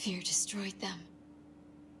 Fear destroyed them.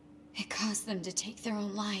 It caused them to take their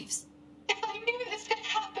own lives. If I knew this could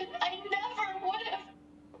happen, I never would have.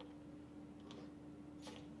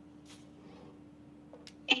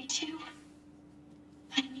 A2,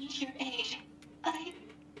 I need your aid. I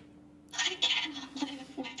cannot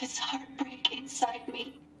live with this heartbreak inside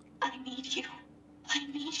me. I need you. I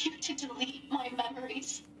need you to delete my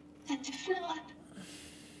memories. And if not,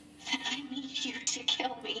 then I need you to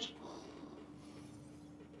kill me.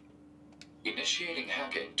 Initiating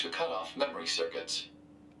hacking to cut off memory circuits.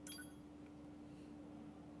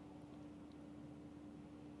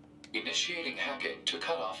 Initiating hacking to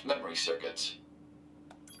cut off memory circuits.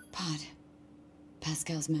 Pod.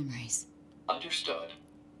 Pascal's memories. Understood.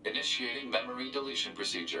 Initiating memory deletion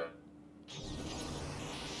procedure.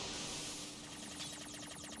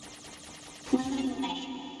 Loading away.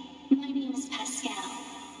 My name is Pascal.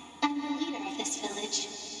 I'm the leader of this village.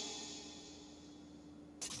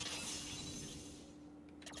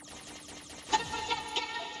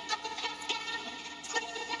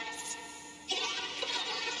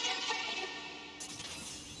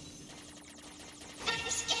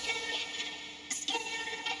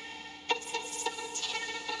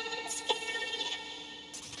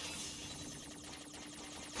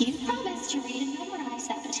 You promised to read and memorize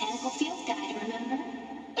that botanical field guide, remember?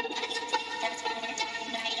 That's why we're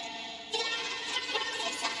done, right?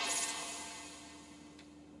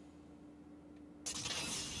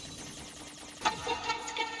 Uncle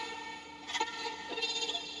Pascal, help me.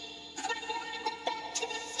 I want to go back to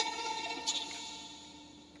the village.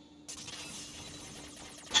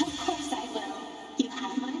 Of course I will. You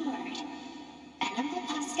have my word. And Uncle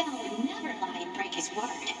Pascal would never lie and break his word.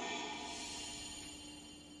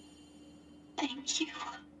 Thank you,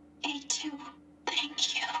 A2.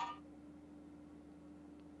 Thank you.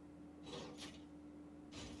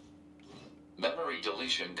 Memory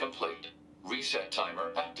deletion complete. Reset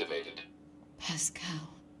timer activated. Pascal.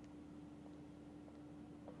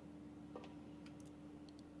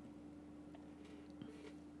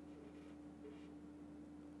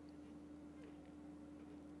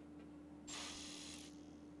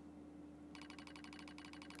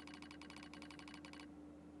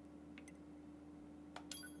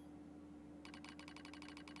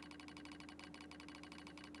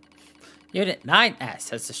 Unit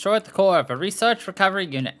 9S has destroyed the core of a research recovery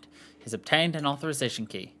unit. Has obtained an authorization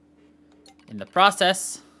key. In the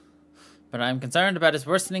process, but I am concerned about his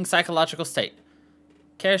worsening psychological state.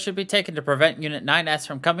 Care should be taken to prevent Unit 9S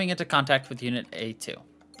from coming into contact with Unit A2.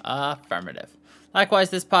 Affirmative. Likewise,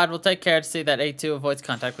 this pod will take care to see that A2 avoids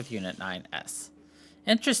contact with Unit 9S.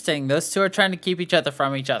 Interesting, those two are trying to keep each other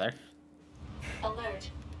from each other. Alert.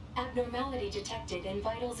 Abnormality detected in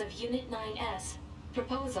vitals of Unit 9S.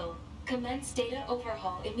 Proposal. Commence data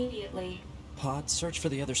overhaul immediately. Pod, search for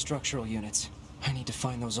the other structural units. I need to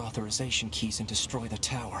find those authorization keys and destroy the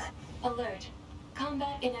tower. Alert.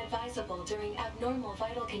 Combat inadvisable during abnormal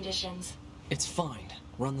vital conditions. It's fine.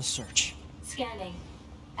 Run the search. Scanning.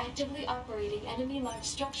 Actively operating enemy large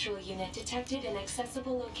structural unit detected in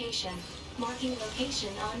accessible location. Marking location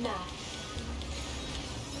on map.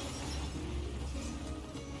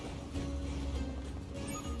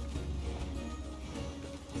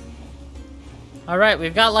 Alright,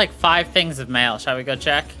 we've got like 5 things of mail. Shall we go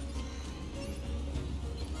check?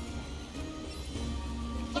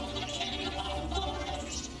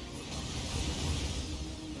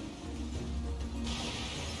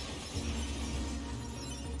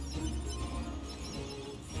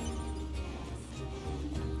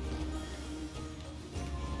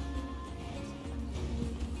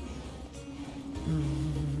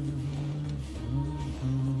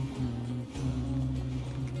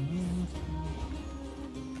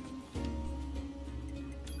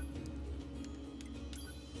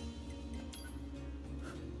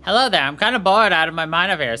 Hello there, I'm kind of bored out of my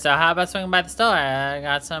mind over here, so how about swinging by the store? I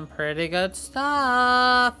got some pretty good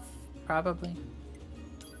stuff. Probably.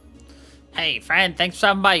 Hey, friend, thanks for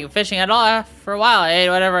stopping by. You fishing at all? For a while, I ate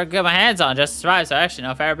whatever I could get my hands on just to survive, so I actually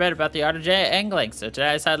know a fair bit about the art of angling. So today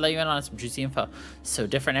I decided to let you in on some juicy info. So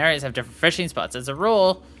different areas have different fishing spots. As a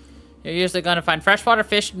rule, you're usually going to find freshwater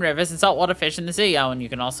fish in rivers and saltwater fish in the sea. Oh, and you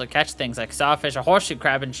can also catch things like sawfish or horseshoe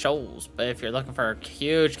crab in shoals. But if you're looking for a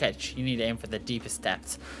huge catch, you need to aim for the deepest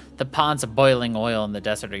depths. The ponds of boiling oil in the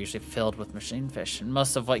desert are usually filled with machine fish. And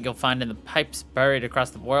most of what you'll find in the pipes buried across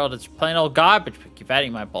the world is plain old garbage. But keep at it,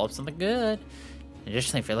 you might pull up something good.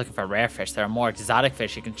 Additionally, if you're looking for rare fish, there are more exotic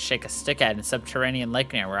fish you can shake a stick at in a subterranean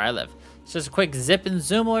lake near where I live. It's just a quick zip and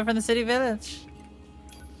zoom away from the city village.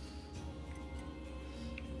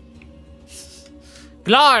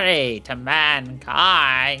 Glory to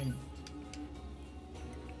mankind.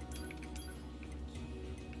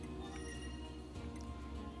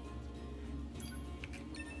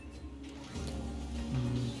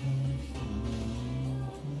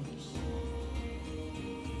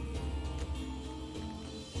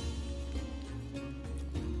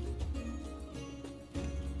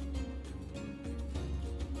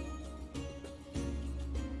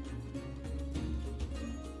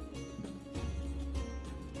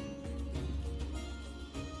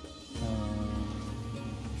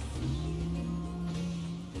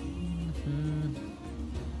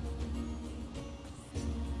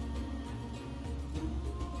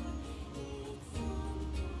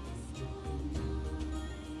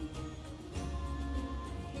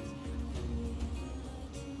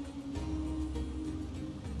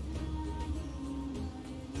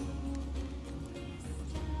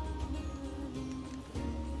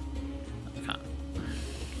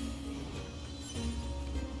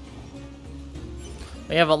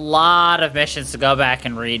 We have a lot of missions to go back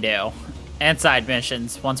and redo. And side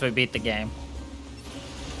missions once we beat the game.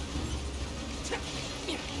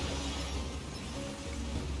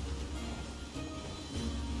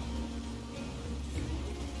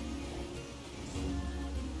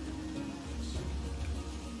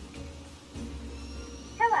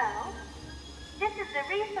 Hello. This is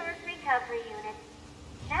the Resource Recovery Unit.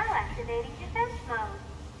 Now activating defense mode.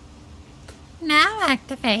 Now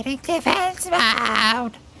activating defense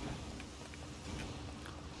mode.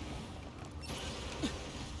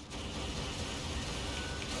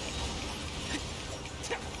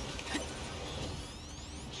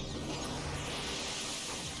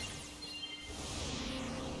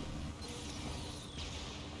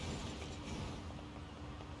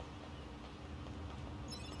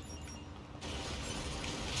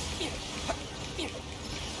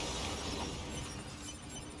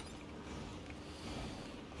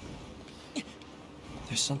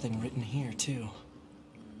 There's something written here, too.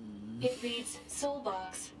 It reads Soul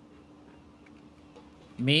Box.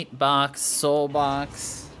 Meat box, soul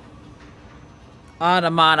box,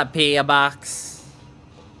 Automata box.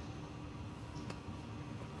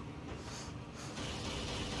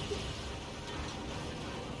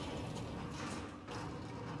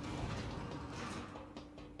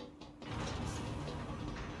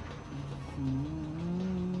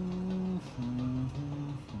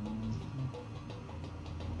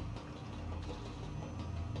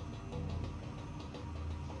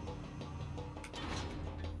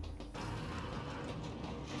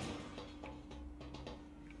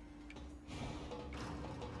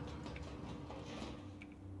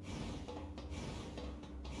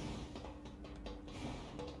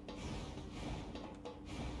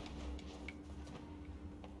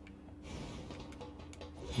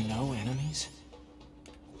 No enemies?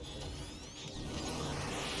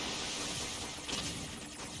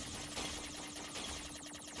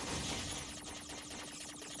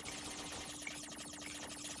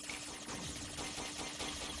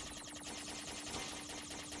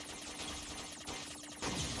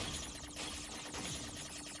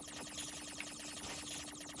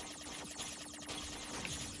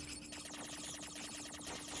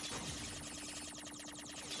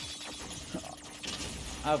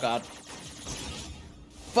 Oh god.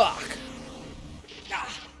 Fuck.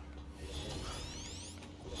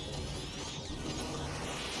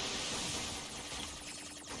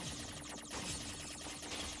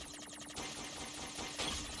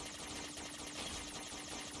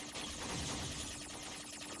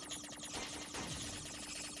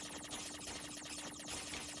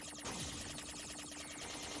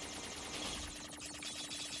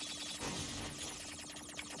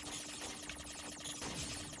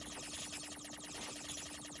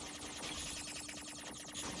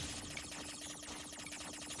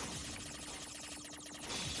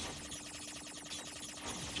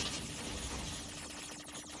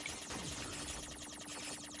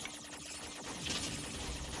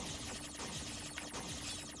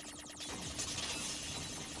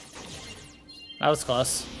 That was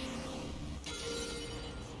close.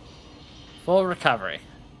 Full recovery.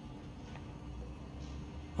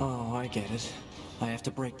 Oh, I get it. I have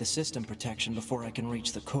to break the system protection before I can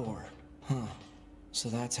reach the core. Huh. So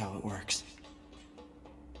that's how it works.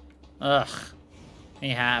 Ugh. We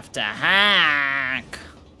have to hack.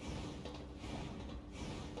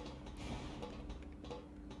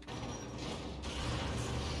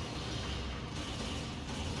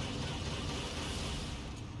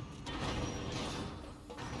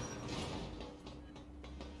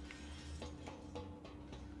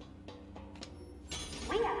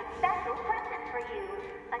 We have a special present for you.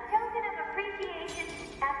 A token of appreciation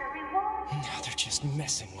as a reward. Now they're just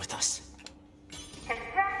messing with us.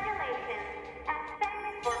 Congratulations, and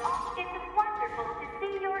thanks for all. It's wonderful to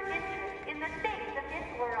see your interest in the things of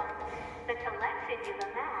this world. The collection you've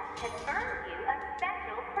amassed has earned you a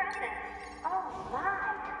special present. Oh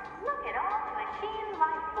my, look at all the machine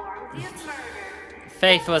life forms you've murdered.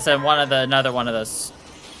 Faith was in another one of those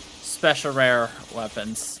special rare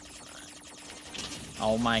weapons.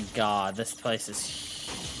 Oh my god, this place is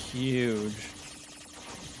huge.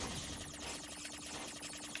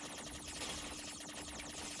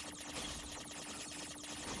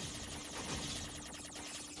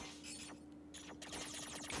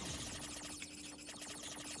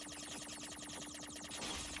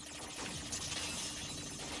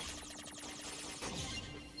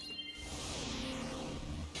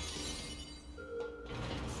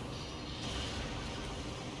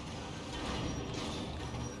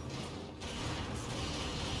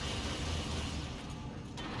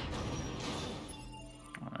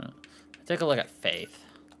 Take a look at Faith.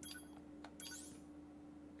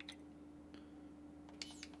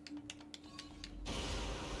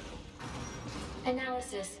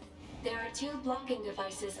 Analysis. There are 2 blocking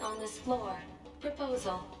devices on this floor.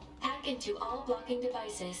 Proposal. Hack into all blocking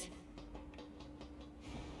devices.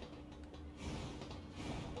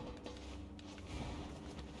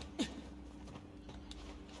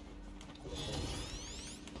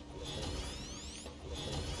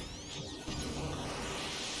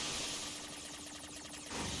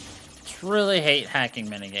 Really hate hacking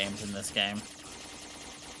minigames in this game.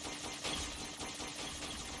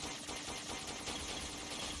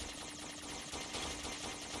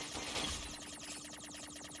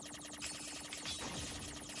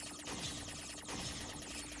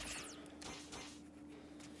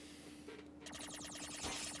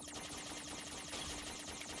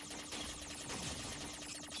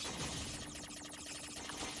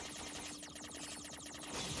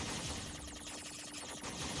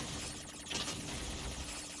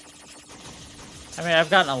 I mean, I've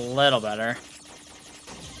gotten a little better.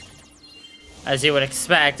 As you would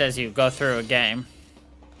expect as you go through a game.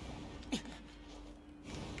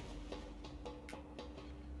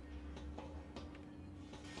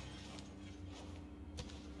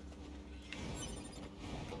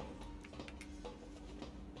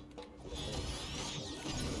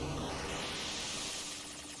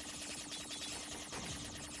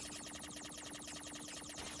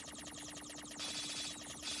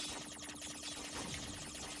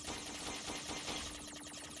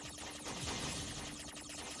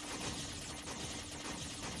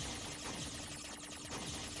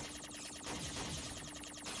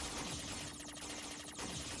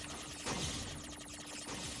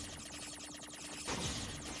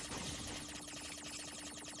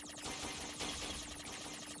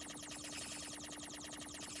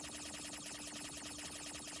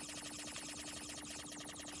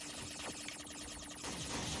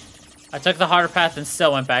 I took the harder path and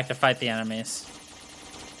still went back to fight the enemies.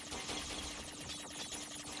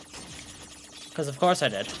 Because of course I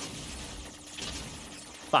did.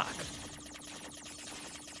 Fuck.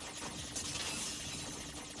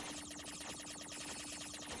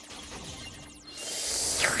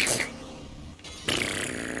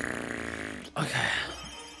 Okay.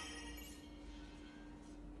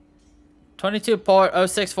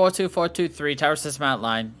 22.0642423 Tower System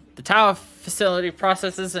Outline. The tower facility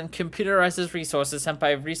processes and computerizes resources sent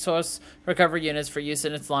by resource recovery units for use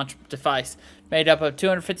in its launch device. Made up of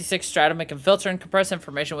 256 stratum, it can filter and compress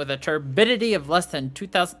information with a turbidity of less than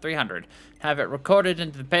 2,300. Have it recorded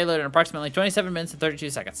into the payload in approximately 27 minutes and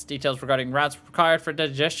 32 seconds. Details regarding routes required for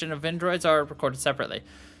digestion of androids are recorded separately.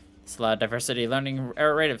 This allowed diversity learning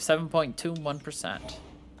error rate of 7.21%.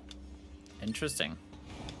 Interesting.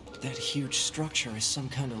 That huge structure is some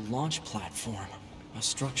kind of launch platform. A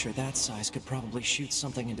structure that size could probably shoot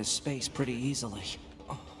something into space pretty easily.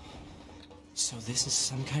 Oh. So this is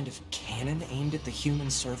some kind of cannon aimed at the human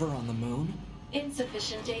server on the moon?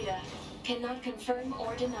 Insufficient data. Cannot confirm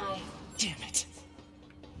or deny. Damn it.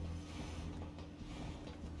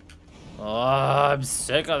 Oh, I'm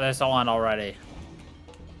sick of this one already.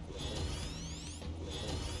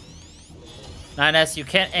 9S, you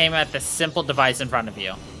can't aim at this simple device in front of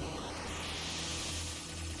you.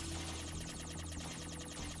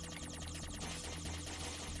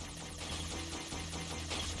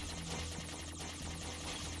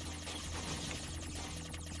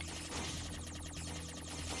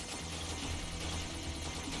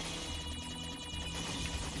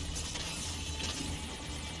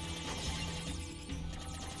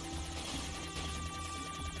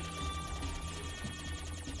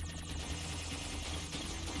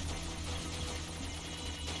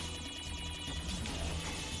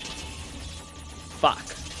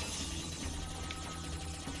 Fuck.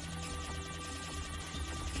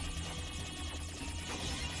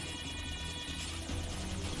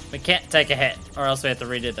 We can't take a hit, or else we have to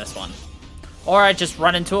redo this one. Or I just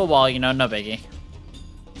run into a wall, you know, no biggie.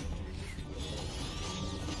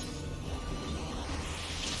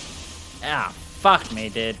 Ah, fuck me,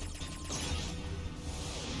 dude.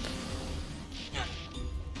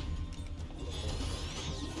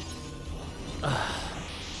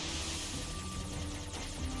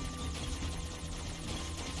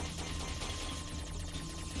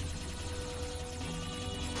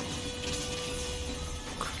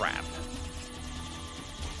 Crap.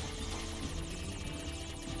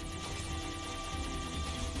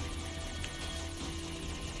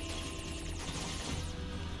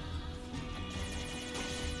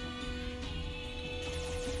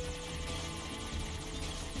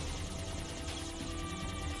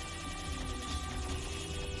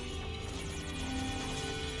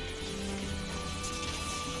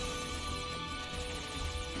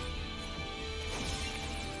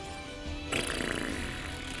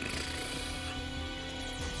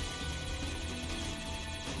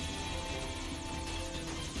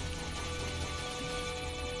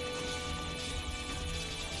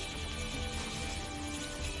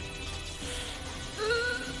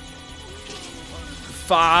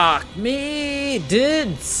 Fuck me,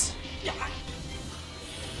 dudes.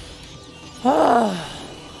 And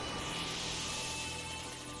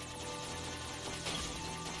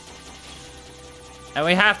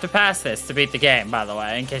we have to pass this to beat the game, by the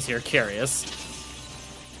way, in case you're curious.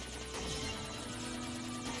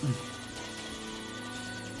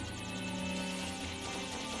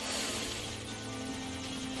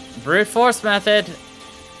 Brute force method.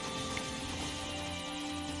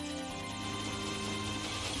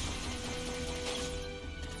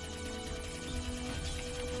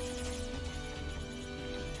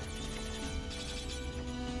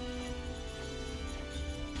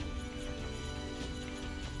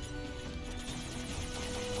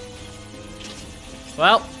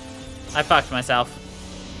 Well, I fucked myself.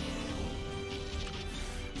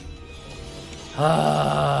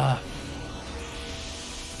 Are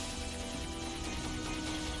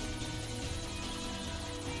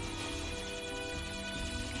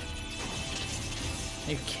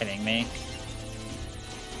you kidding me?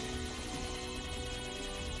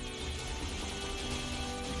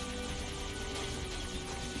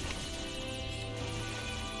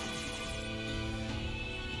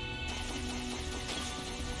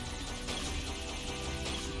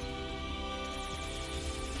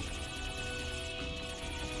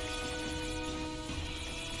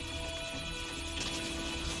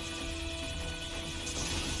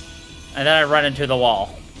 And then I run into the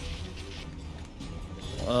wall.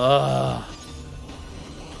 Ugh.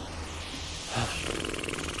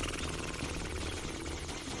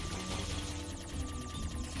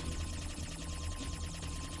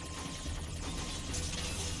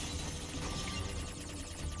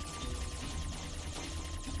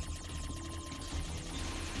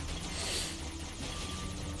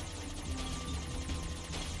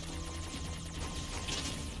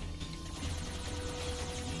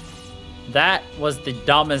 That was the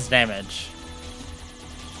dumbest damage.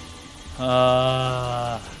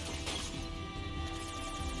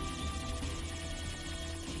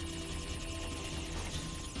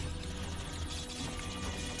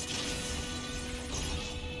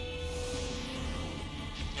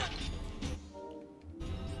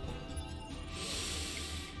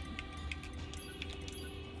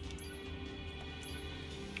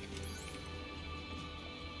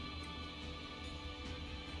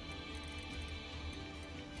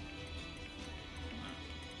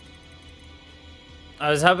 I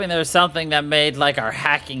was hoping there was something that made, like, our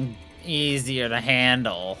hacking easier to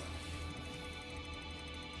handle.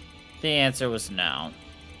 The answer was no.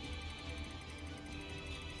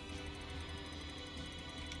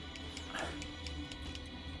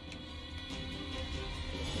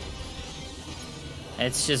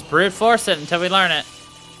 It's just brute force it until we learn it.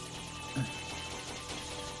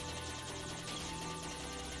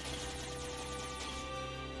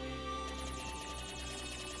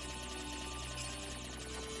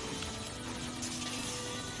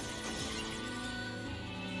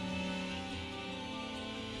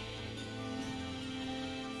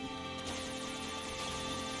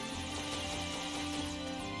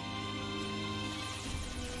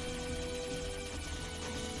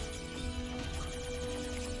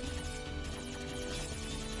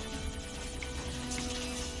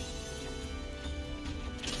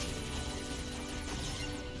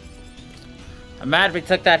 I'm mad we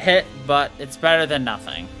took that hit, but it's better than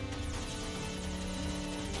nothing.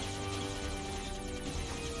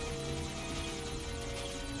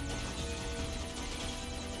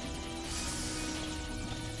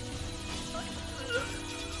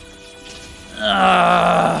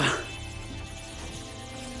 Ugh.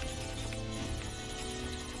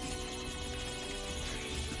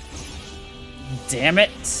 Damn it.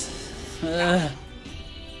 Ugh.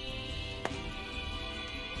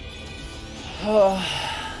 Oh.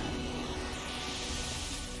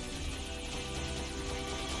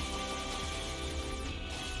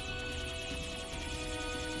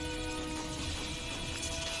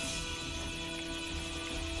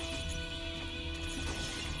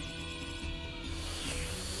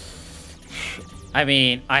 I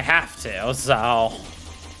mean, I have to, so...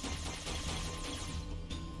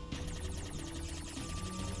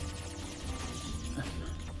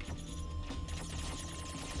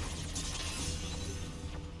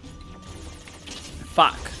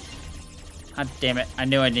 Fuck. God damn it. I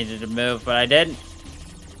knew I needed to move, but I didn't.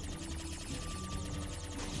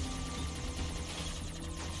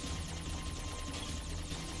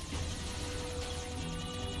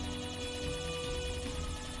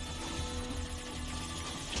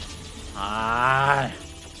 Ah.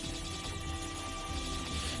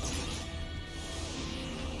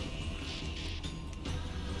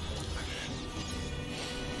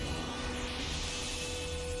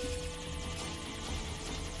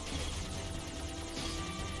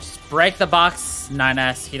 Just break the box,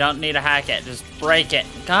 9S. You don't need to hack it. Just break it.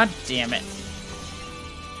 God damn it.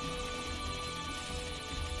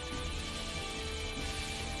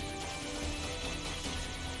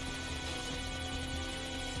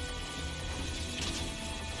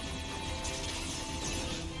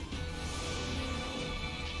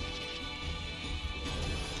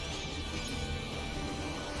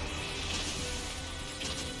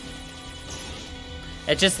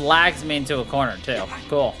 It just lags me into a corner, too.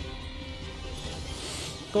 Cool.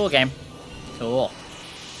 Cool game. Cool.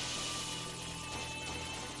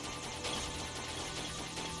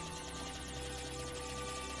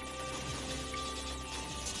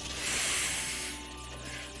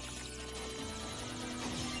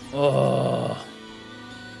 Oh.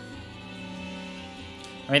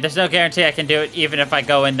 I mean, there's no guarantee I can do it even if I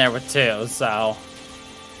go in there with two, so...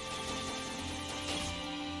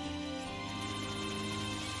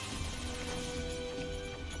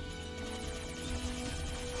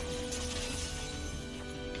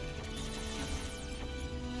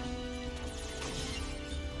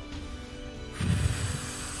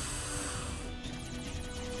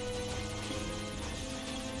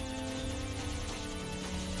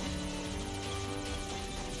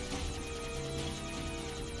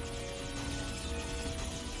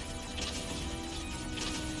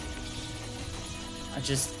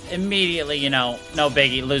 Just immediately, you know, no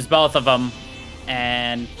biggie, lose both of them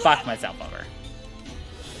and fuck myself over.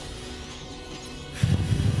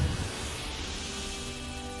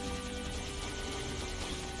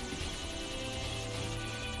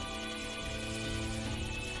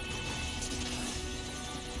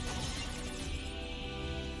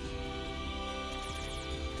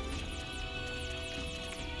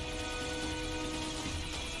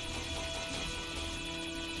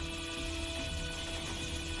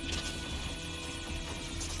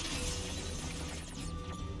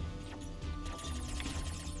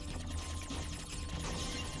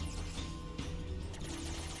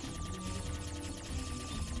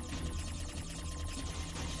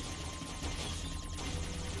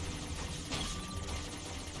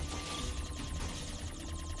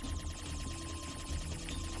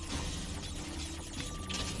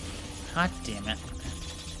 God damn it.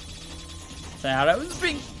 Thought I was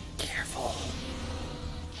being careful.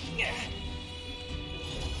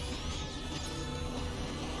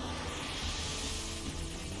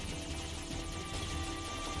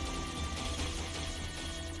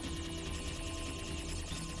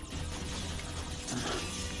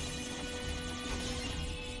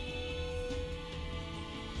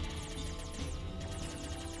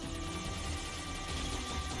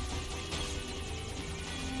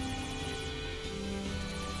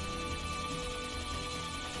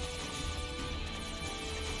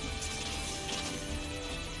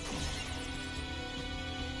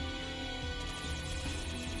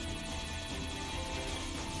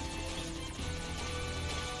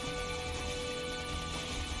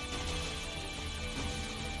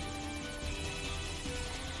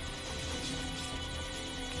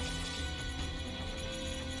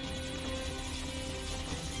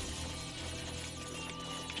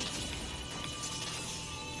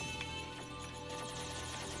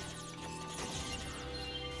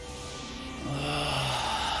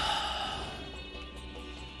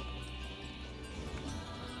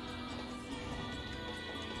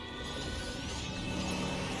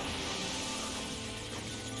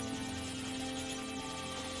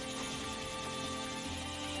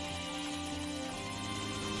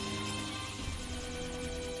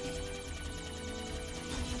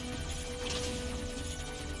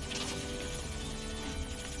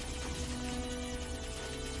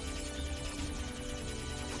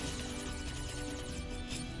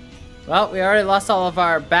 Well, we already lost all of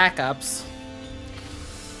our backups.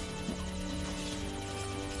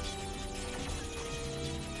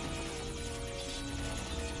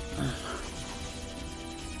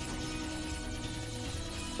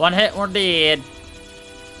 One hit, we're dead.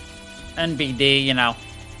 NBD, you know.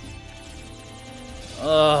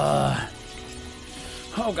 Ugh.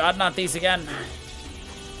 Oh god, not these again.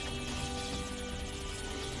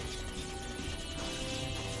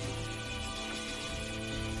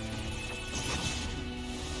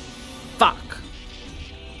 Fuck.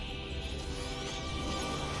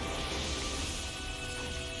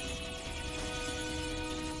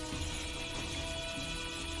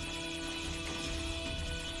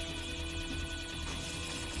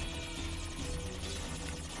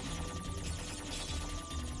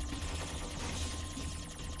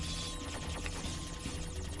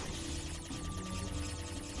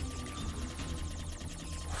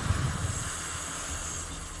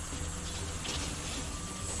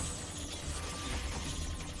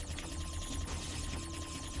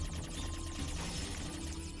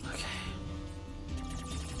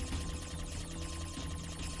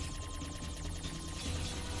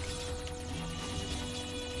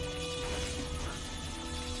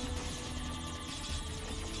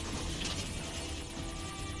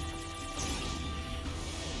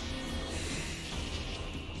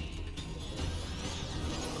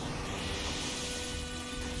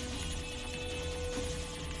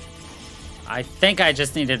 I think I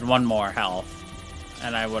just needed one more health,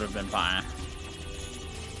 and I would have been fine.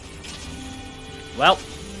 Well,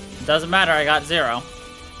 doesn't matter, I got 0.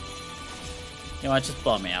 You know what, just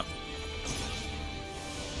blow me up.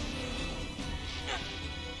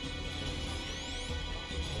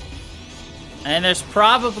 And there's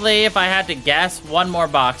probably, if I had to guess, one more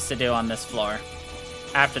box to do on this floor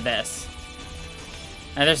after this.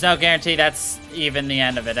 And there's no guarantee that's even the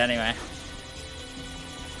end of it anyway.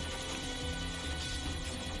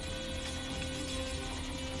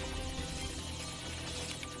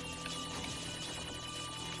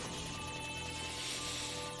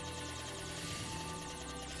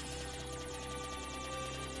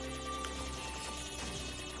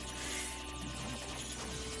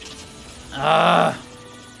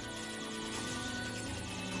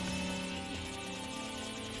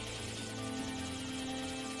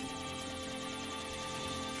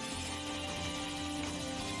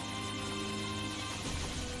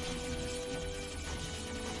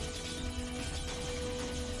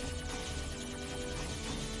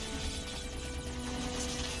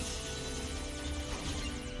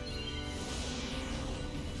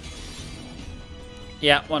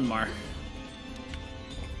 Yeah, one more.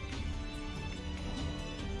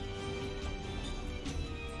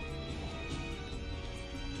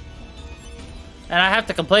 And I have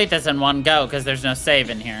to complete this in one go because there's no save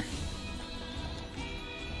in here.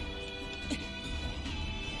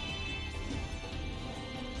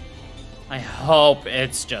 I hope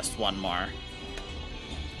it's just one more.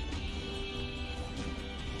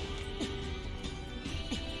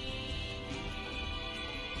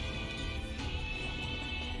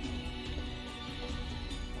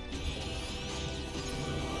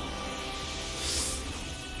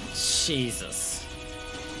 Jesus.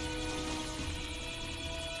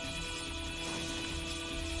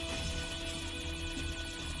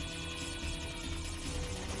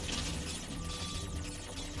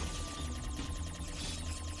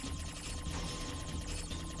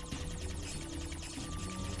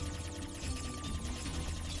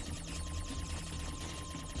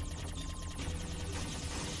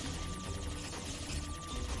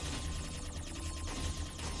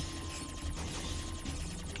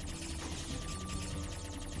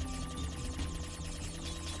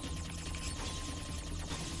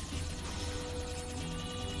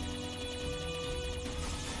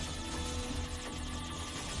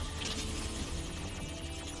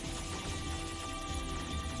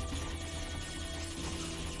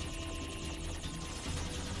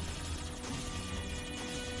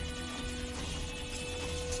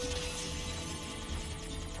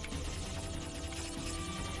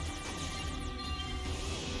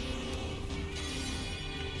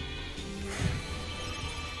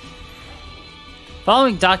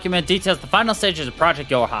 Following document details the final stages of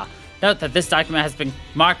Project Yorha. Note that this document has been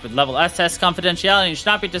marked with level SS confidentiality and should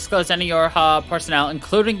not be disclosed to any Yorha personnel,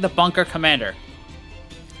 including the bunker commander.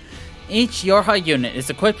 Each Yorha unit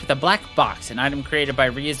is equipped with a black box, an item created by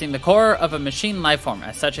reusing the core of a machine lifeform.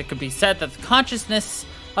 As such, it could be said that the consciousness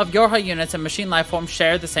of Yorha units and machine lifeforms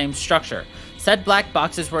share the same structure. Said black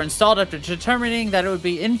boxes were installed after determining that it would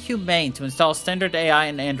be inhumane to install standard AI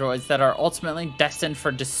and androids that are ultimately destined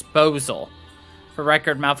for disposal. For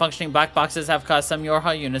record, malfunctioning black boxes have caused some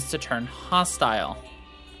Yorha units to turn hostile.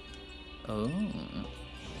 Oh.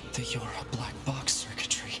 The Yorha black box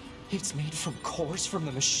circuitry. It's made from cores from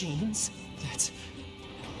the machines?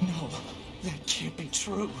 No, that can't be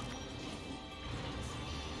true.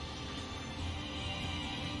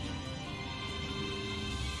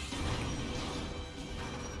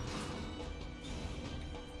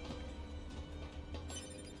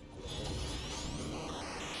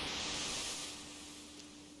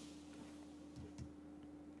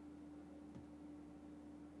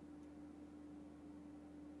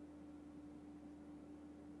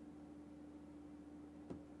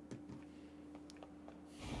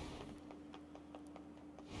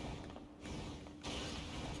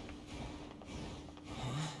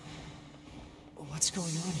 What's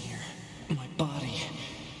going on here? My body.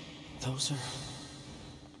 Those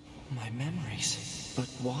are my memories. But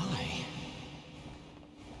why?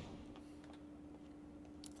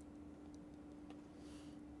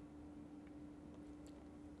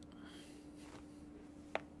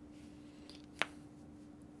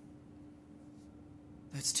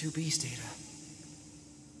 That's 2B's data.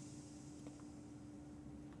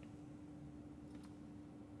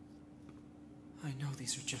 I know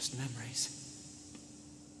these are just memories.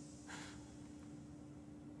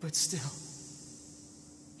 But still...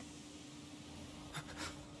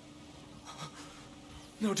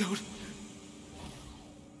 No, don't.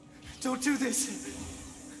 Don't do this.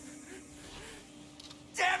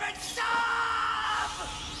 Damn it, stop!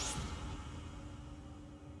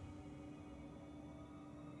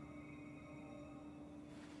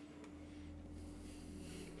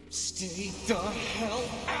 Stay the hell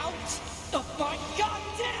out of my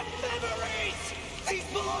goddamn memories! These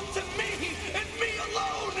belong to me and me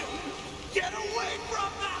alone! Get away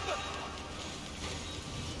from them!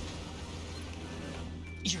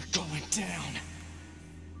 You're going down.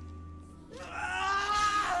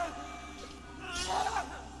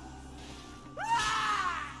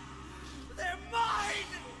 They're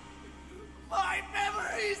mine! My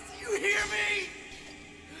memories! You hear me?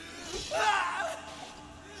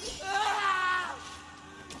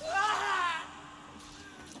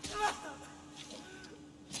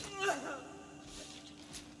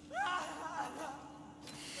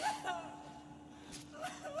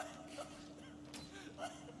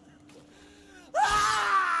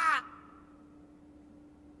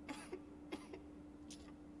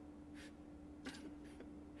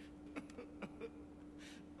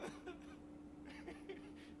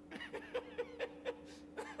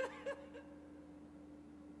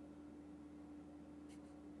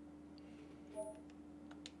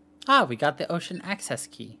 Ah, we got the ocean access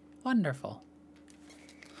key. Wonderful.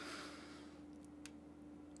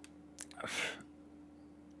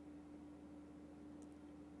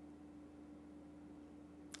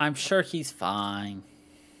 I'm sure he's fine.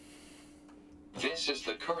 This is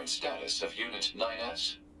the current status of Unit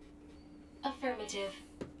 9S. Affirmative.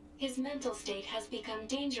 His mental state has become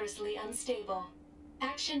dangerously unstable.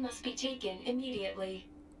 Action must be taken immediately.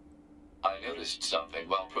 I noticed something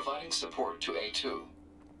while providing support to A2.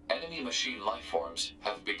 Enemy machine lifeforms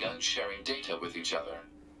have begun sharing data with each other.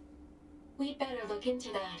 We'd better look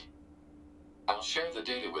into that. I'll share the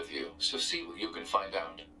data with you, so see what you can find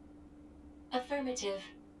out. Affirmative.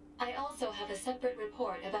 I also have a separate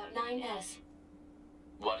report about 9S.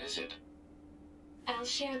 What is it? I'll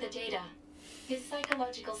share the data. His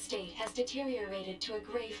psychological state has deteriorated to a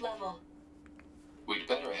grave level. We'd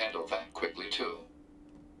better handle that quickly, too.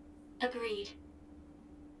 Agreed.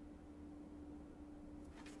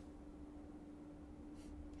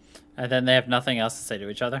 And then they have nothing else to say to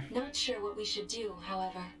each other. Not sure what we should do,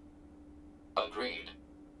 however. Agreed.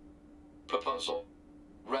 Proposal.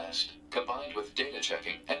 Rest, combined with data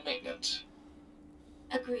checking and maintenance.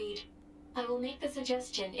 Agreed. I will make the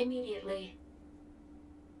suggestion immediately.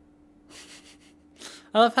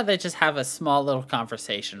 I love how they just have a small little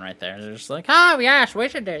conversation right there. They're just like, oh, yes, we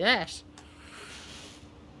should do this.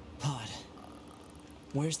 Pod,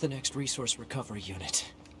 where's the next resource recovery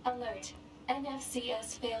unit? Alert.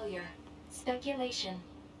 NFCS failure. Speculation.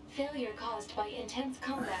 Failure caused by intense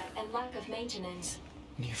combat and lack of maintenance.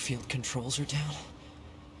 Near-field controls are down?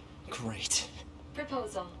 Great.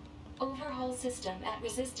 Proposal. Overhaul system at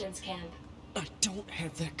resistance camp. I don't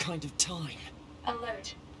have that kind of time.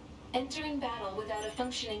 Alert. Entering battle without a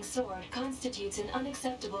functioning sword constitutes an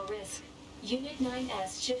unacceptable risk. Unit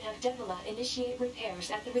 9S should have Devila initiate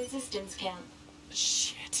repairs at the resistance camp.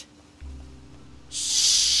 Shit.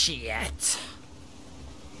 Shit.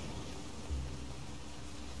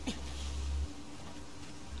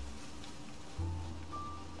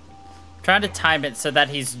 Trying to time it so that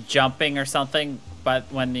he's jumping or something, but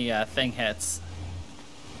when the thing hits.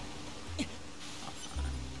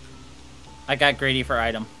 I got greedy for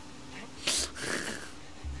item.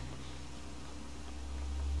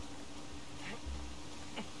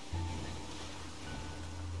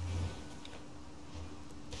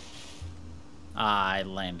 I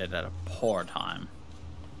landed at a poor time.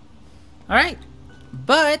 Alright,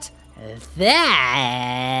 but that's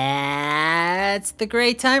the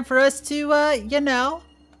great time for us to, you know,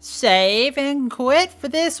 save and quit for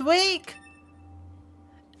this week.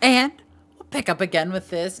 And we'll pick up again with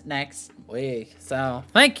this next week. So,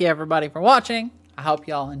 thank you everybody for watching. I hope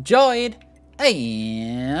y'all enjoyed.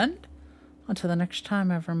 And until the next time,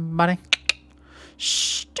 everybody,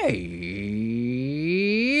 stay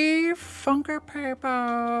funky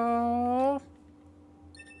people.